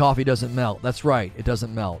customers that the coffee doesn't melt. That's right, it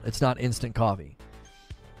doesn't melt. It's not instant coffee.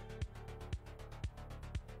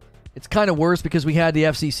 It's kind of worse because we had the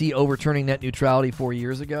FCC overturning net neutrality 4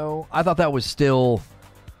 years ago. I thought that was still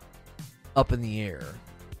up in the air.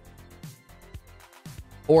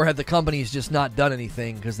 Or had the companies just not done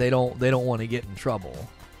anything because they don't want to get in trouble.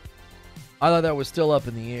 I thought that was still up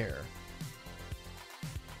in the air.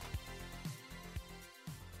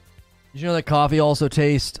 Did you know that coffee also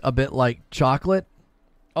tastes a bit like chocolate?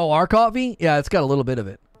 Oh, our coffee? Yeah, it's got a little bit of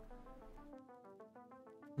it.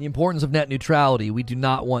 The importance of net neutrality. We do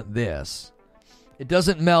not want this. It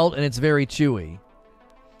doesn't melt and it's very chewy.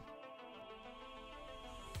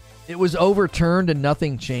 It was overturned and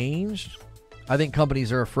nothing changed. I think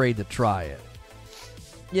companies are afraid to try it.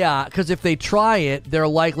 Yeah, because if they try it, they're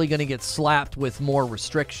likely going to get slapped with more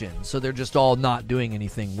restrictions. So they're just all not doing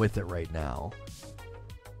anything with it right now.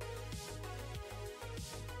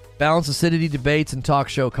 Balance acidity debates and talk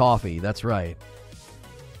show coffee. That's right.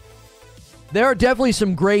 There are definitely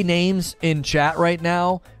some gray names in chat right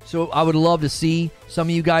now. So I would love to see some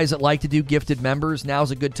of you guys that like to do gifted members.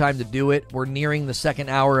 Now's a good time to do it. We're nearing the second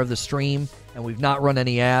hour of the stream, and we've not run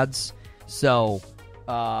any ads. So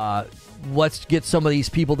let's get some of these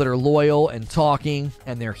people that are loyal and talking,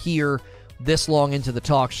 and they're here this long into the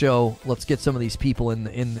talk show. Let's get some of these people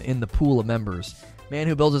in the pool of members. Man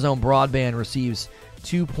who builds his own broadband receives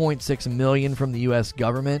 $2.6 million from the U.S.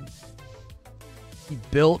 government. He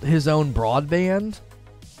built his own broadband.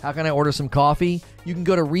 How can I order some coffee? You can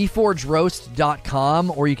go to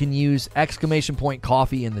reforgeroast.com, or you can use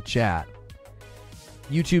 !coffee in the chat.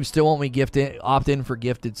 YouTube still won't me opt in for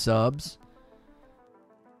gifted subs.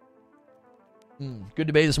 Good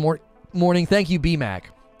debate this morning. Thank you, BMAC.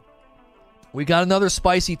 We got another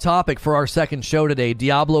spicy topic for our second show today.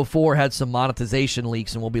 Diablo 4 had some monetization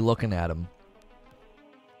leaks, and we'll be looking at them.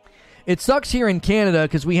 It sucks here in Canada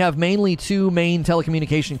because we have mainly two main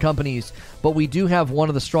telecommunication companies, but we do have one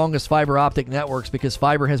of the strongest fiber optic networks because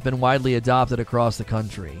fiber has been widely adopted across the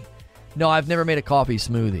country. No, I've never made a coffee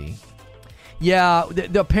smoothie. Yeah,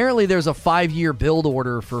 apparently there's a 5-year build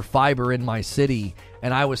order for fiber in my city,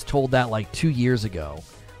 and I was told that like 2 years ago.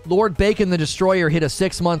 Lord Bacon the Destroyer hit a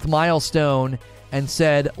 6-month milestone and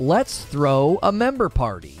said, let's throw a member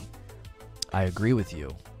party. I agree with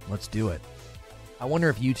you. Let's do it. I wonder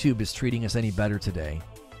if YouTube is treating us any better today.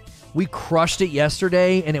 We crushed it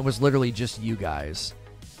yesterday, and it was literally just you guys.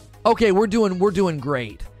 Okay, we're doing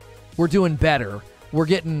great. We're doing better. We're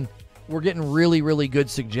getting really, really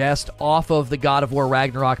good suggest off of the God of War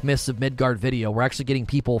Ragnarok Mists of Midgard video. We're actually getting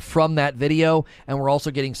people from that video, and we're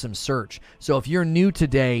also getting some search. So if you're new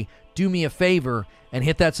today, do me a favor and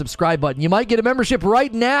hit that subscribe button. You might get a membership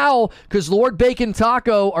right now because Lord Bacon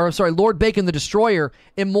the Destroyer,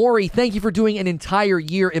 Imori, thank you for doing an entire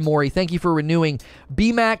year, Imori. Thank you for renewing.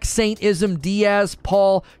 BMAC, Saint Ism, Diaz,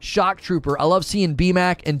 Paul, Shock Trooper. I love seeing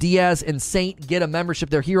BMAC and Diaz and Saint get a membership.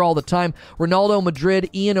 They're here all the time. Ronaldo Madrid,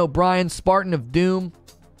 Ian O'Brien, Spartan of Doom,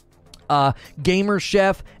 Gamer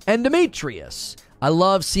Chef, and Demetrius. I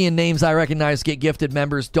love seeing names I recognize get gifted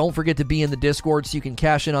members. Don't forget to be in the Discord so you can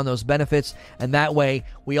cash in on those benefits. And that way,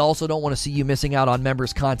 we also don't want to see you missing out on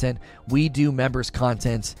members content. We do members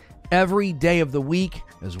content every day of the week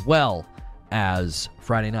as well as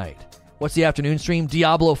Friday night. What's the afternoon stream?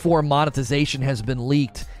 Diablo 4 monetization has been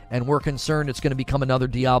leaked, and we're concerned it's going to become another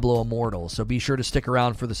Diablo Immortal. So be sure to stick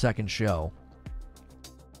around for the second show.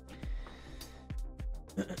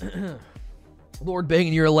 Lord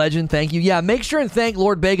Bacon, you're a legend. Thank you. Yeah, make sure and thank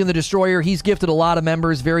Lord Bacon the Destroyer. He's gifted a lot of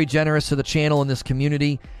members, very generous to the channel and this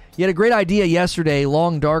community. He had a great idea yesterday,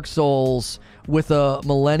 long Dark Souls with a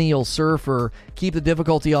millennial surfer. Keep the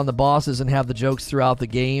difficulty on the bosses and have the jokes throughout the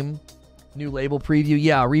game. New label preview.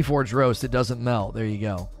 Yeah, Reforged Roast. It doesn't melt. There you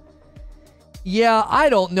go. Yeah, I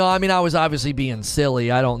don't know. I mean, I was obviously being silly.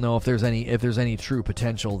 I don't know if there's any true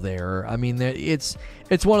potential there. I mean, it's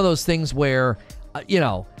one of those things where,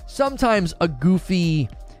 sometimes a goofy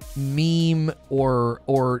meme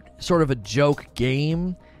or sort of a joke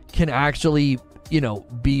game can actually,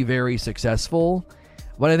 be very successful.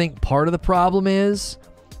 But I think part of the problem is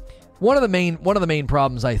one of the main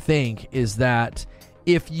problems I think is that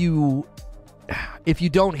if you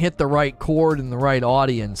don't hit the right chord and the right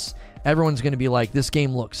audience, everyone's going to be like, this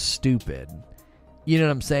game looks stupid. You know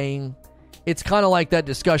what I'm saying? It's kind of like that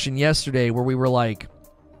discussion yesterday where we were like,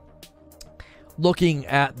 looking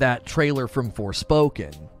at that trailer from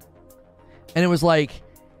Forspoken, and it was like,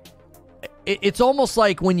 it's almost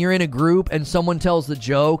like when you're in a group and someone tells the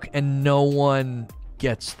joke and no one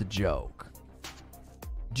gets the joke.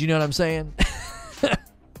 Do you know what I'm saying?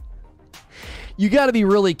 You got to be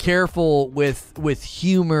really careful with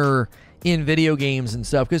humor in video games and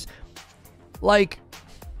stuff, because like,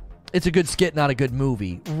 it's a good skit, not a good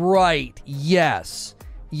movie, right? Yes,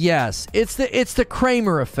 it's the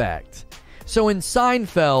Kramer effect. So in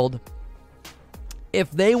Seinfeld,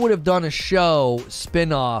 if they would have done a show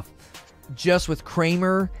spin-off just with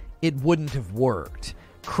Kramer, it wouldn't have worked.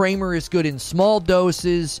 Kramer is good in small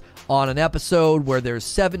doses on an episode where there's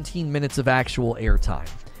 17 minutes of actual airtime.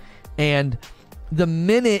 And the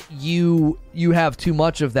minute you have too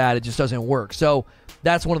much of that, it just doesn't work. So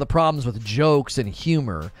that's one of the problems with jokes and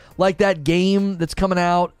humor. Like that game that's coming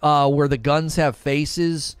out where the guns have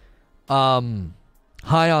faces, High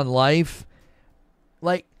on Life.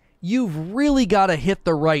 Like, you've really got to hit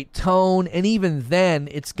the right tone, and even then,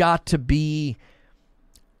 it's got to be...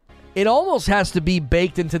 It almost has to be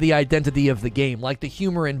baked into the identity of the game, like the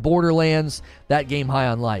humor in Borderlands, that game High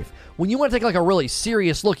on Life. When you want to take like a really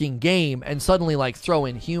serious-looking game and suddenly like throw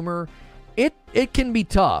in humor, it can be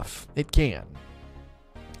tough. It can.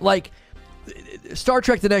 Like, Star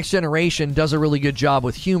Trek The Next Generation does a really good job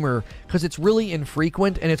with humor because it's really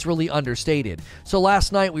infrequent and it's really understated. So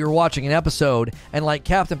last night we were watching an episode and like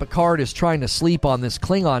Captain Picard is trying to sleep on this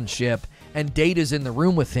Klingon ship and Data's in the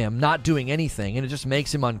room with him not doing anything, and it just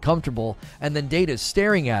makes him uncomfortable, and then Data's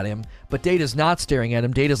staring at him, but Data's not staring at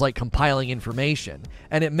him. Data's like compiling information,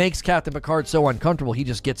 and it makes Captain Picard so uncomfortable he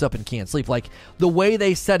just gets up and can't sleep. Like the way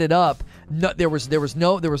they set it up, there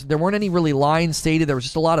weren't any really lines stated. There was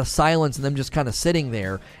just a lot of silence and them just kind of sitting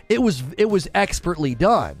there. It was expertly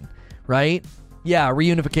done, right? Yeah,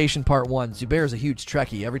 Reunification Part 1. Zubair's a huge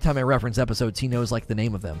Trekkie. Every time I reference episodes, he knows, like, the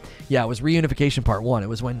name of them. Yeah, it was Reunification Part 1. It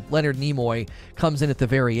was when Leonard Nimoy comes in at the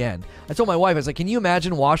very end. I told my wife, I was like, can you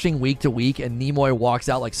imagine watching week to week and Nimoy walks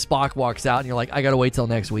out, like Spock walks out, and you're like, I gotta wait till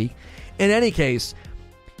next week? In any case,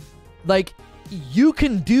 like, you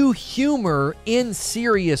can do humor in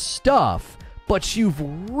serious stuff, but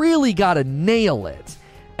you've really got to nail it.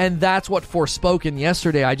 And that's what Forspoken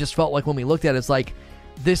yesterday, I just felt like when we looked at it, it's like,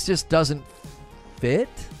 this just doesn't fit.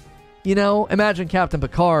 You know, imagine Captain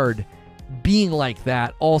Picard being like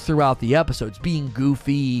that all throughout the episodes, being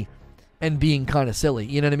goofy and being kind of silly.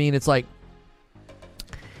 You know what I mean? It's like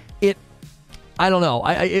I don't know.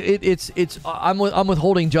 I'm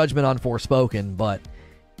withholding judgment on Forspoken, but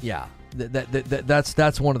yeah,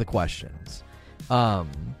 that's one of the questions. Yo,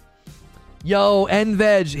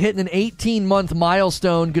 NVeg hitting an 18-month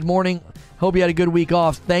milestone. Good morning. Hope you had a good week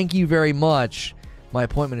off. Thank you very much. My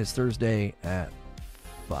appointment is Thursday at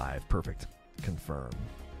 5. Perfect. Confirm.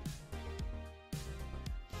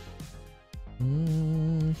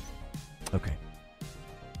 Okay.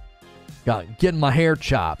 Getting my hair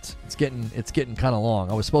chopped. It's getting kind of long.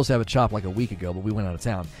 I was supposed to have it chopped like a week ago, but we went out of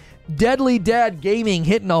town. Deadly Dad Gaming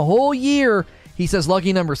hitting a whole year. He says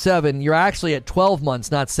lucky number 7. You're actually at 12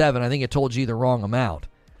 months, not 7. I think it told you the wrong amount.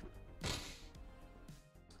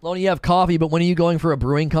 Loney, you have coffee, but when are you going for a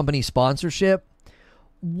brewing company sponsorship?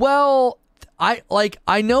 Well, I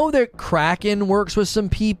know that Kraken works with some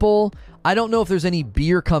people. I don't know if there's any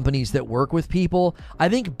beer companies that work with people. I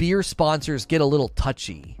think beer sponsors get a little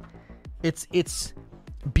touchy. It's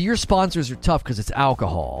beer sponsors are tough because it's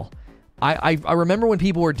alcohol. I remember when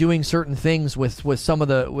people were doing certain things with some of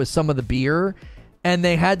the beer, and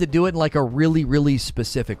they had to do it in like a really, really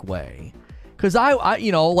specific way. Because I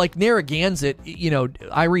like Narragansett,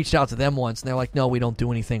 I reached out to them once, and they're like, no, we don't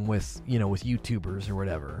do anything with YouTubers or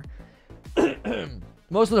whatever.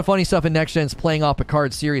 Most of the funny stuff in Next Gen is playing off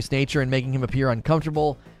Picard's serious nature and making him appear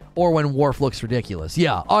uncomfortable, or when Worf looks ridiculous.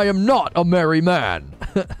 Yeah, I am not a merry man.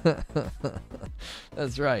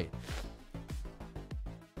 That's right.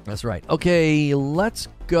 That's right. Okay, let's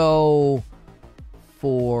go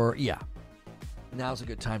for... Yeah. Now's a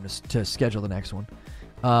good time to schedule the next one.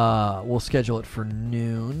 We'll schedule it for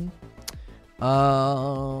noon.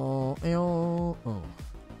 The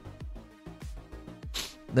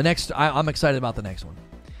next... I'm excited about the next one.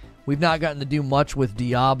 We've not gotten to do much with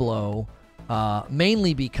Diablo,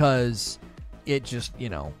 mainly because it just,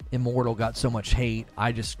 Immortal got so much hate.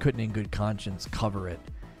 I just couldn't in good conscience cover it.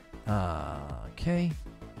 Okay.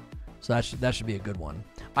 So that should be a good one.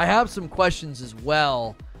 I have some questions as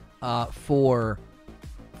well for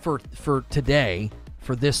today,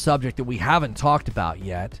 for this subject that we haven't talked about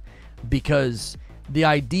yet, because the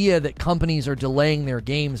idea that companies are delaying their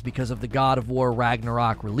games because of the God of War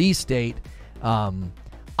Ragnarok release date,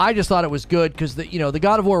 I just thought it was good because the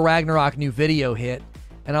God of War Ragnarok new video hit,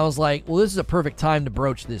 and I was like, well, this is a perfect time to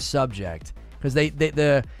broach this subject, because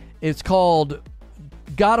it's called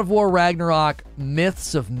God of War Ragnarok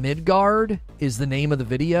Myths of Midgard is the name of the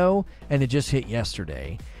video, and it just hit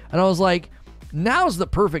yesterday. And I was like, now's the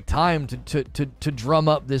perfect time to drum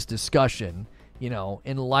up this discussion,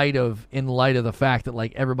 in light of the fact that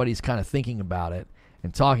like everybody's kind of thinking about it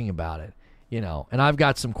and talking about it, And I've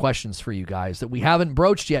got some questions for you guys that we haven't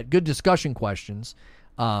broached yet. Good discussion questions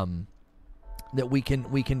that we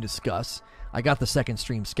can discuss. I got the second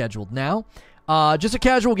stream scheduled now. Just a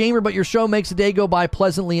casual gamer, but your show makes the day go by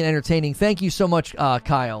pleasantly and entertaining. Thank you so much,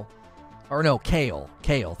 Kyle. Or no, Kale.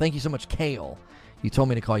 Kale. Thank you so much, Kale. You told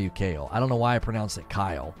me to call you Kale. I don't know why I pronounced it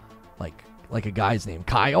Kyle. Like a guy's name.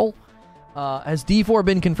 Kyle? Has D4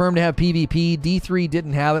 been confirmed to have PvP? D3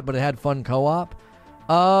 didn't have it, but it had fun co-op.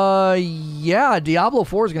 Yeah, Diablo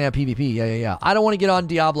 4 is going to have PvP. Yeah. I don't want to get on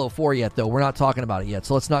Diablo 4 yet, though. We're not talking about it yet,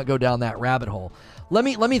 so let's not go down that rabbit hole. Let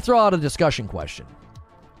me throw out a discussion question.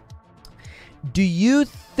 Do you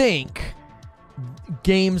think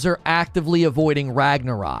games are actively avoiding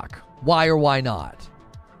Ragnarok? Why or why not?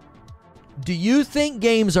 Do you think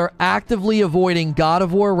games are actively avoiding God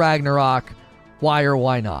of War Ragnarok? Why or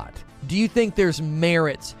why not? Do you think there's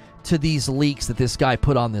merit to these leaks that this guy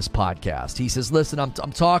put on this podcast? He says, listen, I'm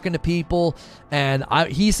talking to people, and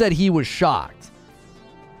he said he was shocked.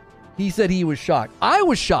 He said he was shocked. I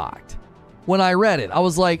was shocked when I read it. I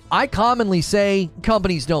was like, I commonly say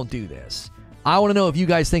companies don't do this. I want to know if you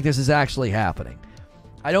guys think this is actually happening.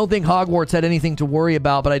 I don't think Hogwarts had anything to worry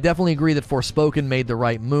about, but I definitely agree that Forspoken made the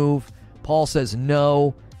right move. Paul says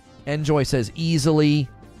no. Enjoy says easily.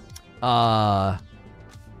 What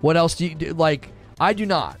else do you do? Like, I do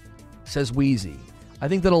not, says Wheezy. I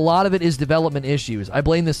think that a lot of it is development issues. I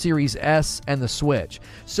blame the Series S and the Switch.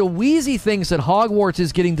 So Wheezy thinks that Hogwarts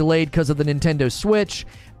is getting delayed because of the Nintendo Switch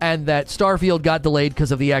and that Starfield got delayed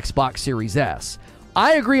because of the Xbox Series S.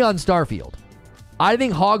 I agree on Starfield. I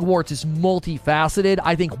think Hogwarts is multifaceted.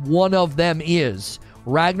 I think one of them is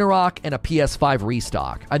Ragnarok and a PS5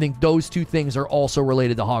 restock. I think those two things are also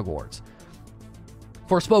related to Hogwarts.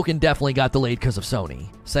 Forspoken definitely got delayed because of Sony,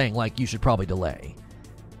 saying, like, you should probably delay.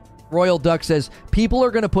 Royal Duck says, people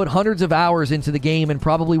are going to put hundreds of hours into the game and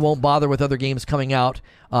probably won't bother with other games coming out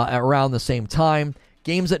around the same time.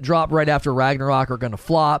 Games that drop right after Ragnarok are going to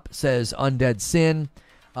flop, says Undead Sin.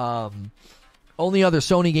 Only other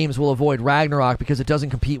Sony games will avoid Ragnarok because it doesn't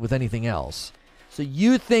compete with anything else. So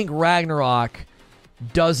you think Ragnarok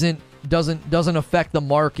doesn't affect the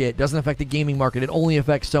market, doesn't affect the gaming market, it only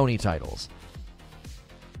affects Sony titles.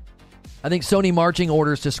 I think Sony marching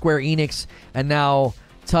orders to Square Enix and how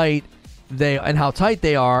tight they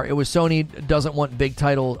are. It was Sony doesn't want big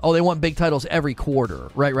titles. Oh, they want big titles every quarter.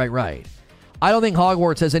 Right. I don't think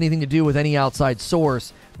Hogwarts has anything to do with any outside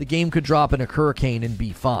source. The game could drop in a hurricane and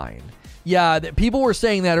be fine. Yeah, people were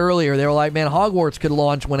saying that earlier. They were like, man, Hogwarts could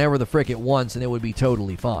launch whenever the frick it wants and it would be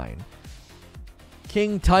totally fine.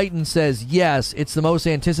 King Titan says, yes, it's the most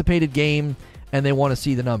anticipated game and they want to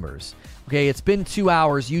see the numbers. Okay, it's been 2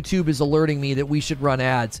 hours. YouTube is alerting me that we should run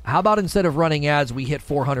ads. How about instead of running ads, we hit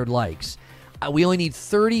 400 likes? We only need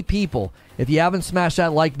 30 people. If you haven't smashed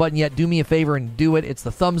that like button yet, do me a favor and do it. It's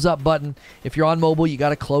the thumbs up button. If you're on mobile, you got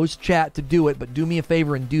to close chat to do it, but do me a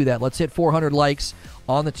favor and do that. Let's hit 400 likes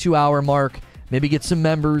on the 2 hour mark. Maybe get some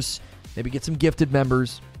members. Maybe get some gifted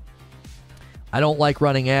members. I don't like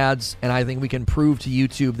running ads, and I think we can prove to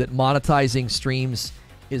YouTube that monetizing streams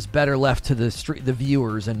is better left to the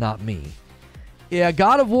viewers and not me. Yeah,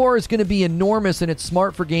 God of War is going to be enormous, and it's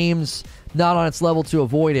smart for games not on its level to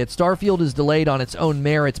avoid it. Starfield is delayed on its own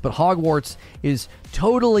merits, but Hogwarts is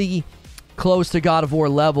totally close to God of War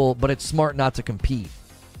level, but it's smart not to compete.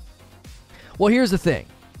 Well, here's the thing.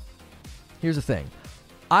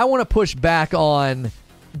 I want to push back on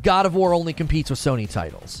God of War only competes with Sony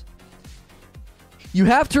titles. You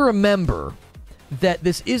have to remember that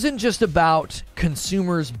this isn't just about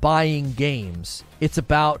consumers buying games. It's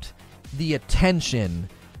about the attention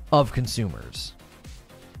of consumers.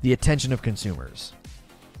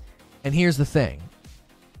 And here's the thing.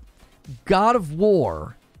 God of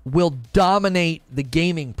War will dominate the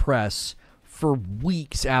gaming press for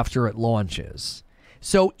weeks after it launches.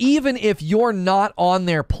 So even if you're not on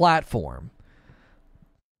their platform,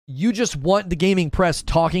 you just want the gaming press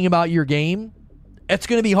talking about your game, it's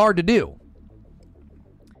going to be hard to do.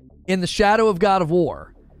 In the shadow of God of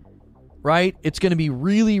War, right? It's going to be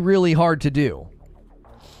really, really hard to do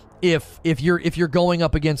if you're going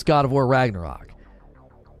up against God of War Ragnarok.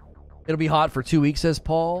 It'll be hot for 2 weeks, says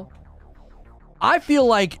Paul. I feel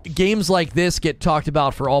like games like this get talked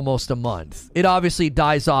about for almost a month. It obviously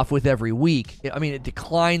dies off with every week. I mean, it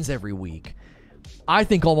declines every week. I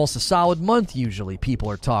think almost a solid month usually people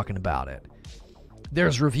are talking about it.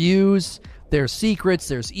 There's reviews, there's secrets,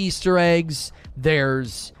 there's Easter eggs,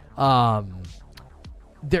 there's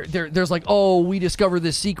there's like, oh, we discovered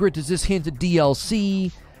this secret. Does this hint at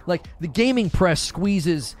DLC? Like, the gaming press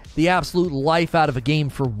squeezes the absolute life out of a game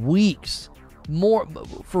for weeks.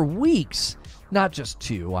 For weeks. Not just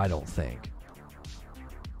 2, I don't think.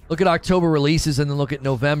 Look at October releases and then look at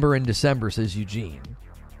November and December, says Eugene.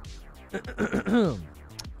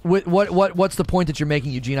 What's the point that you're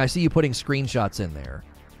making, Eugene? I see you putting screenshots in there.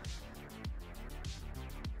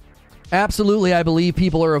 Absolutely, I believe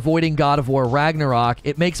people are avoiding God of War Ragnarok.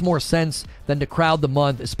 It makes more sense than to crowd the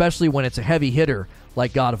month, especially when it's a heavy hitter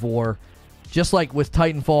like God of War, just like with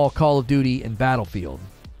Titanfall, Call of Duty, and Battlefield.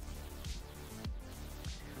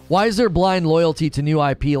 Why is there blind loyalty to new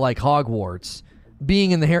IP like Hogwarts?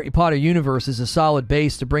 Being in the Harry Potter universe is a solid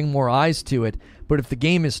base to bring more eyes to it, but if the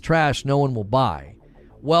game is trash, no one will buy.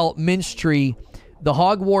 Well, Minstree, the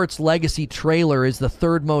Hogwarts Legacy trailer is the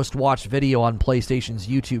third most watched video on PlayStation's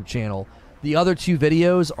YouTube channel. The other two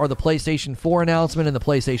videos are the PlayStation 4 announcement and the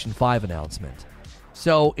PlayStation 5 announcement.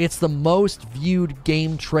 So it's the most viewed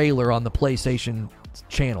game trailer on the PlayStation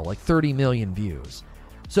channel, like 30 million views.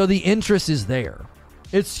 So the interest is there.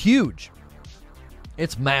 It's huge.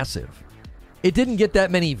 It's massive. It didn't get that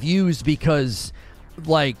many views because,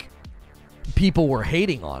 like, people were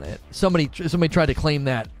hating on it. Somebody tried to claim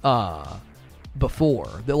that before.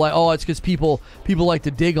 They're like, oh, it's because people like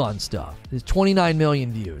to dig on stuff. There's 29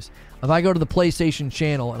 million views. If I go to the PlayStation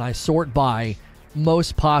channel and I sort by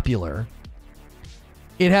most popular,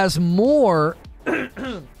 it has more.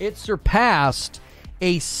 It surpassed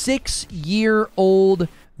a 6-year-old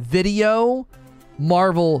video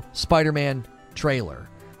Marvel Spider-Man trailer.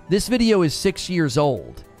 This video is 6 years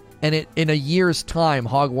old, and in a year's time,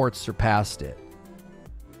 Hogwarts surpassed it.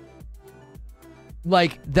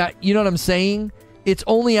 Like that, you know what I'm saying? It's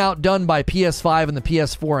only outdone by PS5 and the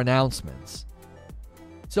PS4 announcements.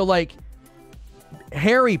 So, like,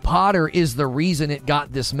 Harry Potter is the reason it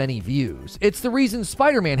got this many views. It's the reason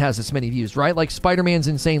Spider-Man has this many views, right? Like, Spider-Man's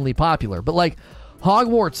insanely popular. But, like,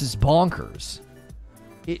 Hogwarts is bonkers.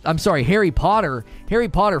 I'm sorry, Harry Potter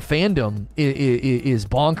fandom is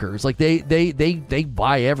bonkers. Like, they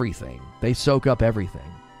buy everything. They soak up everything.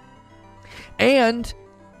 And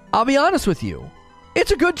I'll be honest with you,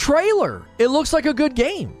 it's a good trailer. It looks like a good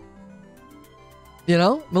game. You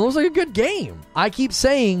know, it looks like a good game. I keep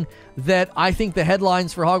saying that I think the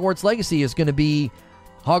headlines for Hogwarts Legacy is going to be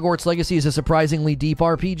Hogwarts Legacy is a surprisingly deep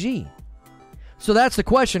RPG. So that's the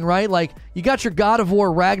question, right? Like, you got your God of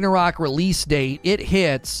War Ragnarok release date. It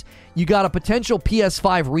hits. You got a potential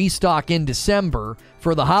PS5 restock in December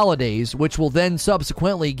for the holidays, which will then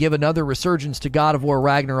subsequently give another resurgence to God of War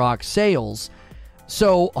Ragnarok sales.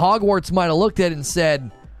 So Hogwarts might have looked at it and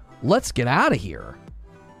said, let's get out of here.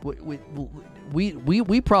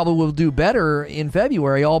 We probably will do better in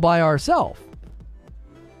February all by ourselves.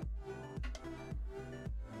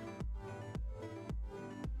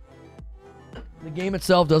 The game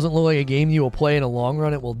itself doesn't look like a game you will play in the long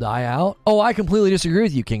run. It will die out. Oh, I completely disagree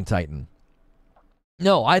with you, King Titan.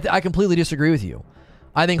 No, I completely disagree with you.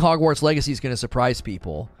 I think Hogwarts Legacy is going to surprise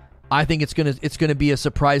people. I think it's going to be a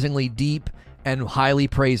surprisingly deep and highly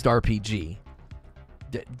praised RPG.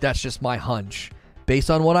 That's just my hunch. Based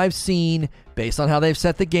on what I've seen, based on how they've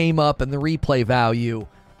set the game up and the replay value,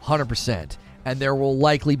 100%. And there will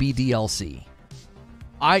likely be DLC.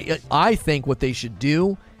 I think what they should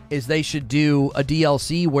do is they should do a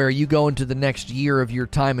DLC where you go into the next year of your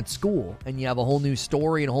time at school and you have a whole new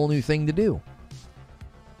story and a whole new thing to do.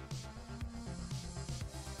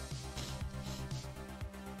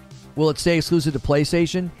 Will it stay exclusive to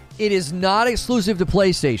PlayStation? It is not exclusive to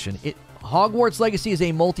PlayStation. Hogwarts Legacy is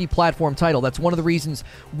a multi-platform title. That's one of the reasons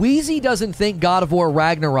Wheezy doesn't think God of War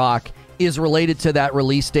Ragnarok is related to that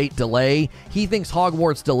release date delay. He thinks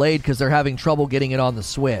Hogwarts delayed because they're having trouble getting it on the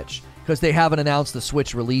Switch, because they haven't announced the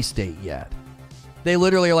Switch release date yet. They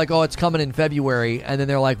literally are like, oh, it's coming in February, and then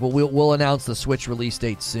they're like, well, we'll announce the Switch release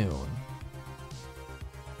date soon.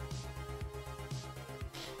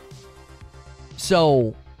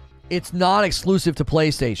 So, it's not exclusive to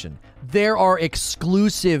PlayStation. There are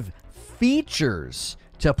exclusive features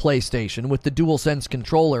to PlayStation with the DualSense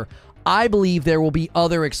controller. I believe there will be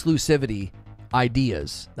other exclusivity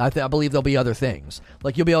ideas. I believe there'll be other things.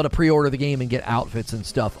 Like, you'll be able to pre-order the game and get outfits and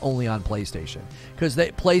stuff only on PlayStation. Because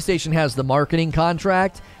PlayStation has the marketing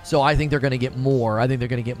contract, so I think they're going to get more. I think they're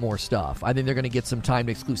going to get more stuff. I think they're going to get some timed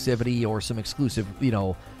exclusivity or some exclusive,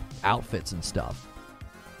 outfits and stuff.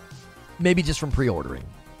 Maybe just from pre-ordering.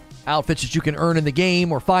 Outfits that you can earn in the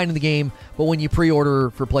game or find in the game, but when you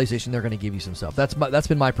pre-order for PlayStation, they're going to give you some stuff. That's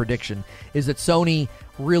been my prediction, is that Sony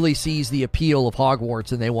really sees the appeal of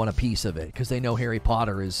Hogwarts and they want a piece of it because they know Harry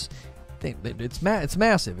Potter is it's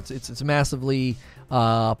massive. It's a massively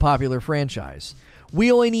popular franchise.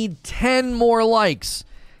 We only need 10 more likes.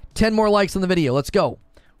 10 more likes on the video. Let's go.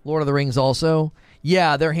 Lord of the Rings also.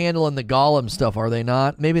 Yeah, they're handling the Gollum stuff, are they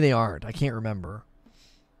not? Maybe they aren't. I can't remember.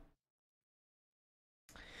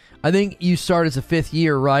 I think you start as a 5th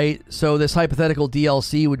year, right? So this hypothetical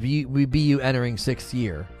DLC would be you entering 6th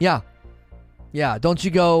year. Yeah. Yeah. Don't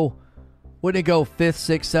you go... Wouldn't it go 5th,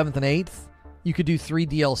 6th, 7th, and 8th? You could do 3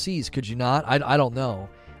 DLCs, could you not? I don't know.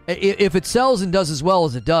 If it sells and does as well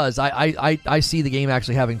as it does, I see the game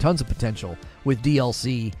actually having tons of potential with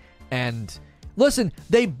DLC. And listen,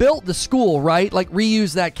 they built the school, right? Like,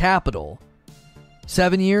 reuse that capital.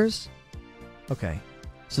 7 years? Okay.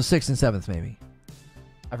 So 6th and 7th, maybe.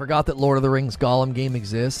 I forgot that Lord of the Rings Gollum game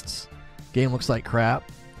exists. Game looks like crap.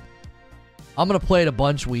 I'm going to play it a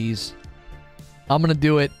bunch, Wheeze. I'm going to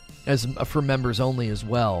do it as for members only as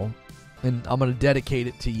well. And I'm going to dedicate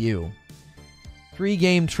it to you.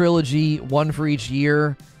 3-game trilogy, 1 for each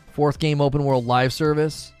year. 4th game open world live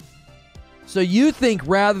service. So you think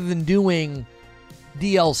rather than doing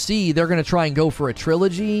DLC, they're going to try and go for a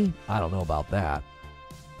trilogy? I don't know about that.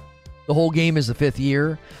 The whole game is the 5th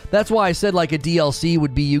year. That's why I said like a DLC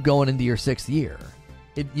would be you going into your 6th year.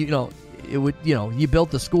 You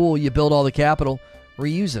built the school, you build all the capital,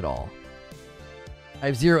 reuse it all. I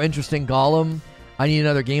have zero interest in Gollum. I need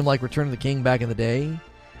another game like Return of the King back in the day.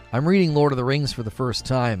 I'm reading Lord of the Rings for the first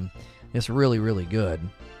time. It's really, really good.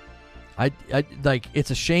 I like.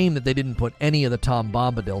 It's a shame that they didn't put any of the Tom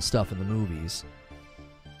Bombadil stuff in the movies.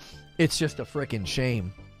 It's just a frickin'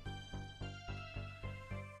 shame.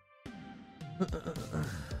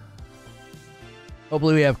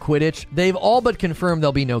 Hopefully we have Quidditch. They've all but confirmed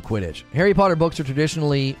there'll be no Quidditch. Harry Potter books are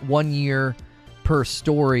traditionally 1 year per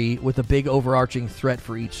story with a big overarching threat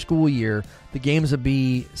for each school year. The games will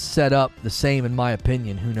be set up the same in my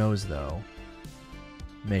opinion. Who knows though?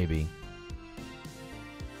 Maybe.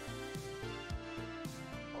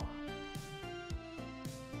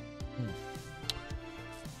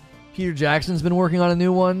 Peter Jackson's been working on a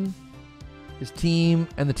new one. His team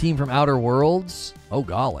and the team from Outer Worlds. Oh,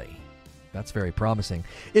 golly. That's very promising.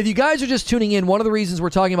 If you guys are just tuning in, one of the reasons we're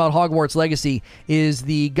talking about Hogwarts Legacy is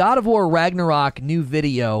the God of War Ragnarok new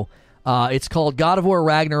video. It's called God of War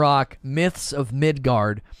Ragnarok Myths of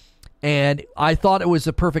Midgard. And I thought it was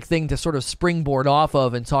a perfect thing to sort of springboard off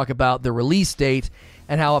of and talk about the release date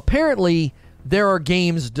and how apparently there are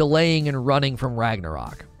games delaying and running from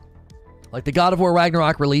Ragnarok. Like the God of War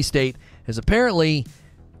Ragnarok release date has apparently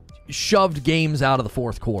shoved games out of the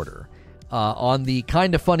 4th quarter. On the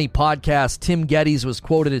Kinda Funny podcast, Tim Geddes was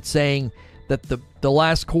quoted as saying that the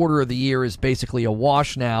last quarter of the year is basically a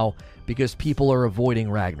wash now because people are avoiding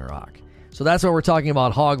Ragnarok. So that's what we're talking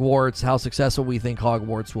about Hogwarts, how successful we think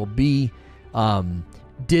Hogwarts will be.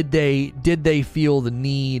 Did they feel the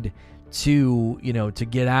need to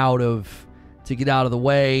get out of the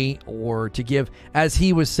way, or to give, as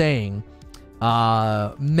he was saying,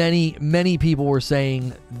 many people were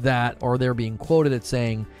saying that, or they're being quoted as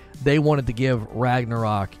saying they wanted to give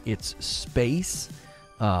Ragnarok its space,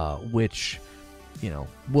 which,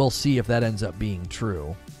 we'll see if that ends up being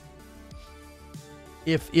true.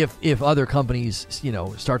 If other companies,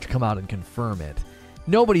 start to come out and confirm it.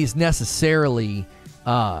 Nobody's necessarily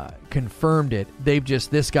confirmed it.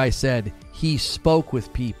 This guy said he spoke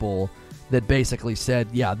with people that basically said,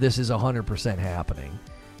 yeah, this is 100% happening.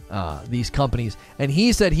 These companies, and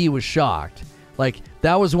he said he was shocked. Like,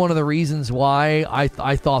 that was one of the reasons why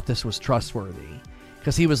I thought this was trustworthy,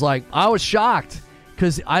 because he was like, I was shocked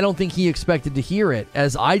because I don't think he expected to hear it,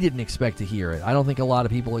 as I didn't expect to hear it. I don't think a lot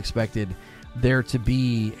of people expected there to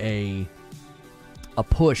be a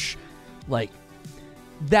push, like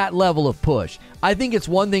that level of push. I think it's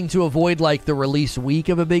one thing to avoid like the release week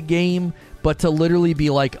of a big game, but to literally be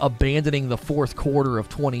like abandoning the 4th quarter of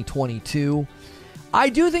 2022. I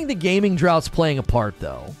do think the gaming drought's playing a part,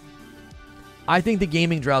 though. I think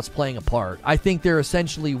they're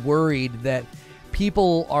essentially worried that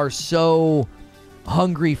people are so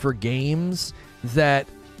hungry for games that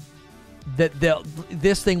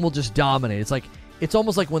this thing will just dominate. It's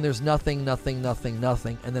almost like when there's nothing,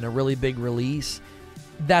 and then a really big release.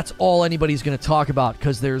 That's all anybody's going to talk about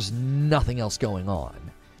because there's nothing else going on,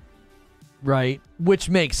 right? Which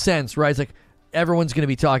makes sense, right? It's like everyone's going to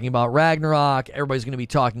be talking about Ragnarok. Everybody's going to be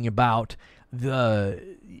talking about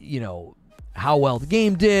how well the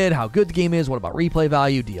game did, how good the game is, what about replay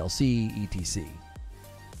value, DLC, etc.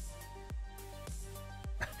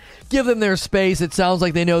 Give them their space. It sounds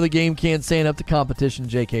like they know the game can't stand up to competition.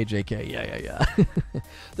 JK. Yeah.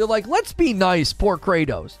 They're like, let's be nice. Poor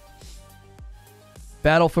Kratos.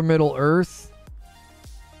 Battle for Middle-earth.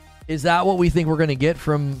 Is that what we think we're going to get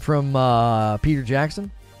from Peter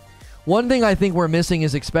Jackson? One thing I think we're missing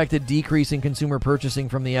is expected decrease in consumer purchasing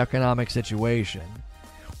from the economic situation.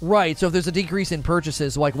 Right, so if there's a decrease in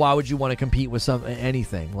purchases, like, why would you want to compete with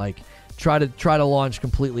anything? Like, try to launch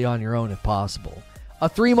completely on your own if possible. A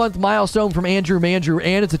 3-month milestone from Andrew Mandrew,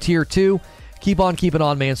 and it's a tier 2. Keep on keeping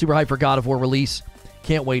on, man. Super hyped for God of War release.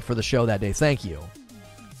 Can't wait for the show that day. Thank you.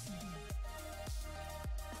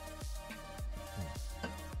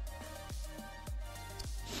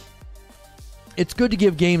 It's good to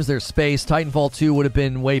give games their space. Titanfall 2 would have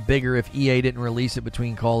been way bigger if EA didn't release it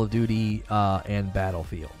between Call of Duty and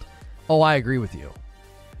Battlefield. Oh, I agree with you.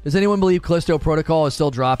 Does anyone believe Callisto Protocol is still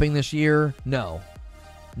dropping this year? No.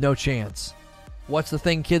 No chance. What's the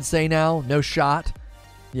thing kids say now? No shot?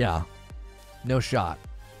 Yeah. No shot.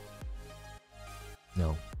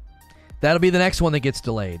 No. That'll be the next one that gets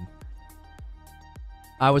delayed.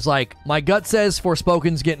 I was like, my gut says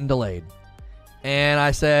Forspoken's getting delayed. And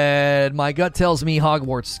I said, my gut tells me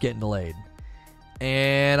Hogwarts is getting delayed.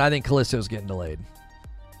 And I think Callisto's getting delayed.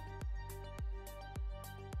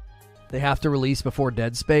 They have to release before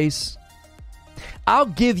Dead Space. I'll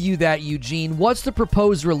give you that, Eugene. What's the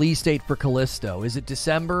proposed release date for Callisto? Is it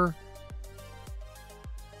December?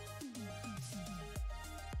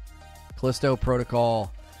 Callisto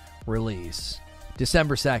Protocol release.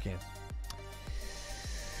 December 2nd.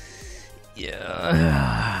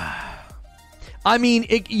 Yeah. I mean,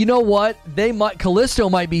 you know what? Callisto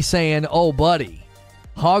might be saying, oh, buddy,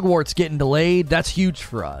 Hogwarts getting delayed. That's huge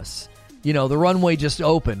for us. You know, the runway just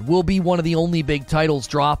opened. We'll be one of the only big titles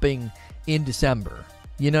dropping in December.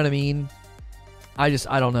 You know what I mean? I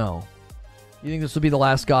don't know. You think this will be the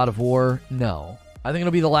last God of War? No. I think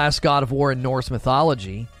it'll be the last God of War in Norse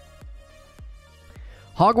mythology.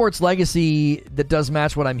 Hogwarts Legacy, that does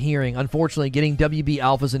match what I'm hearing. Unfortunately, getting WB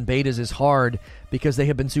alphas and betas is hard because they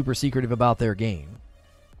have been super secretive about their game.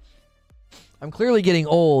 I'm clearly getting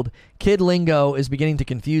old. Kid lingo is beginning to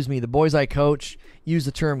confuse me. The boys I coach use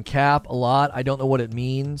the term cap a lot. I don't know what it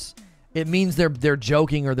means. It means they're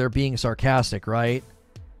joking or they're being sarcastic, right?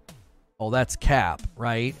 Oh, that's cap,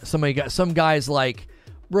 right? Some guys like,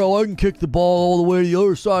 bro, I can kick the ball all the way to the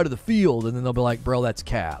other side of the field, and then they'll be like, bro, that's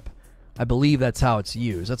cap. I believe that's how it's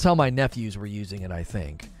used. That's how my nephews were using it, I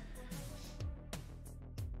think.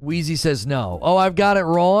 Wheezy says no. Oh, I've got it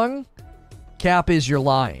wrong? Cap is you're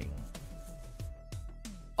lying.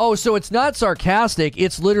 Oh, so it's not sarcastic.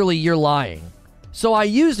 It's literally you're lying. So I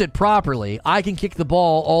used it properly. I can kick the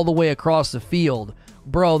ball all the way across the field.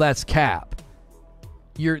 Bro, that's cap.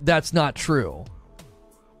 That's not true.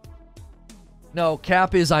 No,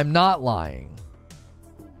 cap is I'm not lying.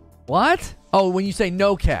 What? Oh, when you say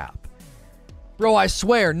no cap. Bro, I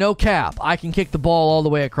swear, no cap. I can kick the ball all the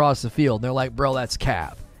way across the field. And they're like, bro, that's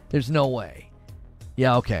cap. There's no way.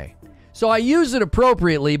 Yeah, okay. So I use it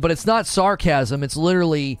appropriately, but it's not sarcasm. It's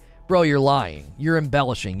literally, bro, you're lying. You're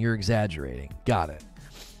embellishing. You're exaggerating. Got it.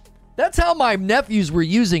 That's how my nephews were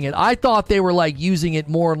using it. I thought they were like using it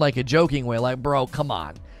more in like a joking way. Like, bro, come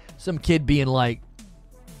on. Some kid being like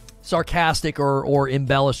sarcastic or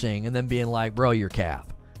embellishing and then being like, bro, you're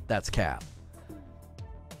cap. That's cap.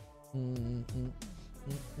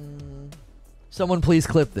 Someone please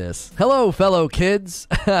clip this. Hello, fellow kids.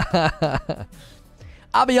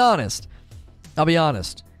 I'll be honest.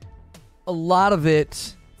 A lot of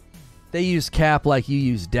it, they use cap like you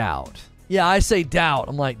use doubt. Yeah, I say doubt.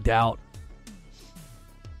 I'm like, doubt.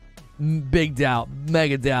 Big doubt.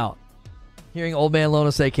 Mega doubt. Hearing Old Man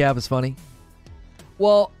Lona say cap is funny.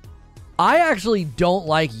 Well, I actually don't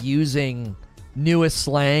like using newest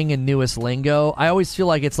slang and newest lingo. I always feel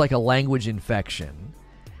like it's like a language infection.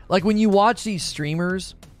 Like when you watch these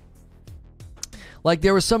streamers, like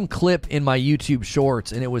there was some clip in my YouTube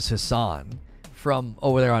shorts and it was Hassan from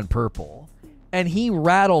over there on Purple. And he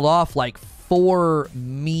rattled off like 4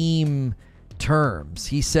 meme terms.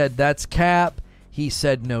 He said that's cap, he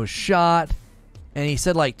said no shot, and he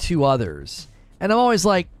said like 2 others. And I'm always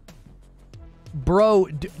like, bro,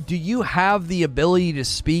 do you have the ability to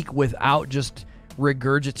speak without just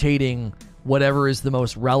regurgitating whatever is the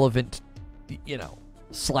most relevant,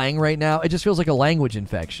 slang right now? It just feels like a language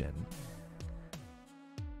infection.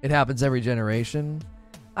 It happens every generation.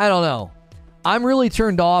 I don't know. I'm really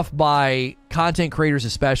turned off by content creators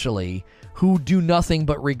especially who do nothing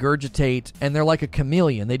but regurgitate, and they're like a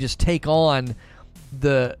chameleon. They just take on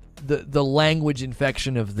the language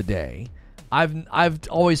infection of the day. I've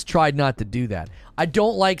always tried not to do that. I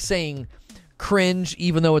don't like saying cringe,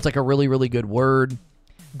 even though it's like a really, really good word.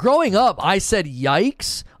 Growing up, I said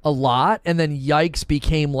yikes a lot, and then yikes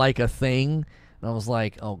became like a thing. And I was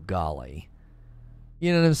like, oh, golly.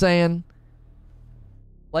 You know what I'm saying?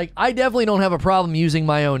 Like, I definitely don't have a problem using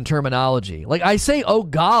my own terminology. Like, I say, oh,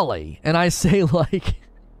 golly, and I say, like,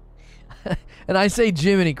 and I say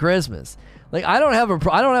Jiminy Christmas. Like, I don't have a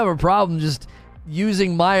problem just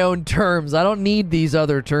using my own terms. I don't need these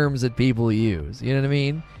other terms that people use. You know what I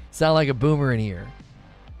mean? Sound like a boomer in here.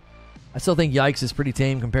 I still think yikes is pretty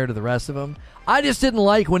tame compared to the rest of them. I just didn't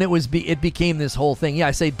like when it became this whole thing. Yeah,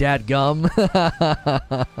 I say dadgum.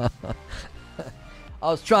 I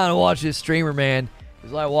was trying to watch this streamer, man. It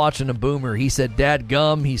was like watching a boomer. He said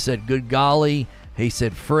dadgum. He said good golly. He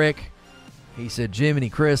said frick. He said Jiminy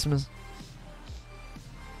Christmas.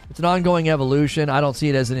 It's an ongoing evolution. I don't see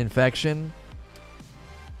it as an infection.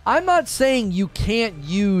 I'm not saying you can't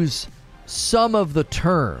use some of the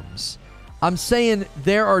terms. I'm saying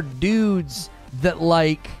there are dudes that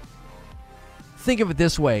like, think of it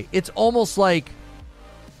this way. It's almost like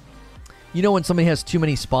You know when somebody has too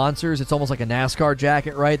many sponsors, it's almost like a NASCAR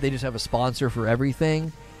jacket, right? They just have a sponsor for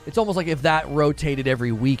everything. It's almost like if that rotated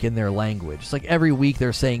every week in their language. It's like every week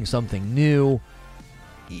they're saying something new.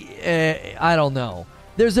 I don't know.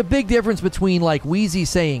 There's a big difference between like Wheezy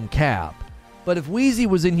saying cap. But if Wheezy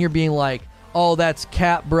was in here being like, oh, that's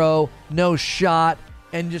cap, bro, no shot,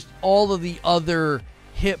 and just all of the other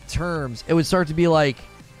hip terms, it would start to be like,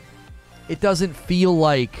 it doesn't feel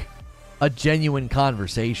like a genuine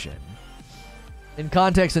conversation. In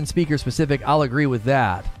context and speaker specific, I'll agree with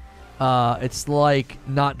that. It's like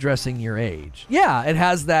not dressing your age. Yeah, it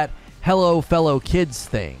has that hello fellow kids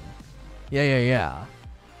thing. Yeah.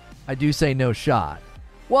 I do say no shot.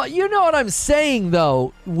 Well, you know what I'm saying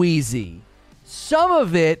though, Wheezy. Some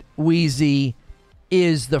of it, Wheezy,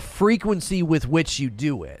 is the frequency with which you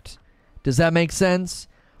do it. Does that make sense?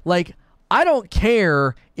 Like, I don't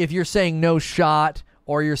care if you're saying no shot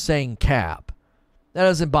or you're saying cap. That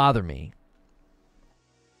doesn't bother me.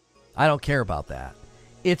 I don't care about that.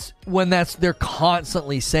 It's when they're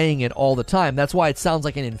constantly saying it all the time. That's why it sounds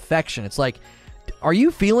like an infection. It's like, are you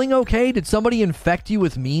feeling okay? Did somebody infect you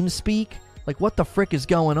with meme speak? Like, what the frick is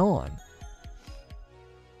going on?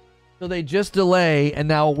 So they just delay, and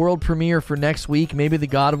now a world premiere for next week. Maybe the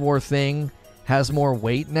God of War thing has more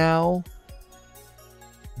weight now.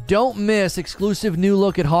 Don't miss exclusive new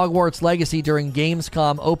look at Hogwarts Legacy during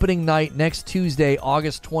Gamescom opening night next Tuesday,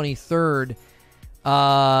 August 23rd.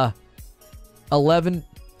 11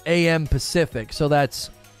 a.m. Pacific. So that's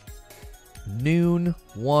noon,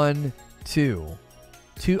 1, 2.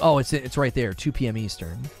 Oh, it's right there, 2 p.m.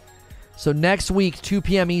 Eastern. So next week, 2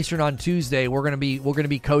 p.m. Eastern on Tuesday, we're gonna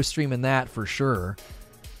be co-streaming that for sure.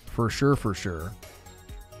 For sure.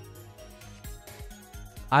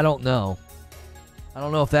 I don't know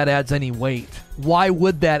if that adds any weight. Why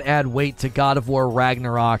would that add weight to God of War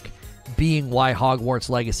Ragnarok being why Hogwarts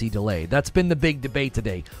Legacy delayed? That's been the big debate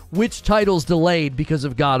today. Which title's delayed because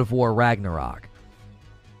of God of War Ragnarok?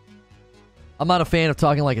 I'm not a fan of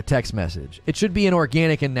talking like a text message. It should be an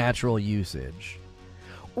organic and natural usage.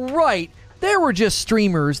 Right. There were just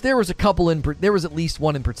streamers. There was a couple there was at least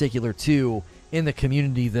one in particular too in the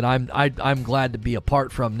community that I'm glad to be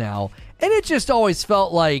apart from now. And it just always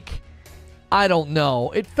felt like, I don't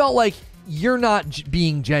know. It felt like you're not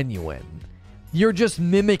being genuine. You're just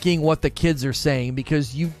mimicking what the kids are saying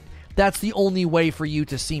because that's the only way for you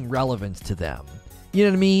to seem relevant to them. You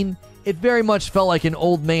know what I mean? It very much felt like an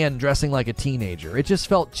old man dressing like a teenager. It just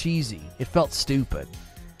felt cheesy. It felt stupid.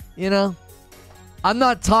 You know? I'm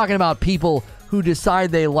not talking about people who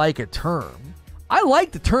decide they like a term. I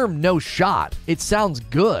like the term no shot. It sounds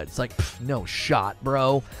good. It's like, no shot,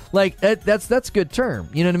 bro. Like, that's a good term.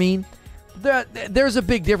 You know what I mean? There's a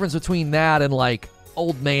big difference between that and like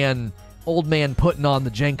old man putting on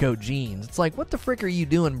the Jenko jeans. It's like, what the frick are you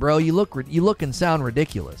doing, bro? You look and sound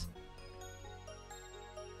ridiculous.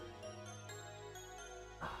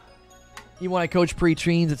 Even when I coach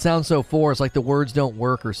pre-teens, it sounds so forced, like the words don't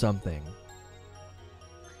work or something.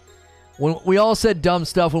 When we all said dumb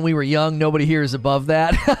stuff when we were young, nobody here is above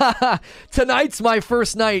that. Tonight's my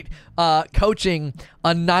first night coaching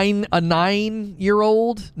a 9 and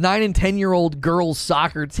 10-year-old girls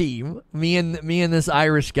soccer team. Me and this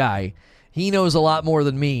Irish guy. He knows a lot more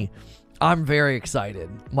than me. I'm very excited.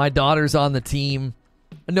 My daughter's on the team.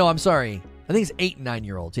 No, I'm sorry. I think it's 8 and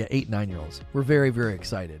 9-year-olds. Yeah, 8 and 9-year-olds. We're very, very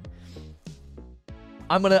excited.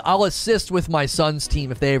 I'll assist with my son's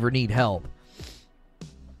team if they ever need help.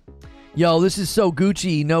 Yo, this is so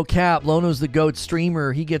Gucci, no cap. Lono's the GOAT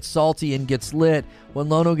streamer. He gets salty and gets lit. When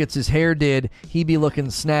Lono gets his hair did, he be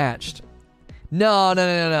looking snatched. No.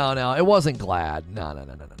 It wasn't glad. No.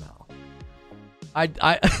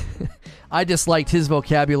 I disliked his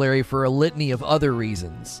vocabulary for a litany of other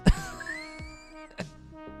reasons.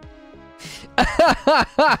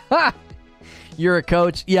 You're a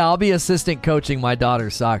coach? Yeah, I'll be assistant coaching my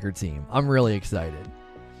daughter's soccer team. I'm really excited.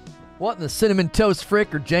 What in the cinnamon toast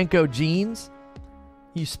frick or Jenko jeans?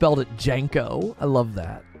 You spelled it Jenko. I love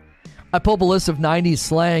that. I pulled a list of 90s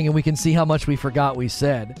slang and we can see how much we forgot we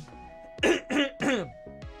said.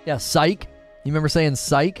 Yeah, psych. You remember saying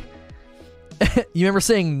psych? You remember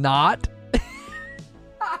saying not?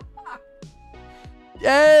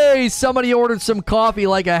 Hey, somebody ordered some coffee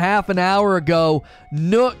like a half an hour ago.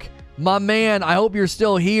 Nook, my man, I hope you're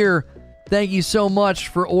still here. Thank you so much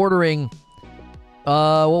for ordering.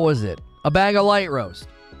 What was it? A bag of light roast.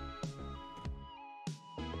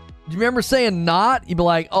 Do you remember saying not? You'd be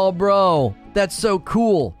like, oh, bro, that's so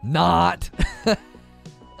cool. Not.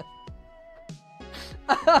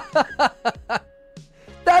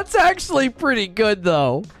 That's actually pretty good,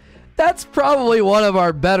 though. That's probably one of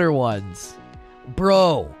our better ones.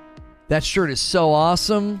 Bro, That shirt is so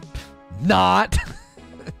awesome. Not.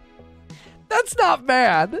 That's not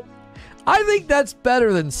bad. I think that's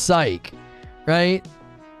better than psych, right?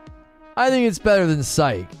 I think it's better than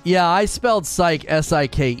psych. Yeah, I spelled psych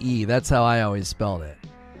S-I-K-E. That's how I always spelled it.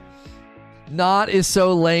 Not is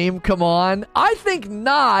so lame. Come on. I think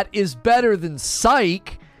not is better than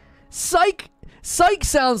psych. Psych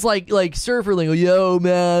sounds like surfer lingo. Yo,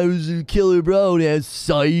 man, I was a killer bro. That's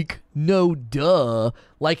psych. No, duh.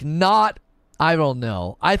 Like not, I don't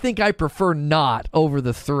know. I think I prefer not over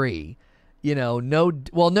the three. You know, no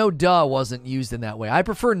duh wasn't used in that way. I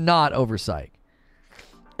prefer not over psych.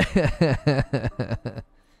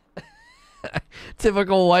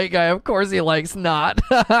 Typical white guy. Of course he likes not.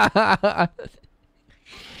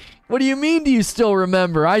 What do you mean, do you still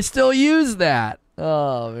remember? I still use that.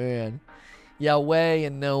 Oh, man. Yeah, way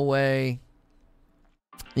and no way.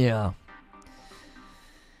 Yeah.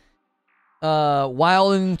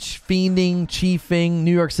 Wilding, fiending, chiefing.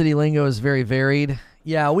 New York City lingo is very varied.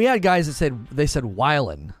 Yeah, we had guys that said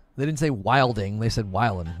wildin'. They didn't say wilding. They said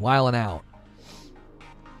wildin'. Wildin' out.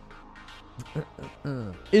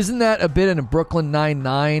 Isn't that a bit in a Brooklyn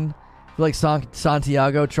Nine-Nine? I feel like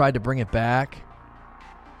Santiago tried to bring it back.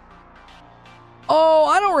 Oh,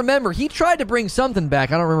 I don't remember. He tried to bring something back.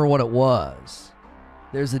 I don't remember what it was.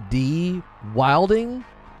 There's a D. Wilding?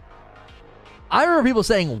 I remember people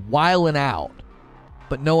saying wildin' out,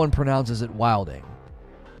 but no one pronounces it wilding.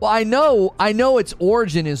 Well, I know its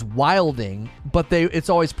origin is wilding, but it's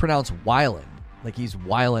always pronounced wildin', like he's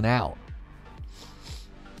wildin' out.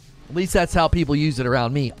 At least that's how people use it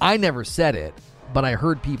around me. I never said it, but I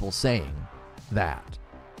heard people saying that.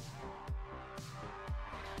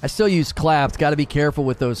 I still use clapped. Got to be careful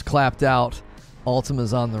with those clapped out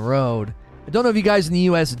Altimas on the road. I don't know if you guys in the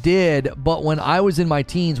U.S. did, but when I was in my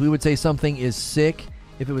teens, we would say something is sick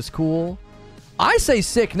if it was cool. I say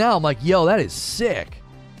sick now. I'm like, yo, that is sick.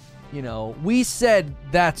 You know, we said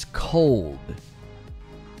that's cold.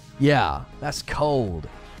 Yeah, that's cold.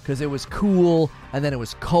 Because it was cool, and then it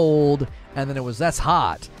was cold, and then it was that's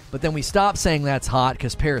hot. But then we stopped saying that's hot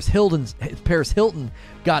because Paris Hilton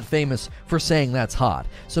got famous for saying that's hot.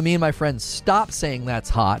 So me and my friends stopped saying that's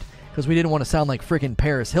hot because we didn't want to sound like freaking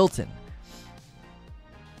Paris Hilton.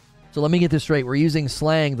 So let me get this straight. We're using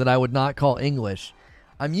slang that I would not call English.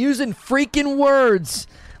 I'm using freaking words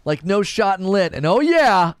like no shot and lit. And oh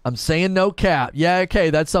yeah, I'm saying no cap. Yeah, okay,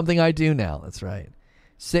 that's something I do now. That's right.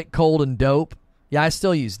 Sick, cold, and dope. Yeah, I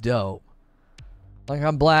still use dope. Like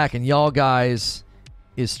I'm black and y'all guys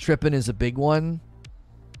is trippin' is a big one.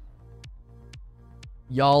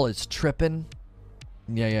 Y'all is trippin'.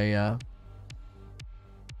 Yeah.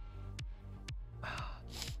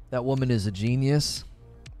 That woman is a genius.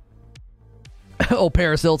 Oh,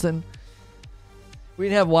 Paris Hilton. We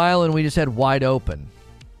didn't have wildin', we just had wide open.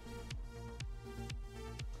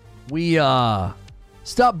 We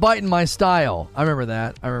stop biting my style. I remember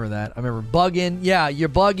that. I remember bugging. Yeah, you're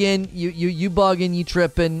bugging. You bugging. You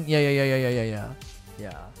tripping. Yeah.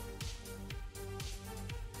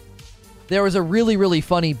 There was a really, really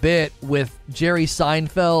funny bit with Jerry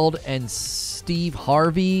Seinfeld and Steve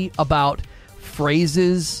Harvey about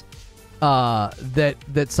phrases that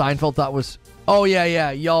Seinfeld thought was. Oh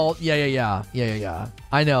yeah, y'all. Yeah.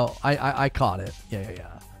 I know. I caught it. Yeah.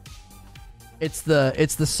 It's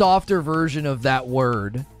the softer version of that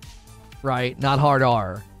word, right? Not hard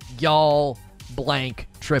R. Y'all blank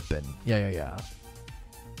trippin'. Yeah.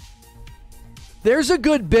 There's a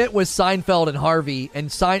good bit with Seinfeld and Harvey, and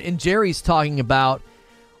Jerry's talking about,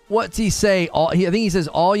 what's he say? I think he says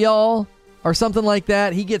all y'all or something like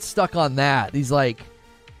that. He gets stuck on that. He's like,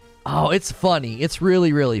 oh, it's funny. It's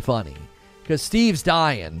really, really funny because Steve's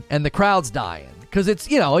dying and the crowd's dying because it's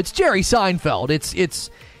Jerry Seinfeld. It's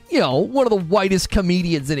one of the whitest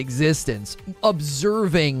comedians in existence,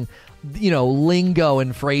 observing, lingo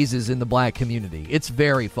and phrases in the black community. It's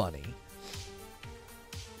very funny.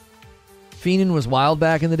 Fiendin' was wild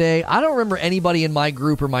back in the day. I don't remember anybody in my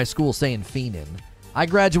group or my school saying fiendin'. I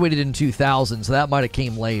graduated in 2000, so that might have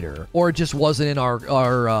came later. Or it just wasn't in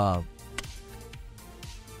our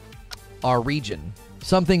region.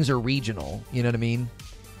 Some things are regional, you know what I mean?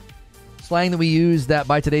 Slang that we use that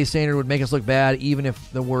by today's standard would make us look bad even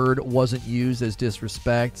if the word wasn't used as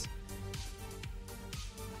disrespect.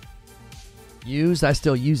 Used? I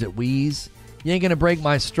still use it. Wheeze. You ain't gonna break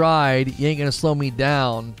my stride. You ain't gonna slow me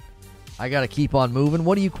down. I gotta keep on moving.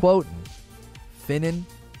 What are you quoting? Finnin'?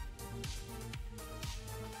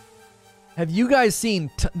 Have you guys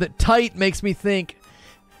seen the tight makes me think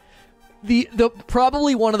the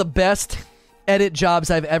probably one of the best edit jobs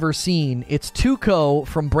I've ever seen. It's Tuco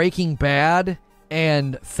from Breaking Bad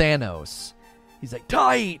and Thanos. He's like,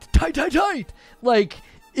 tight, tight, tight, tight. Like,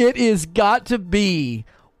 it is got to be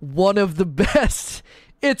one of the best.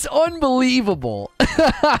 It's unbelievable.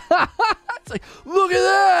 It's like, look at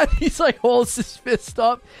that. He's like, holds his fist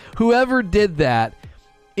up. Whoever did that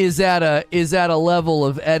is at a level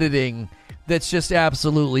of editing that's just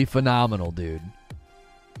absolutely phenomenal, dude.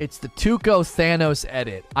 It's the Tuco Thanos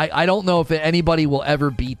edit. I don't know if anybody will ever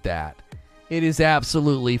beat that. It is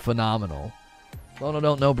absolutely phenomenal. Lono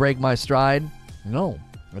don't know Break My Stride? No,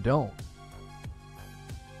 I don't.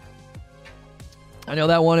 I know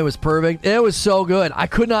that one. It was perfect. It was so good. I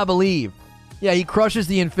could not believe. Yeah, he crushes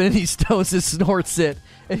the Infinity Stones and snorts it.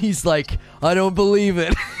 And he's like, I don't believe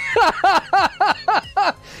it.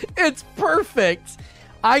 It's perfect.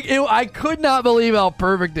 I could not believe how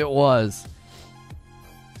perfect it was.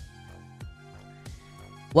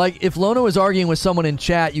 Like, if Lono is arguing with someone in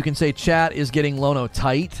chat, you can say chat is getting Lono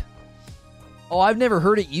tight. Oh, I've never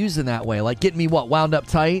heard it used in that way. Like, getting me what? Wound up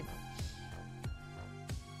tight?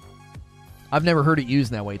 I've never heard it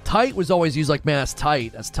used in that way. Tight was always used like, man, that's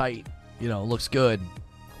tight. That's tight. You know, looks good.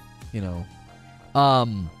 You know.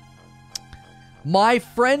 My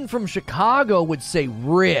friend from Chicago would say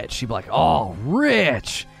rich. He'd be like, oh,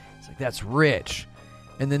 rich. It's like, that's rich.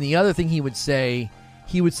 And then the other thing he would say,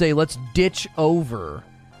 let's ditch over.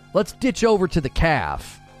 Let's ditch over to the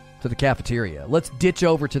cafeteria. Let's ditch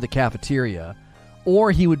over to the cafeteria.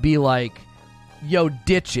 Or he would be like, yo,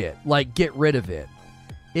 ditch it. Like, get rid of it.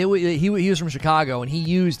 He was from Chicago, and he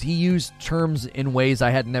used terms in ways I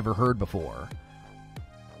had never heard before.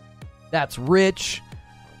 That's rich.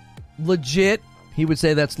 Legit. He would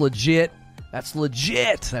say that's legit. That's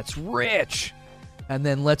legit. That's rich. And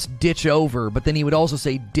then let's ditch over. But then he would also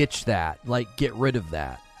say ditch that. Like, get rid of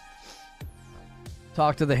that.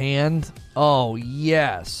 Talk to the hand. Oh,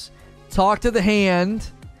 yes. Talk to the hand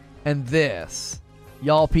and this.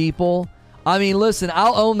 Y'all people. I mean, listen,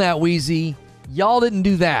 I'll own that, Wheezy. Y'all didn't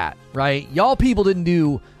do that, right? Y'all people didn't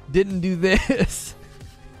do this.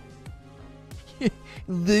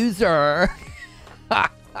 Loser.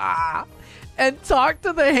 And talk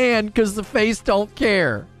to the hand because the face don't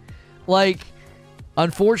care. Like,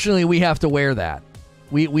 unfortunately, we have to wear that.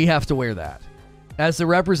 We have to wear that. As the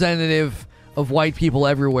representative of white people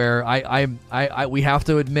everywhere, we have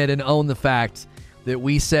to admit and own the fact that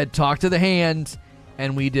we said talk to the hand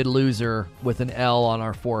and we did loser with an L on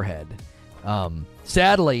our forehead.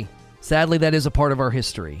 Sadly, that is a part of our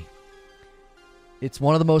history. It's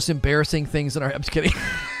one of the most embarrassing things in our... I'm just kidding.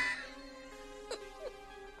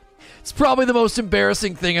 It's probably the most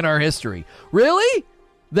embarrassing thing in our history. Really?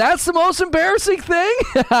 That's the most embarrassing thing?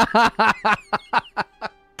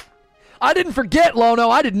 I didn't forget, Lono.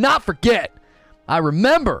 I did not forget. I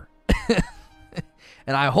remember.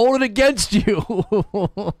 And I hold it against you.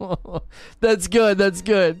 That's good. That's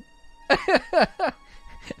good.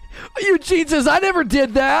 Eugene says, I never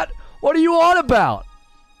did that. What are you on about?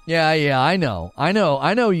 Yeah, I know,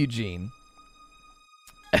 Eugene.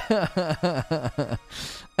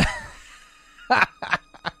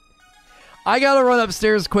 I gotta run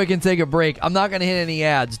upstairs quick and take a break. I'm not gonna hit any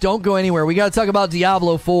ads. Don't go anywhere. We gotta talk about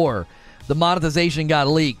Diablo 4. The monetization got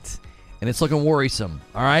leaked, and it's looking worrisome.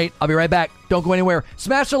 All right? I'll be right back. Don't go anywhere.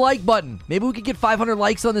 Smash the like button. Maybe we could get 500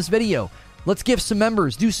 likes on this video. Let's give some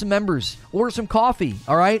members. Do some members. Order some coffee.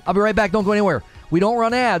 All right? I'll be right back. Don't go anywhere. We don't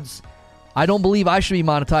run ads. I don't believe I should be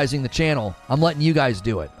monetizing the channel. I'm letting you guys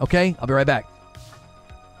do it. Okay? I'll be right back.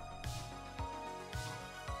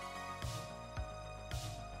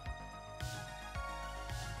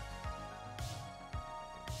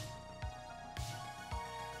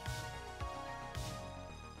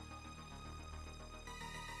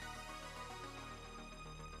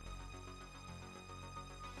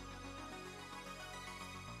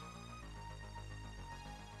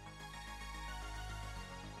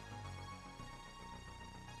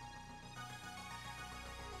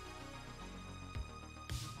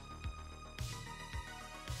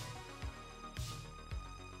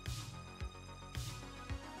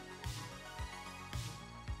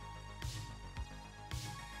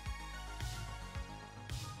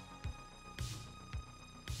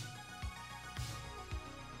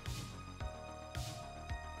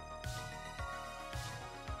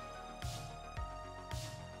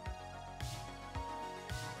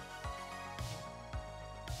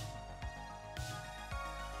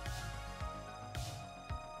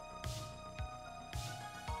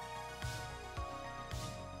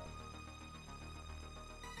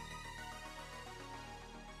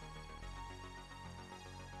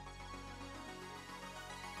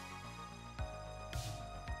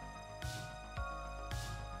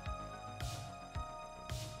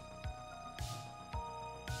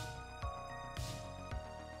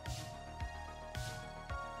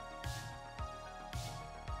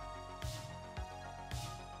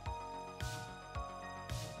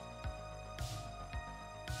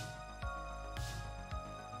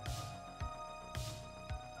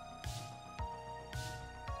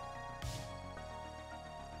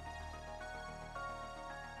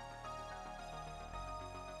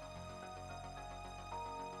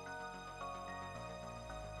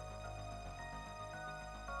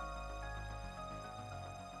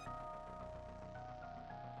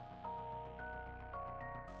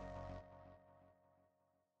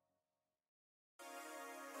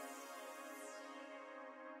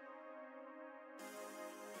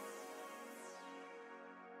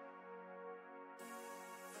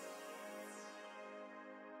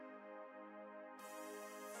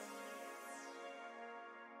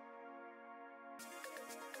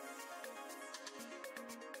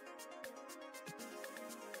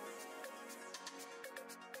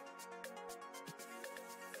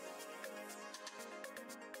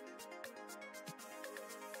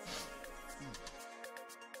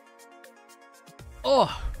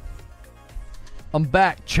 Oh, I'm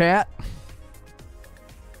back, chat.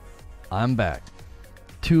 I'm back.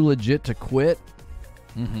 Too legit to quit.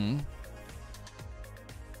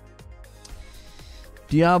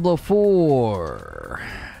 Diablo 4.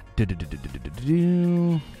 I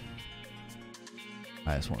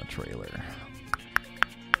just want a trailer.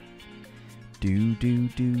 Do do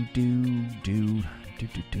do do do do do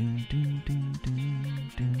do do do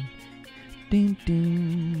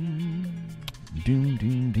do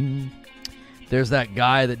do do. There's that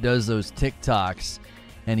guy that does those TikToks,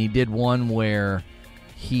 and he did one where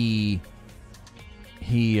he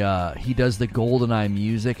does the GoldenEye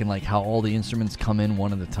music and like how all the instruments come in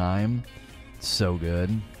one at a time. It's so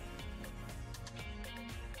good.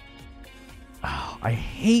 Oh, I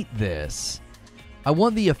hate this. I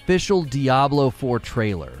want the official Diablo 4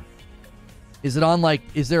 trailer. Is it on like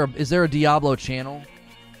is there a Diablo channel?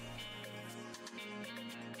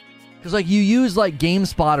 Because like you use like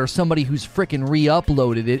GameSpot or somebody who's freaking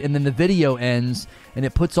re-uploaded it, and then the video ends and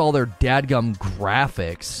it puts all their dadgum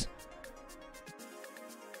graphics.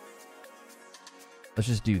 Let's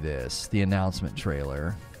just do this. The announcement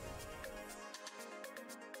trailer.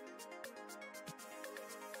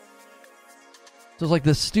 So it's like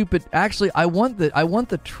the stupid. Actually, I want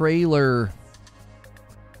the trailer.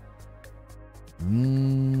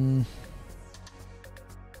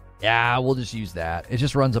 Yeah, we'll just use that. It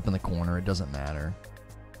just runs up in the corner. It doesn't matter.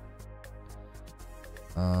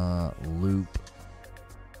 Loop.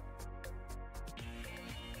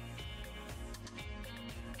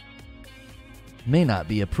 May not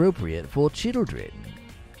be appropriate for children.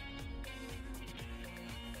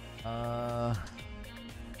 Okay.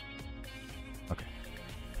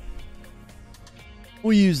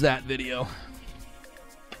 We'll use that video.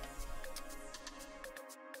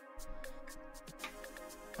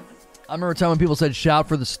 I remember a time when people said shout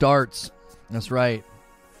for the starts. That's right.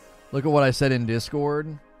 Look at what I said in Discord.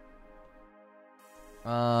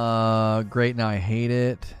 Great, now I hate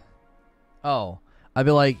it. Oh. I'd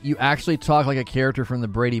be like, you actually talk like a character from the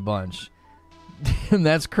Brady Bunch. And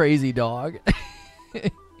that's crazy, dog.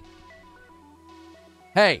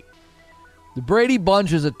 Hey, the Brady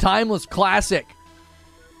Bunch is a timeless classic.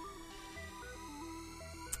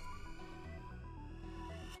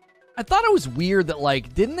 I thought it was weird that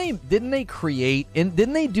like didn't they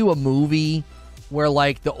do a movie where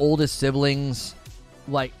like the oldest siblings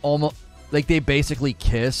like almost like they basically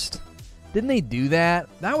kissed? Didn't they do that?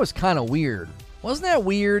 That was kind of weird. Wasn't that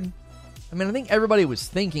weird? I mean, I think everybody was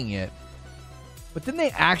thinking it. But didn't they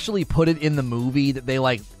actually put it in the movie that they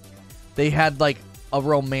had like a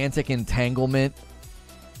romantic entanglement?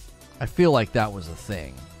 I feel like that was a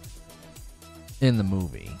thing in the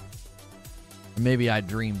movie. Or maybe I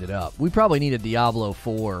dreamed it up. We probably need a Diablo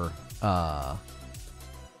 4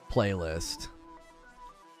 playlist.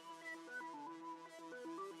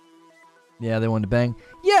 Yeah, they wanted to bang.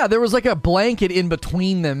 Yeah, there was like a blanket in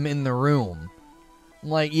between them in the room.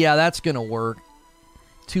 Like, yeah, that's going to work.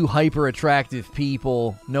 Two hyper attractive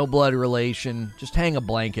people, no blood relation. Just hang a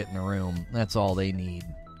blanket in the room. That's all they need.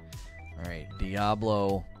 All right,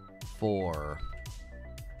 Diablo 4.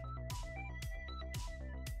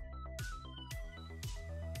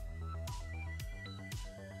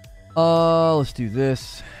 Let's do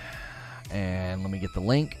this. And let me get the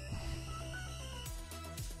link.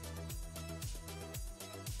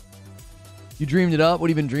 You dreamed it up? What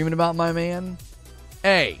have you been dreaming about, my man?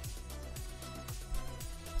 Hey.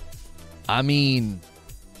 I mean,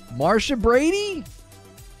 Marsha Brady?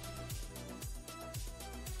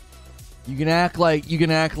 You can act like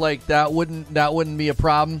that wouldn't be a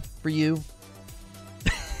problem for you.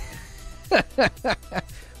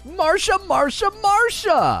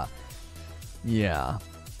 Marsha. Yeah.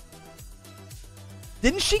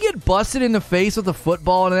 Didn't she get busted in the face with a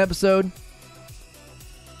football in an episode?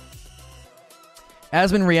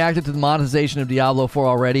 Asmon reacted to the monetization of Diablo 4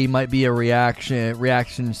 already. Might be a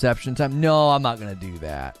reactionception time. No, I'm not going to do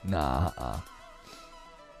that. Nah.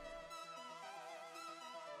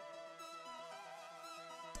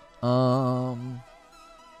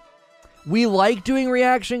 We like doing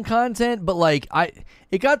reaction content, but like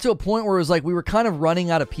it got to a point where it was like we were kind of running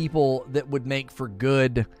out of people that would make for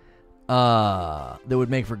good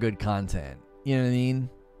content. You know what I mean?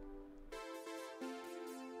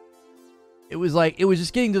 It was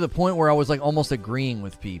just getting to the point where I was like almost agreeing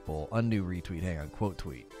with people. Undo retweet. Hang on. Quote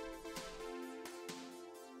tweet.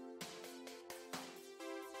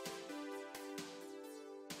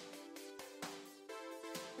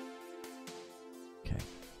 Okay.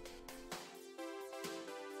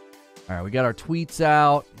 All right. We got our tweets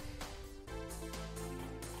out.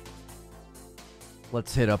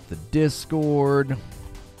 Let's hit up the Discord.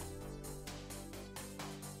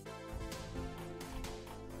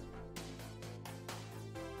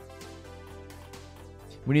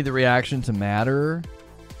 We need the reaction to matter.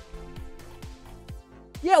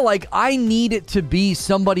 Yeah, like, I need it to be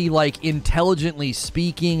somebody, like, intelligently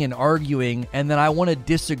speaking and arguing, and then I want to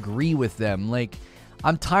disagree with them. Like,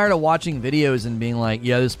 I'm tired of watching videos and being like,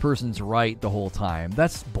 yeah, this person's right the whole time.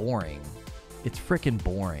 That's boring. It's freaking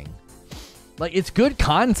boring. Like, it's good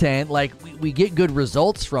content. Like, we get good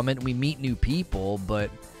results from it. We meet new people,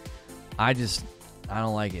 but I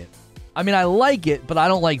don't like it. I mean, I like it, but I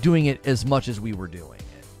don't like doing it as much as we were doing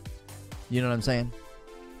it. You know what I'm saying?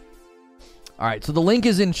 All right, so the link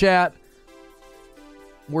is in chat.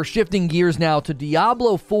 We're shifting gears now to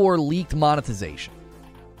Diablo 4 leaked monetization.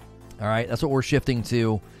 All right, that's what we're shifting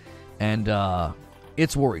to, and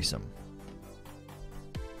it's worrisome.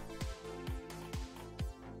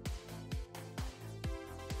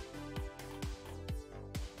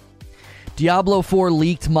 Diablo 4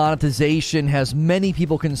 leaked monetization has many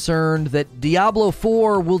people concerned that Diablo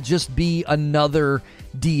 4 will just be another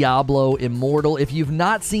Diablo Immortal. If you've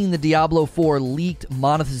not seen the Diablo 4 leaked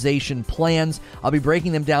monetization plans, I'll be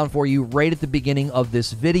breaking them down for you right at the beginning of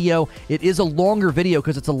this video. It is a longer video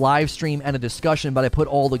because it's a live stream and a discussion, but I put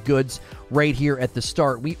all the goods right here at the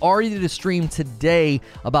start. We already did a stream today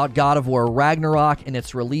about God of War Ragnarok and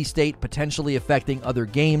its release date potentially affecting other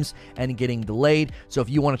games and getting delayed. So if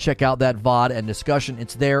you want to check out that VOD and discussion,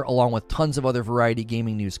 it's there along with tons of other Variety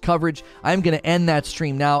Gaming News coverage. I'm going to end that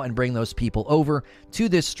stream now and bring those people over to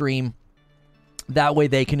this stream. That way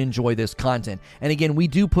they can enjoy this content. And again, we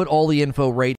do put all the info right